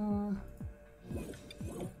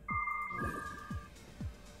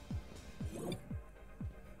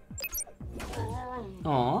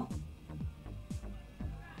 Aw.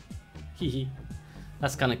 Hehe.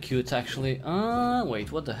 That's kinda cute actually.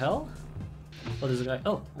 Wait, what the hell? What is the guy?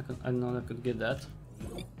 Oh, I didn't know I could get that.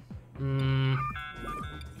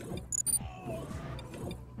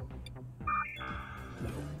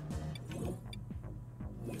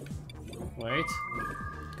 Wait.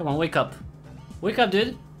 Come on, wake up. Wake up,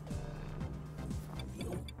 dude.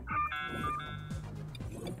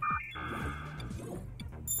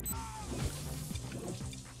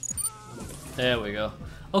 There we go.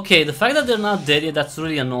 Okay, the fact that they're not dead yet, that's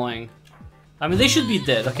really annoying. I mean, they should be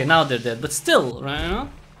dead. Okay, now they're dead, but still, right? You know?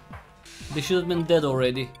 They should have been dead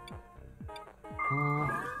already.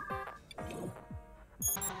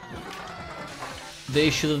 They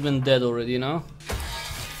should have been dead already, you know?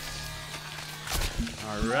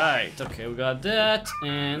 Alright, okay, we got that.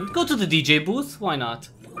 And go to the DJ booth, why not?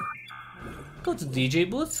 Go to the DJ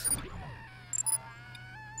booth.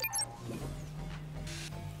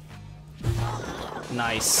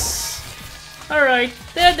 Nice. Alright,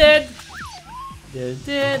 they're dead. They're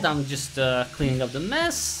dead. I'm just cleaning up the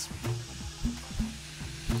mess.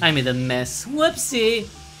 I made a mess. Whoopsie.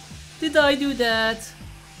 Did I do that?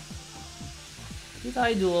 Did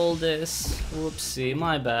I do all this? Whoopsie,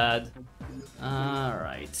 my bad.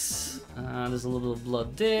 Alright. There's a little bit of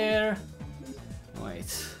blood there.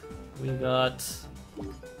 Wait. We got...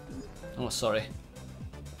 Oh, sorry.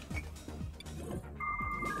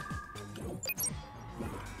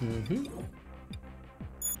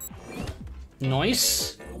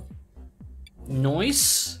 Noise.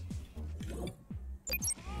 Noise.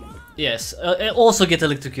 Yes, also get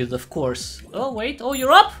electrocuted, of course. Oh, wait. Oh,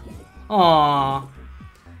 you're up? Aww.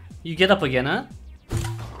 You get up again, huh?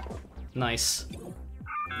 Nice.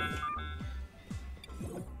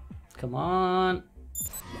 Come on.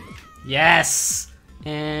 Yes!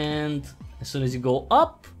 And as soon as you go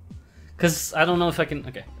up, because I don't know if I can...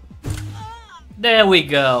 Okay. There we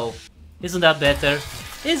go. Isn't that better?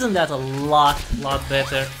 Isn't that a lot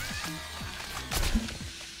better?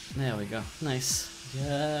 There we go. Nice.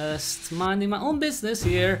 Just minding my own business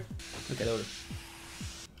here. Okay, over.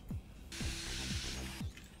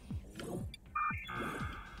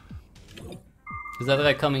 Is that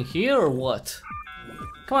guy coming here or what?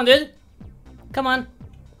 Come on, dude. Come on.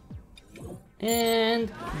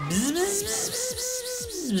 And...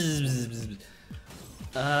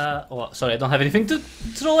 oh, sorry, I don't have anything to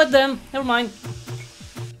throw at them. Never mind.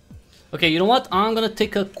 Okay, you know what? I'm gonna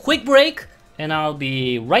take a quick break and I'll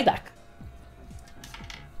be right back.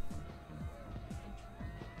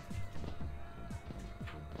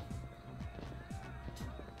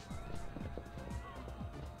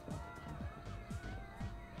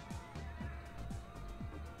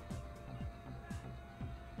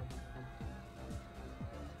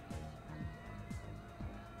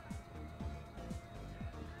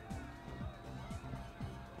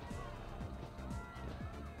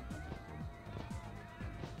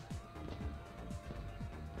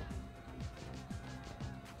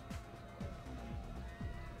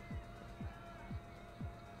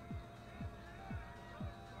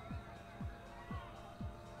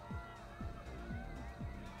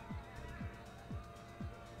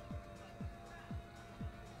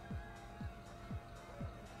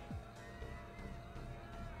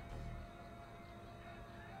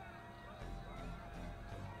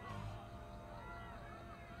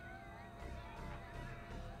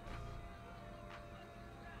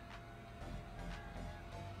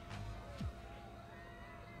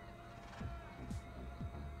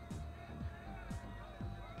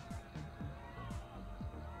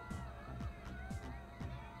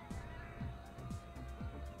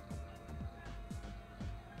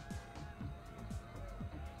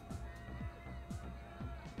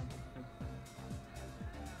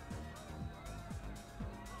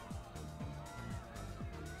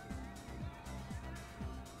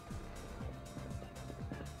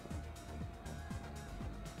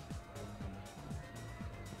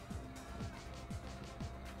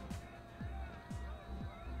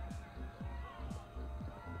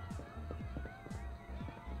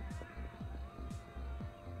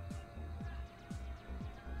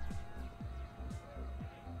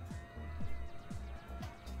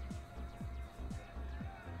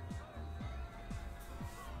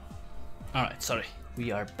 Alright, sorry.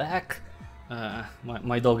 We are back.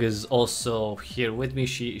 My dog is also here with me.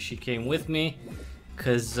 She came with me.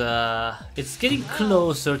 Because it's getting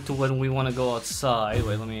closer to when we want to go outside.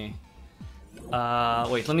 Wait, let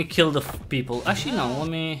me kill the people. Actually, no,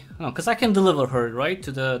 because I can deliver her, right?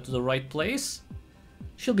 To the right place.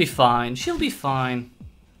 She'll be fine. She'll be fine.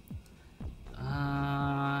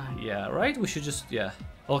 Yeah, right? We should just, yeah.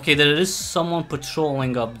 Okay, there is someone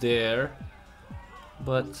patrolling up there.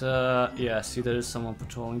 But, yeah, see, there is someone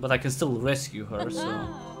patrolling. But I can still rescue her, so...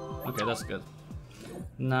 Okay, that's good.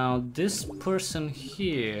 Now, this person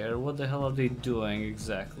here, what the hell are they doing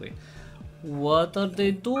exactly? What are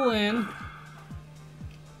they doing?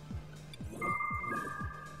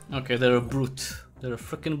 Okay, they're a brute. They're a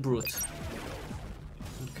freaking brute.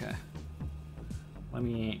 Okay. Let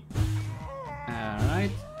me...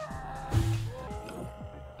 Alright.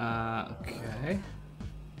 Okay.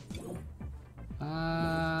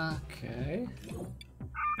 Okay.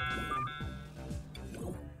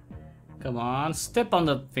 Come on, step on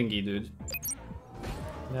the thingy, dude.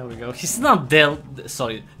 There we go. He's not dead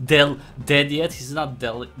yet. He's not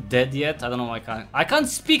dead yet. I don't know why I can't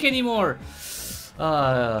speak anymore.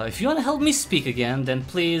 If you want to help me speak again, then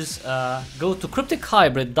please go to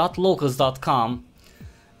cryptichybrid.locals.com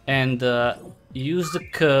and use the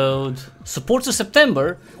code support to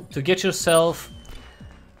September to get yourself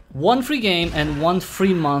 1 free game and 1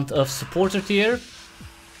 free month of supporter tier,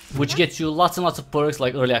 which gets you lots and lots of perks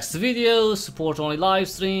like early access videos, support only live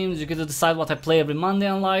streams. You get to decide what I play every Monday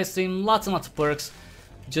on live stream. Lots and lots of perks.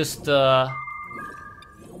 Just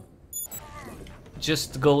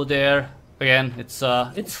go there. Again, it's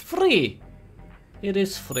free. It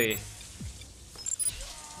is free.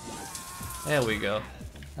 There we go.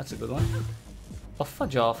 That's a good one. Oh,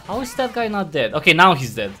 fudge off. How is that guy not dead? Okay, now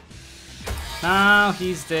he's dead. Now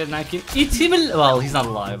he's dead. Now I can eat him. Well, he's not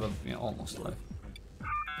alive, but you know, almost alive.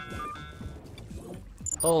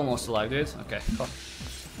 Almost alive, dude. Okay, cool.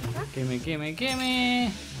 Gimme.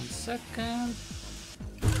 1 second.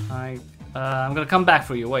 I'm gonna come back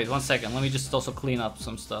for you. Wait 1 second. Let me just also clean up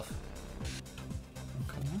some stuff.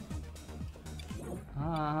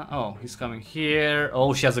 Oh, he's coming here.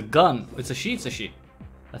 Oh, she has a gun. It's a she,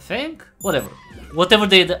 I think? Whatever. Whatever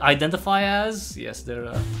they identify as. Yes,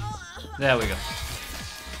 they're... there we go.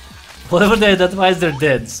 Whatever they identify as, they're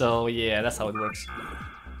dead. So, yeah, that's how it works.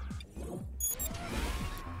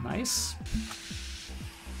 Nice.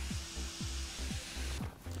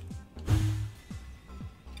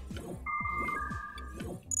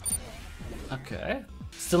 Okay.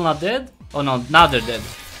 Still not dead? Oh, no, now they're dead.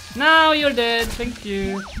 Now you're dead, thank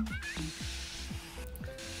you.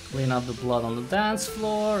 Clean up the blood on the dance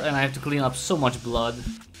floor, and I have to clean up so much blood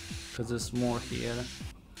because there's more here.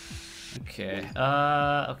 Okay,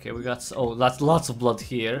 okay, we got lots of blood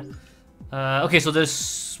here. Okay, so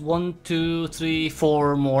there's 1, 2, 3,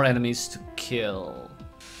 4 more enemies to kill.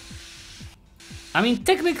 I mean,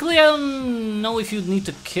 technically, I don't know if you need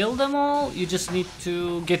to kill them all. You just need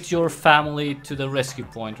to get your family to the rescue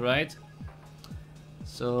point, right?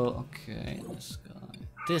 So, okay,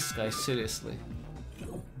 this guy, seriously.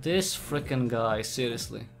 This frickin' guy,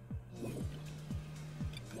 seriously.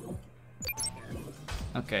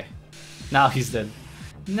 Okay, now he's dead.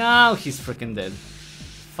 Now he's frickin' dead.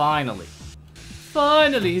 Finally.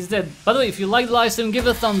 Finally, he's dead. By the way, if you like the live stream, give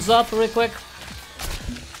it a thumbs up real quick.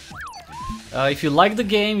 If you like the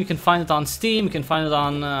game, you can find it on Steam, you can find it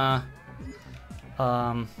on...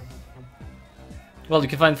 well, you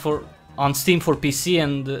can find it on Steam for PC,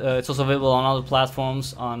 and it's also available on other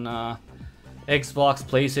platforms, on Xbox,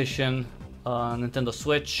 PlayStation, Nintendo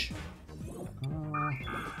Switch.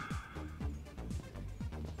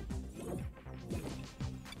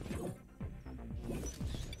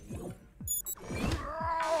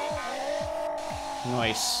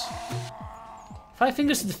 Nice. 5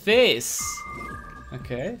 fingers to the face.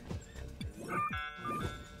 Okay.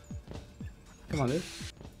 Come on, dude.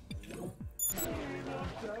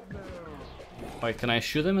 Wait, can I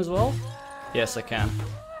shoot him as well? Yes, I can.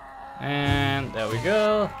 And there we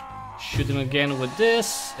go. Shoot him again with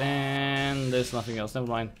this, and there's nothing else. Never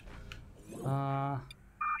mind.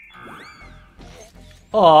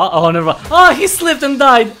 Oh, never mind. Oh, he slipped and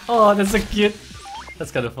died. Oh, that's so cute.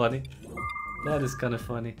 That's kind of funny. That is kind of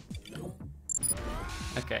funny.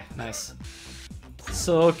 Okay, nice.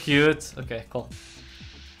 So cute. Okay, cool.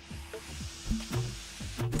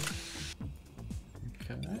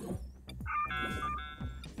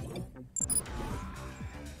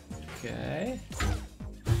 Okay.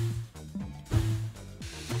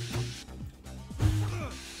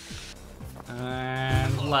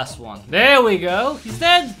 And last one. There we go. He's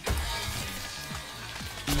dead.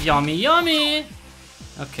 Yummy, yummy!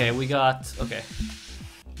 Okay, we got... Okay.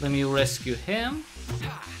 Let me rescue him.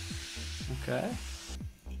 Okay.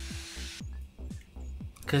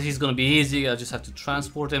 Because he's gonna be easy, I just have to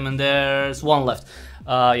transport him, and there's one left.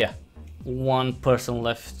 Yeah. One person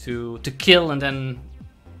left to kill, and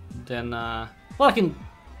then... well, I can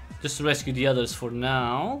just rescue the others for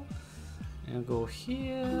now. And go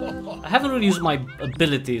here. I haven't really used my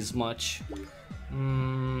abilities much.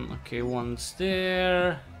 Okay, one's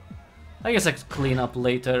there. I guess I could clean up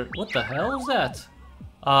later. What the hell is that?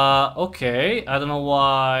 Okay. I don't know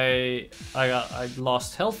why I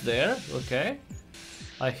lost health there. Okay.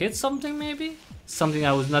 I hit something maybe? Something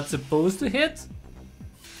I was not supposed to hit?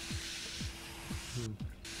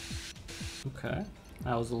 Okay.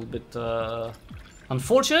 That was a little bit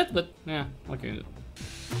unfortunate, but yeah, what can you do?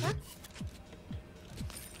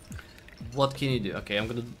 What can you do? Okay, I'm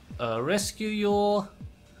gonna rescue you.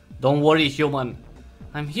 Don't worry, human.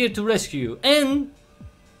 I'm here to rescue you and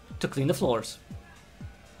to clean the floors.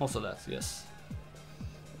 Also that, yes.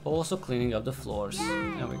 Also cleaning up the floors.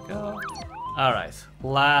 There we go. All right,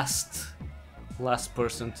 last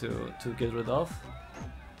person to get rid of.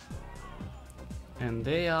 And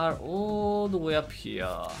they are all the way up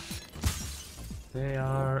here. They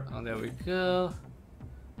are. Oh, there we go.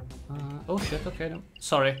 Oh shit. Okay, no.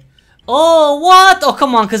 Sorry. Oh, what? Oh,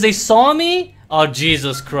 come on, because they saw me? Oh,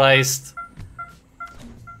 Jesus Christ.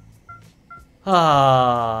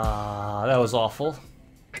 Ah, that was awful.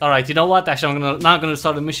 Alright, you know what? Actually, I'm not gonna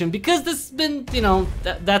start the mission because this has been, you know,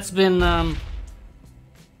 that's been the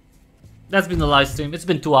live stream. It's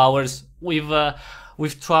been 2 hours. We've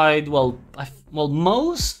tried, well,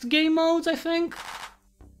 most game modes, I think.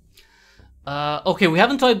 Okay, we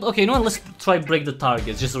haven't tried. Okay, you know what? Let's try break the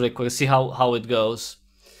targets just really quick. See how it goes.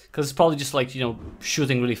 Because it's probably just like, you know,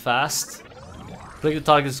 shooting really fast. Break the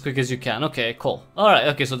target as quick as you can. Okay, cool. Alright,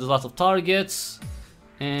 okay, so there's lots of targets.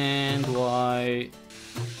 And why...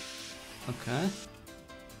 Okay.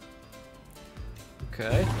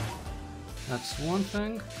 Okay. That's one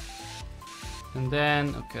thing. And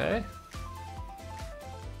then, okay.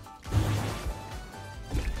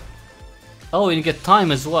 Oh, you get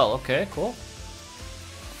time as well. Okay, cool.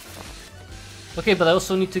 Okay, but I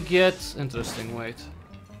also need to get... Interesting, wait.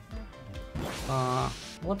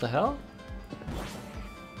 What the hell?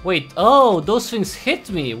 Wait, oh, those things hit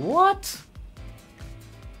me. What?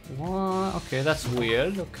 What? Okay, that's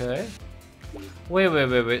weird. Okay. Wait.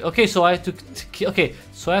 Okay, so I have to okay,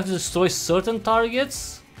 so I have to destroy certain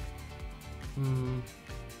targets.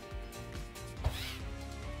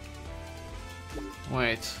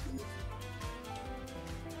 Wait.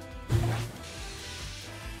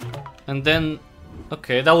 And then,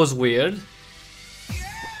 okay, that was weird.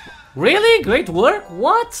 Really? Great work?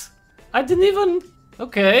 What? I didn't even...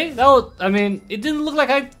 Okay, that was... I mean, it didn't look like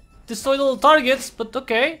I destroyed all the targets, but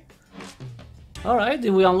okay. Alright,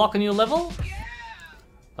 did we unlock a new level?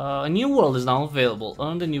 A new world is now available.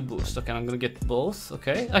 Earn the new boost. Okay, I'm gonna get both.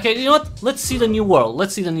 Okay. Okay, you know what? Let's see the new world.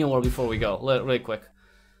 Let's see the new world before we go. Really quick.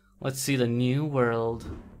 Let's see the new world.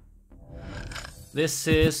 This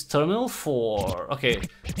is Terminal 4. Okay.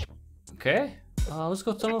 Okay. Let's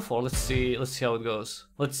go Terminal 4. Let's see how it goes.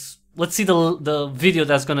 Let's see the video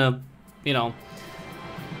that's gonna, you know,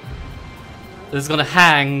 that's gonna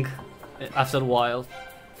hang after a while.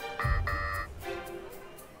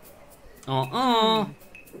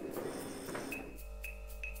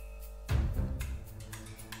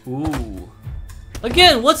 Ooh.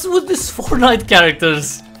 Again, what's with these Fortnite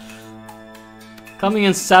characters? Coming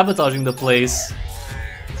and sabotaging the place.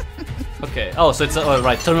 Okay, oh, so it's a, oh,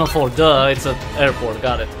 right, Terminal 4, duh, it's an airport,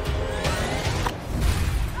 got it.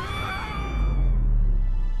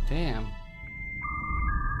 Damn.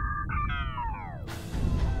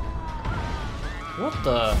 What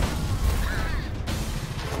the?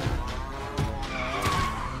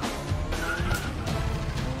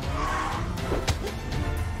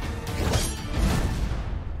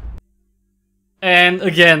 And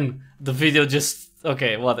again, the video just...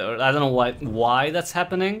 Okay, whatever. I don't know why that's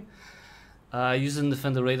happening. Using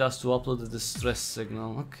defender radars to upload the distress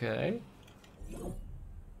signal. Okay.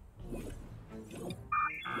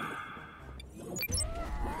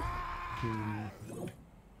 Okay.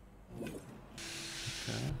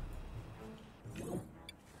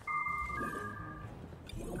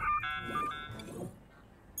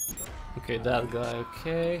 Okay, that guy,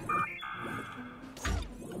 okay.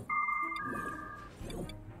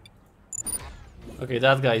 Okay,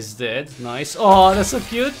 that guy's dead. Nice. Oh, that's so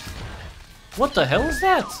cute. What the hell is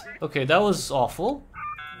that? Okay, that was awful.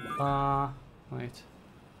 Wait.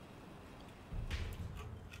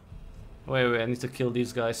 Wait, I need to kill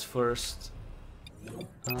these guys first.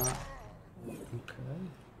 Okay.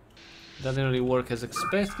 That didn't really work as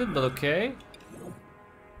expected, but okay.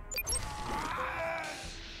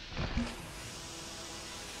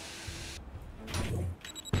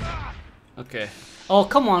 Okay. Oh,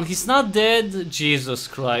 come on, he's not dead? Jesus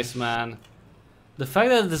Christ, man. The fact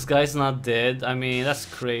that this guy's not dead, I mean, that's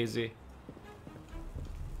crazy.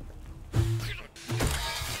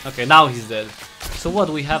 Okay, now he's dead. So what,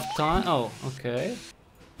 we have time? Oh, okay.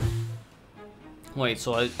 Wait,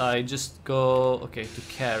 so I just go... Okay, to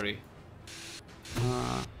carry.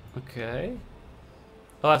 Okay.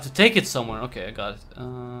 Oh, I have to take it somewhere. Okay, I got it.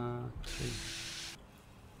 3.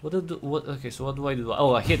 What? Okay, so what do I do?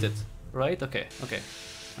 Oh, I hit it. Right? Okay, okay.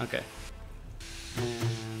 Okay.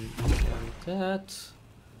 And carry that.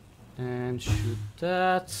 And shoot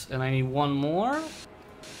that. And I need one more.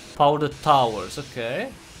 Power the towers.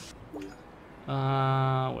 Okay.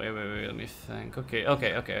 Wait, let me think. Okay, I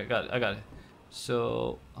got it.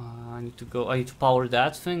 So, I need to power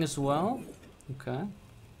that thing as well. Okay.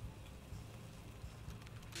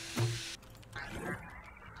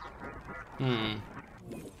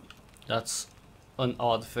 That's an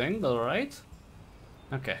odd thing, but alright.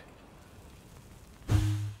 Okay.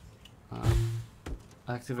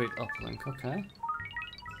 Activate uplink, okay.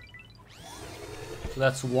 So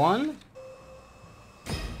that's 1.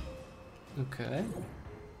 Okay.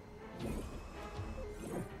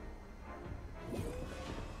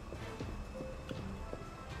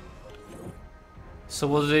 So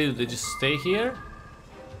what do? They just stay here?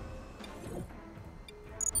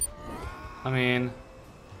 I mean...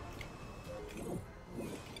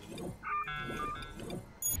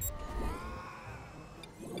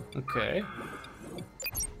 Okay.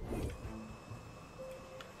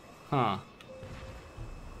 Huh.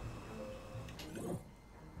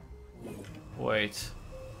 Wait.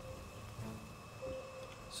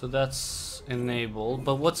 So that's enabled,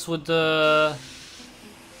 but what's with the...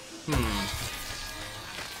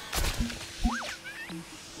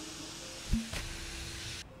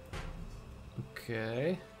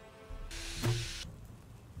 Okay.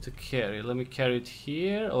 To carry, let me carry it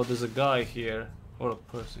here. Oh, there's a guy here. Or a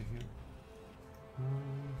person here.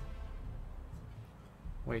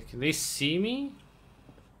 Wait, can they see me?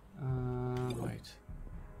 Wait.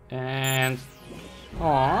 And...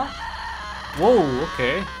 Aww. Whoa,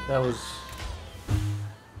 okay. That was...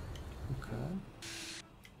 Okay.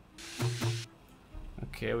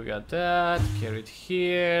 Okay, we got that. Carry it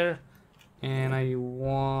here. And I need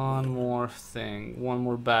one more thing. One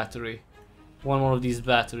more battery. One more of these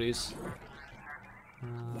batteries.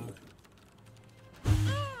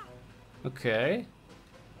 Okay.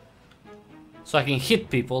 So I can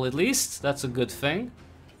hit people at least. That's a good thing.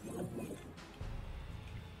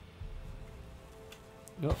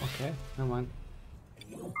 Oh, okay. Never mind.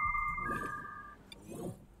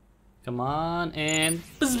 Come on, and...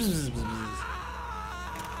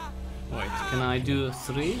 Wait, can I do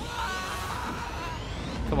 3?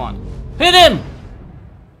 Come on. Hit him!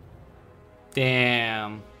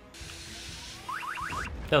 Damn.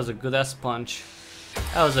 That was a good ass punch.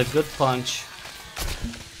 That was a good punch.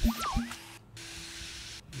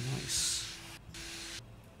 Nice.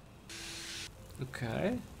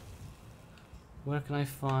 Okay. Where can I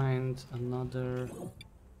find another...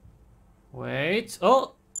 Wait.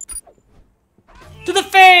 Oh! To the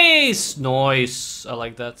face! Nice. I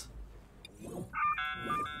like that.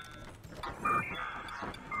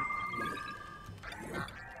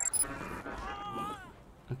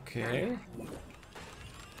 Okay.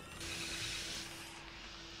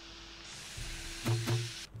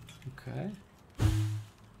 Okay.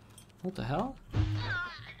 What the hell?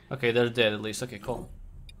 Okay, they're dead at least. Okay, cool.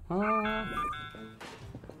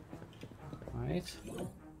 Right.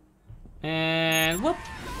 And whoop.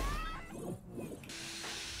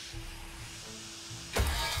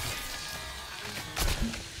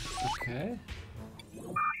 Okay.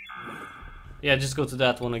 Yeah, just go to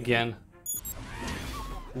that one again.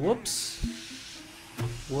 Whoops.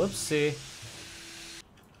 Whoopsie.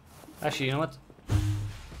 Actually, you know what?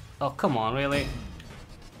 Oh, come on, really?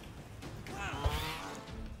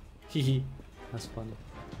 Hehe. That's funny.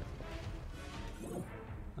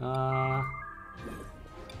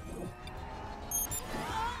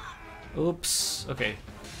 Oops. Okay.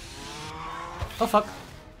 Oh, fuck.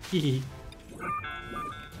 Hehe.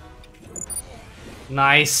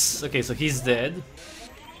 Nice. Okay, so he's dead.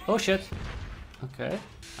 Oh, shit. Okay.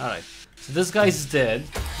 Alright. So this guy's dead.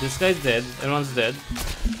 This guy's dead. Everyone's dead.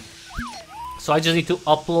 So I just need to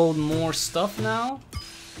upload more stuff now.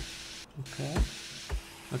 Okay.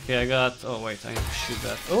 Okay, I got... Oh, wait. I need to shoot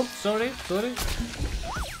that. Oh, sorry. Sorry.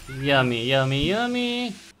 Yummy, yummy,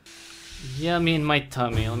 yummy. Yeah, me in my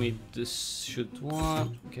tummy. Let me just shoot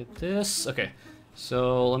one. Get this. Okay.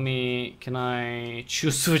 So let me. Can I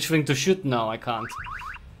choose which thing to shoot? No, I can't.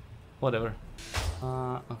 Whatever.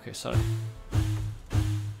 Okay, sorry.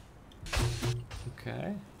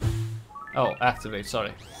 Okay. Oh, activate.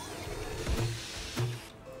 Sorry.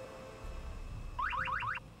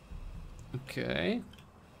 Okay.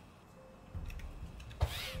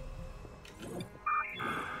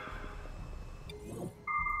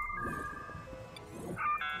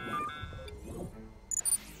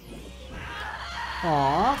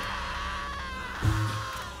 Aww.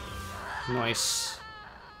 Nice.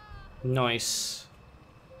 Nice.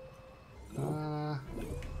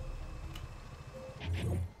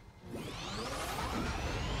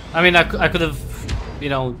 I mean, I could have, you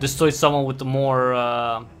know, destroyed someone with more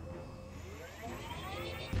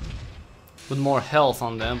health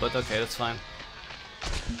on them, but okay, that's fine.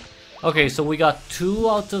 Okay, so we got 2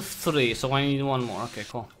 out of 3, so I need 1 more. Okay,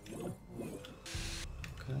 cool.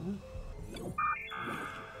 Okay.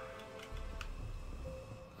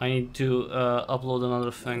 I need to upload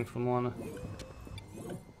another thing from one.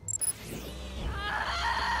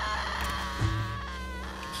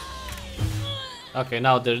 Okay,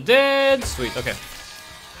 now they're dead. Sweet. Okay.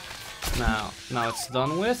 Now it's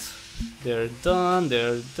done with. They're done.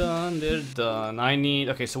 They're done. They're done. I need.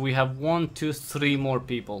 Okay, so we have 1, 2, 3 more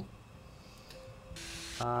people,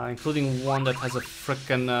 including one that has a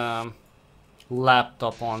frickin'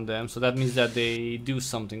 laptop on them. So that means that they do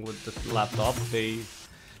something with the laptop.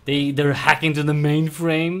 They're hacking to the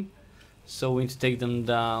mainframe. So we need to take them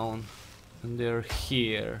down, and they're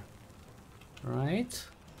here, right?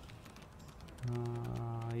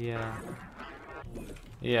 Yeah.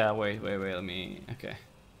 Yeah, wait, let me, okay.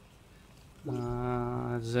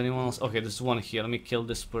 Does anyone else? Okay, there's one here. Let me kill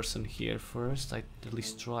this person here first. I at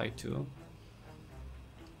least try to.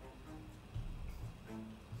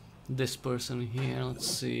 This person here, let's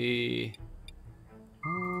see.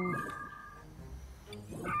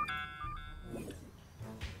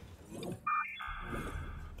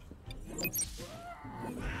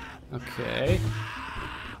 Okay.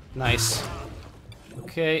 Nice.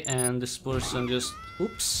 Okay, and this person just...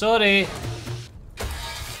 Oops, sorry.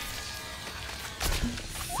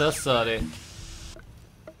 So sorry.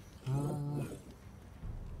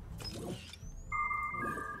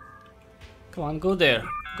 Come on, go there.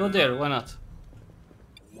 Go there, why not?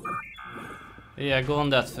 Yeah, go on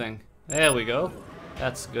that thing. There we go.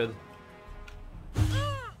 That's good.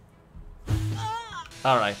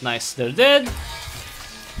 Alright, nice. They're dead.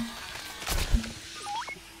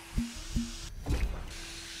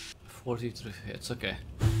 .43 hits, okay.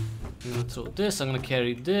 I'm gonna throw this, I'm gonna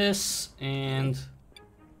carry this, and...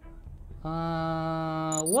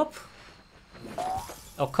 whoop!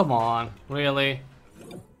 Oh, come on. Really?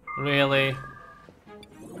 Really?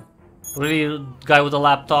 Really, guy with a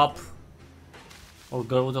laptop? Or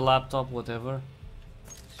girl with a laptop, whatever.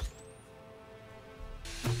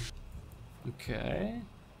 Okay.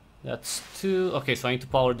 That's 2. Okay, so I need to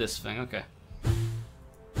power this thing, okay.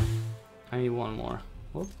 I need 1 more.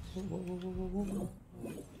 Whoop.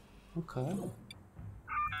 Okay.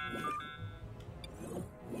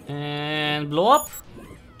 And blow up?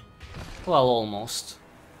 Well, almost.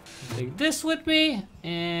 Take this with me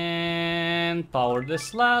and power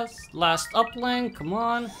this last uplink. Come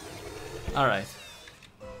on. Alright.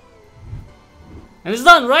 And it's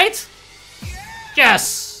done, right?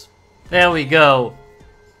 Yes! There we go.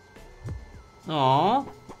 Aww.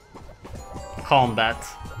 Combat.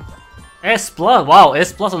 S+, wow,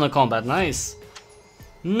 S+ on the combat, nice.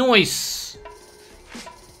 Nice.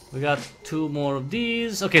 We got 2 more of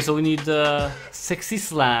these. Okay, so we need sexy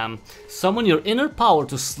slam. Summon your inner power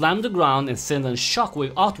to slam the ground and send a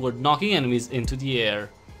shockwave outward, knocking enemies into the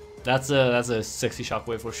air. That's a sexy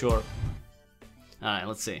shockwave for sure. Alright,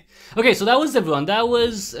 let's see. Okay, so that was everyone. That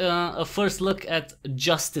was a first look at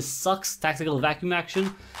Justice Sucks Tactical Vacuum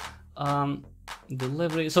Action.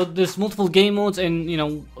 Delivery. So there's multiple game modes, and you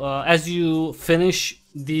know, as you finish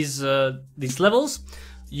these levels,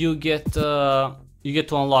 you get to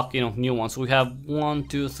unlock, you know, new ones. So we have 1,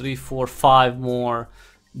 2, 3, 4, 5 more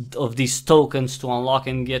of these tokens to unlock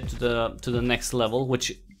and get to the next level,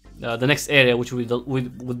 which the next area, which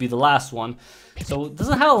would be the last one. So it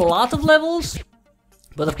doesn't have a lot of levels,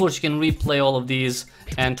 but of course you can replay all of these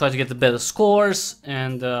and try to get the better scores.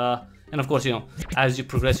 And of course, you know, as you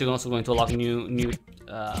progress, you're also going to unlock new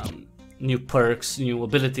new perks, new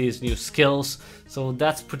abilities, new skills. So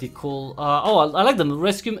that's pretty cool. Oh, I like them. The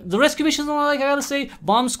rescue missions I like, I gotta say.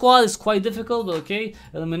 Bomb squad is quite difficult, but okay.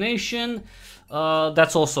 Elimination.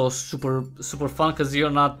 That's also super fun because you're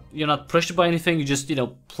not pressured by anything. You just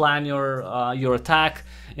plan your attack,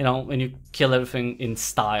 and you kill everything in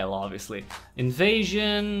style, obviously.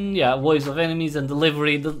 Invasion, yeah, voice of enemies, and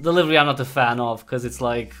delivery. The delivery I'm not a fan of because it's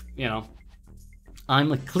like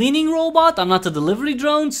I'm a cleaning robot. I'm not a delivery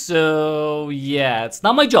drone, so yeah, it's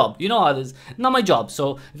not my job. You know how it is. Not my job.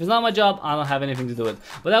 So if it's not my job, I don't have anything to do with it.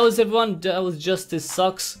 But that was everyone. That was Justice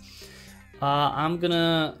Sucks. I'm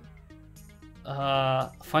gonna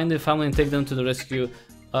find their family and take them to the rescue.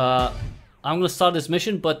 I'm gonna start this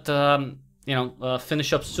mission, but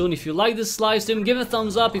finish up soon. If you like this live stream, give it a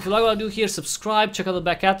thumbs up. If you like what I do here, subscribe, check out the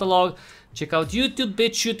back catalog, check out YouTube,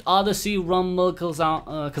 BitChute, Odyssey, Rumble, because I'm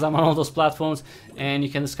on all those platforms, and you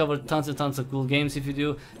can discover tons and tons of cool games if you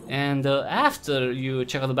do. And after you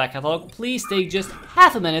check out the back catalog, please take just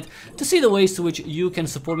half a minute to see the ways to which you can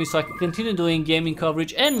support me so I can continue doing gaming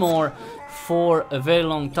coverage and more for a very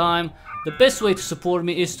long time. The best way to support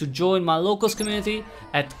me is to join my locals community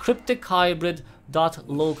at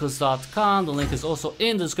cryptichybrid.locals.com. The link is also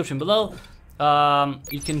in the description below.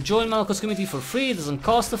 You can join my locals community for free. It doesn't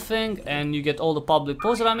cost a thing, and you get all the public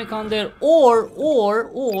posts that I make on there. Or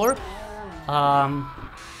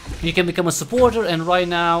you can become a supporter, and right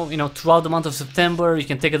now, throughout the month of September, you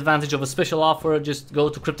can take advantage of a special offer. Just go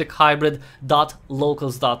to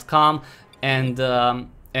cryptichybrid.locals.com and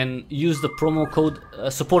use the promo code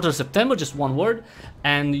supporter September, just one word,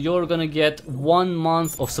 and you're gonna get 1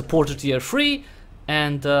 month of supporter tier free.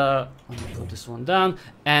 And let me put this one down,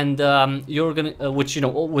 and you're gonna which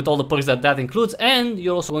with all the perks that includes, and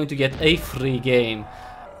you're also going to get a free game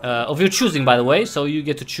of your choosing, by the way. So you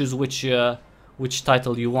get to choose which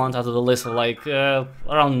title you want out of the list of like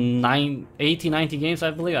around 80, 90 games,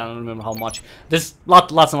 I believe. I don't remember how much. There's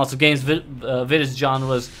lots and lots of games, various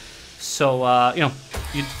genres. So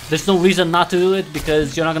there's no reason not to do it,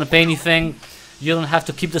 because you're not gonna pay anything. You don't have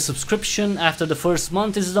to keep the subscription after the first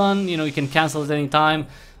month is done. You can cancel at any time.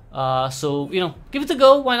 So give it a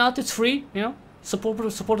go. Why not? It's free. Support the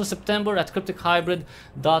September at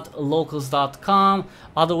cryptichybrid.locals.com.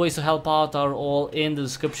 Other ways to help out are all in the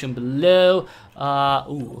description below.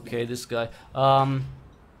 Okay, this guy. Let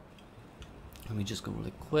me just go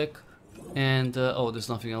really quick. And oh, there's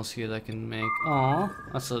nothing else here that I can make. Oh,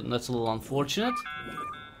 that's a little unfortunate.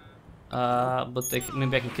 But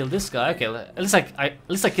maybe I can kill this guy. Okay, at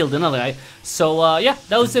least I killed another guy. So yeah,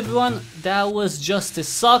 that was everyone. That was Justice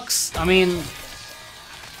Sucks. I mean,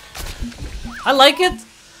 I like it.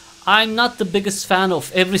 I'm not the biggest fan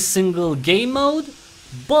of every single game mode,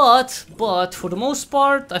 but for the most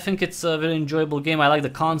part, I think it's a very enjoyable game. I like the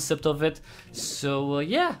concept of it. So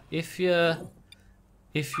yeah, if you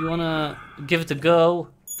wanna give it a go,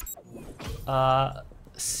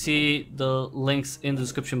 see the links in the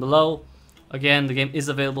description below. Again, the game is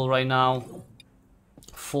available right now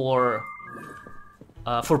for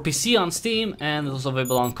PC on Steam, and it's also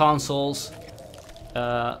available on consoles,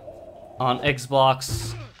 on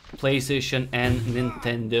Xbox, PlayStation, and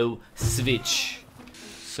Nintendo Switch.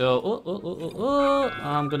 So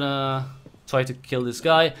I'm gonna try to kill this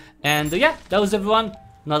guy, and yeah, that was everyone.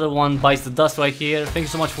 Another one bites the dust right here. Thank you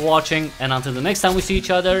so much for watching, and until the next time we see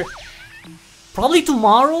each other, probably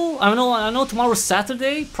tomorrow. I know tomorrow's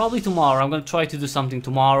Saturday. Probably tomorrow. I'm gonna try to do something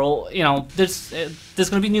tomorrow. There's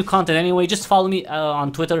gonna be new content anyway. Just follow me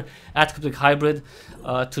on Twitter at cryptichybrid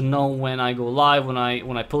to know when I go live, when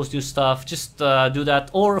I post new stuff. Just do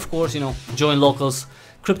that, or of course, join locals.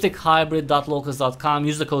 cryptichybrid.locals.com.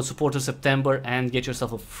 Use the code supporter September and get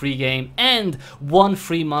yourself a free game and 1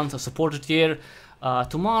 free month of supporter tier.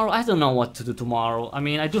 Tomorrow, I don't know what to do tomorrow. I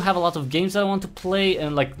mean, I do have a lot of games that I want to play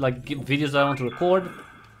and like videos that I want to record.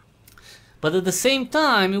 But at the same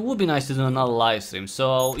time, it would be nice to do another live stream.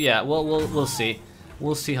 So yeah, we'll see.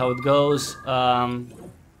 We'll see how it goes. I'll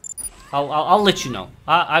let you know.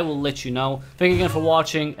 I will let you know. Thank you again for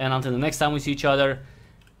watching, and until the next time we see each other.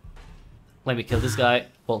 Let me kill this guy.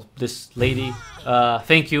 Well, this lady.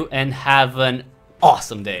 Thank you, and have an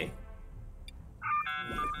awesome day.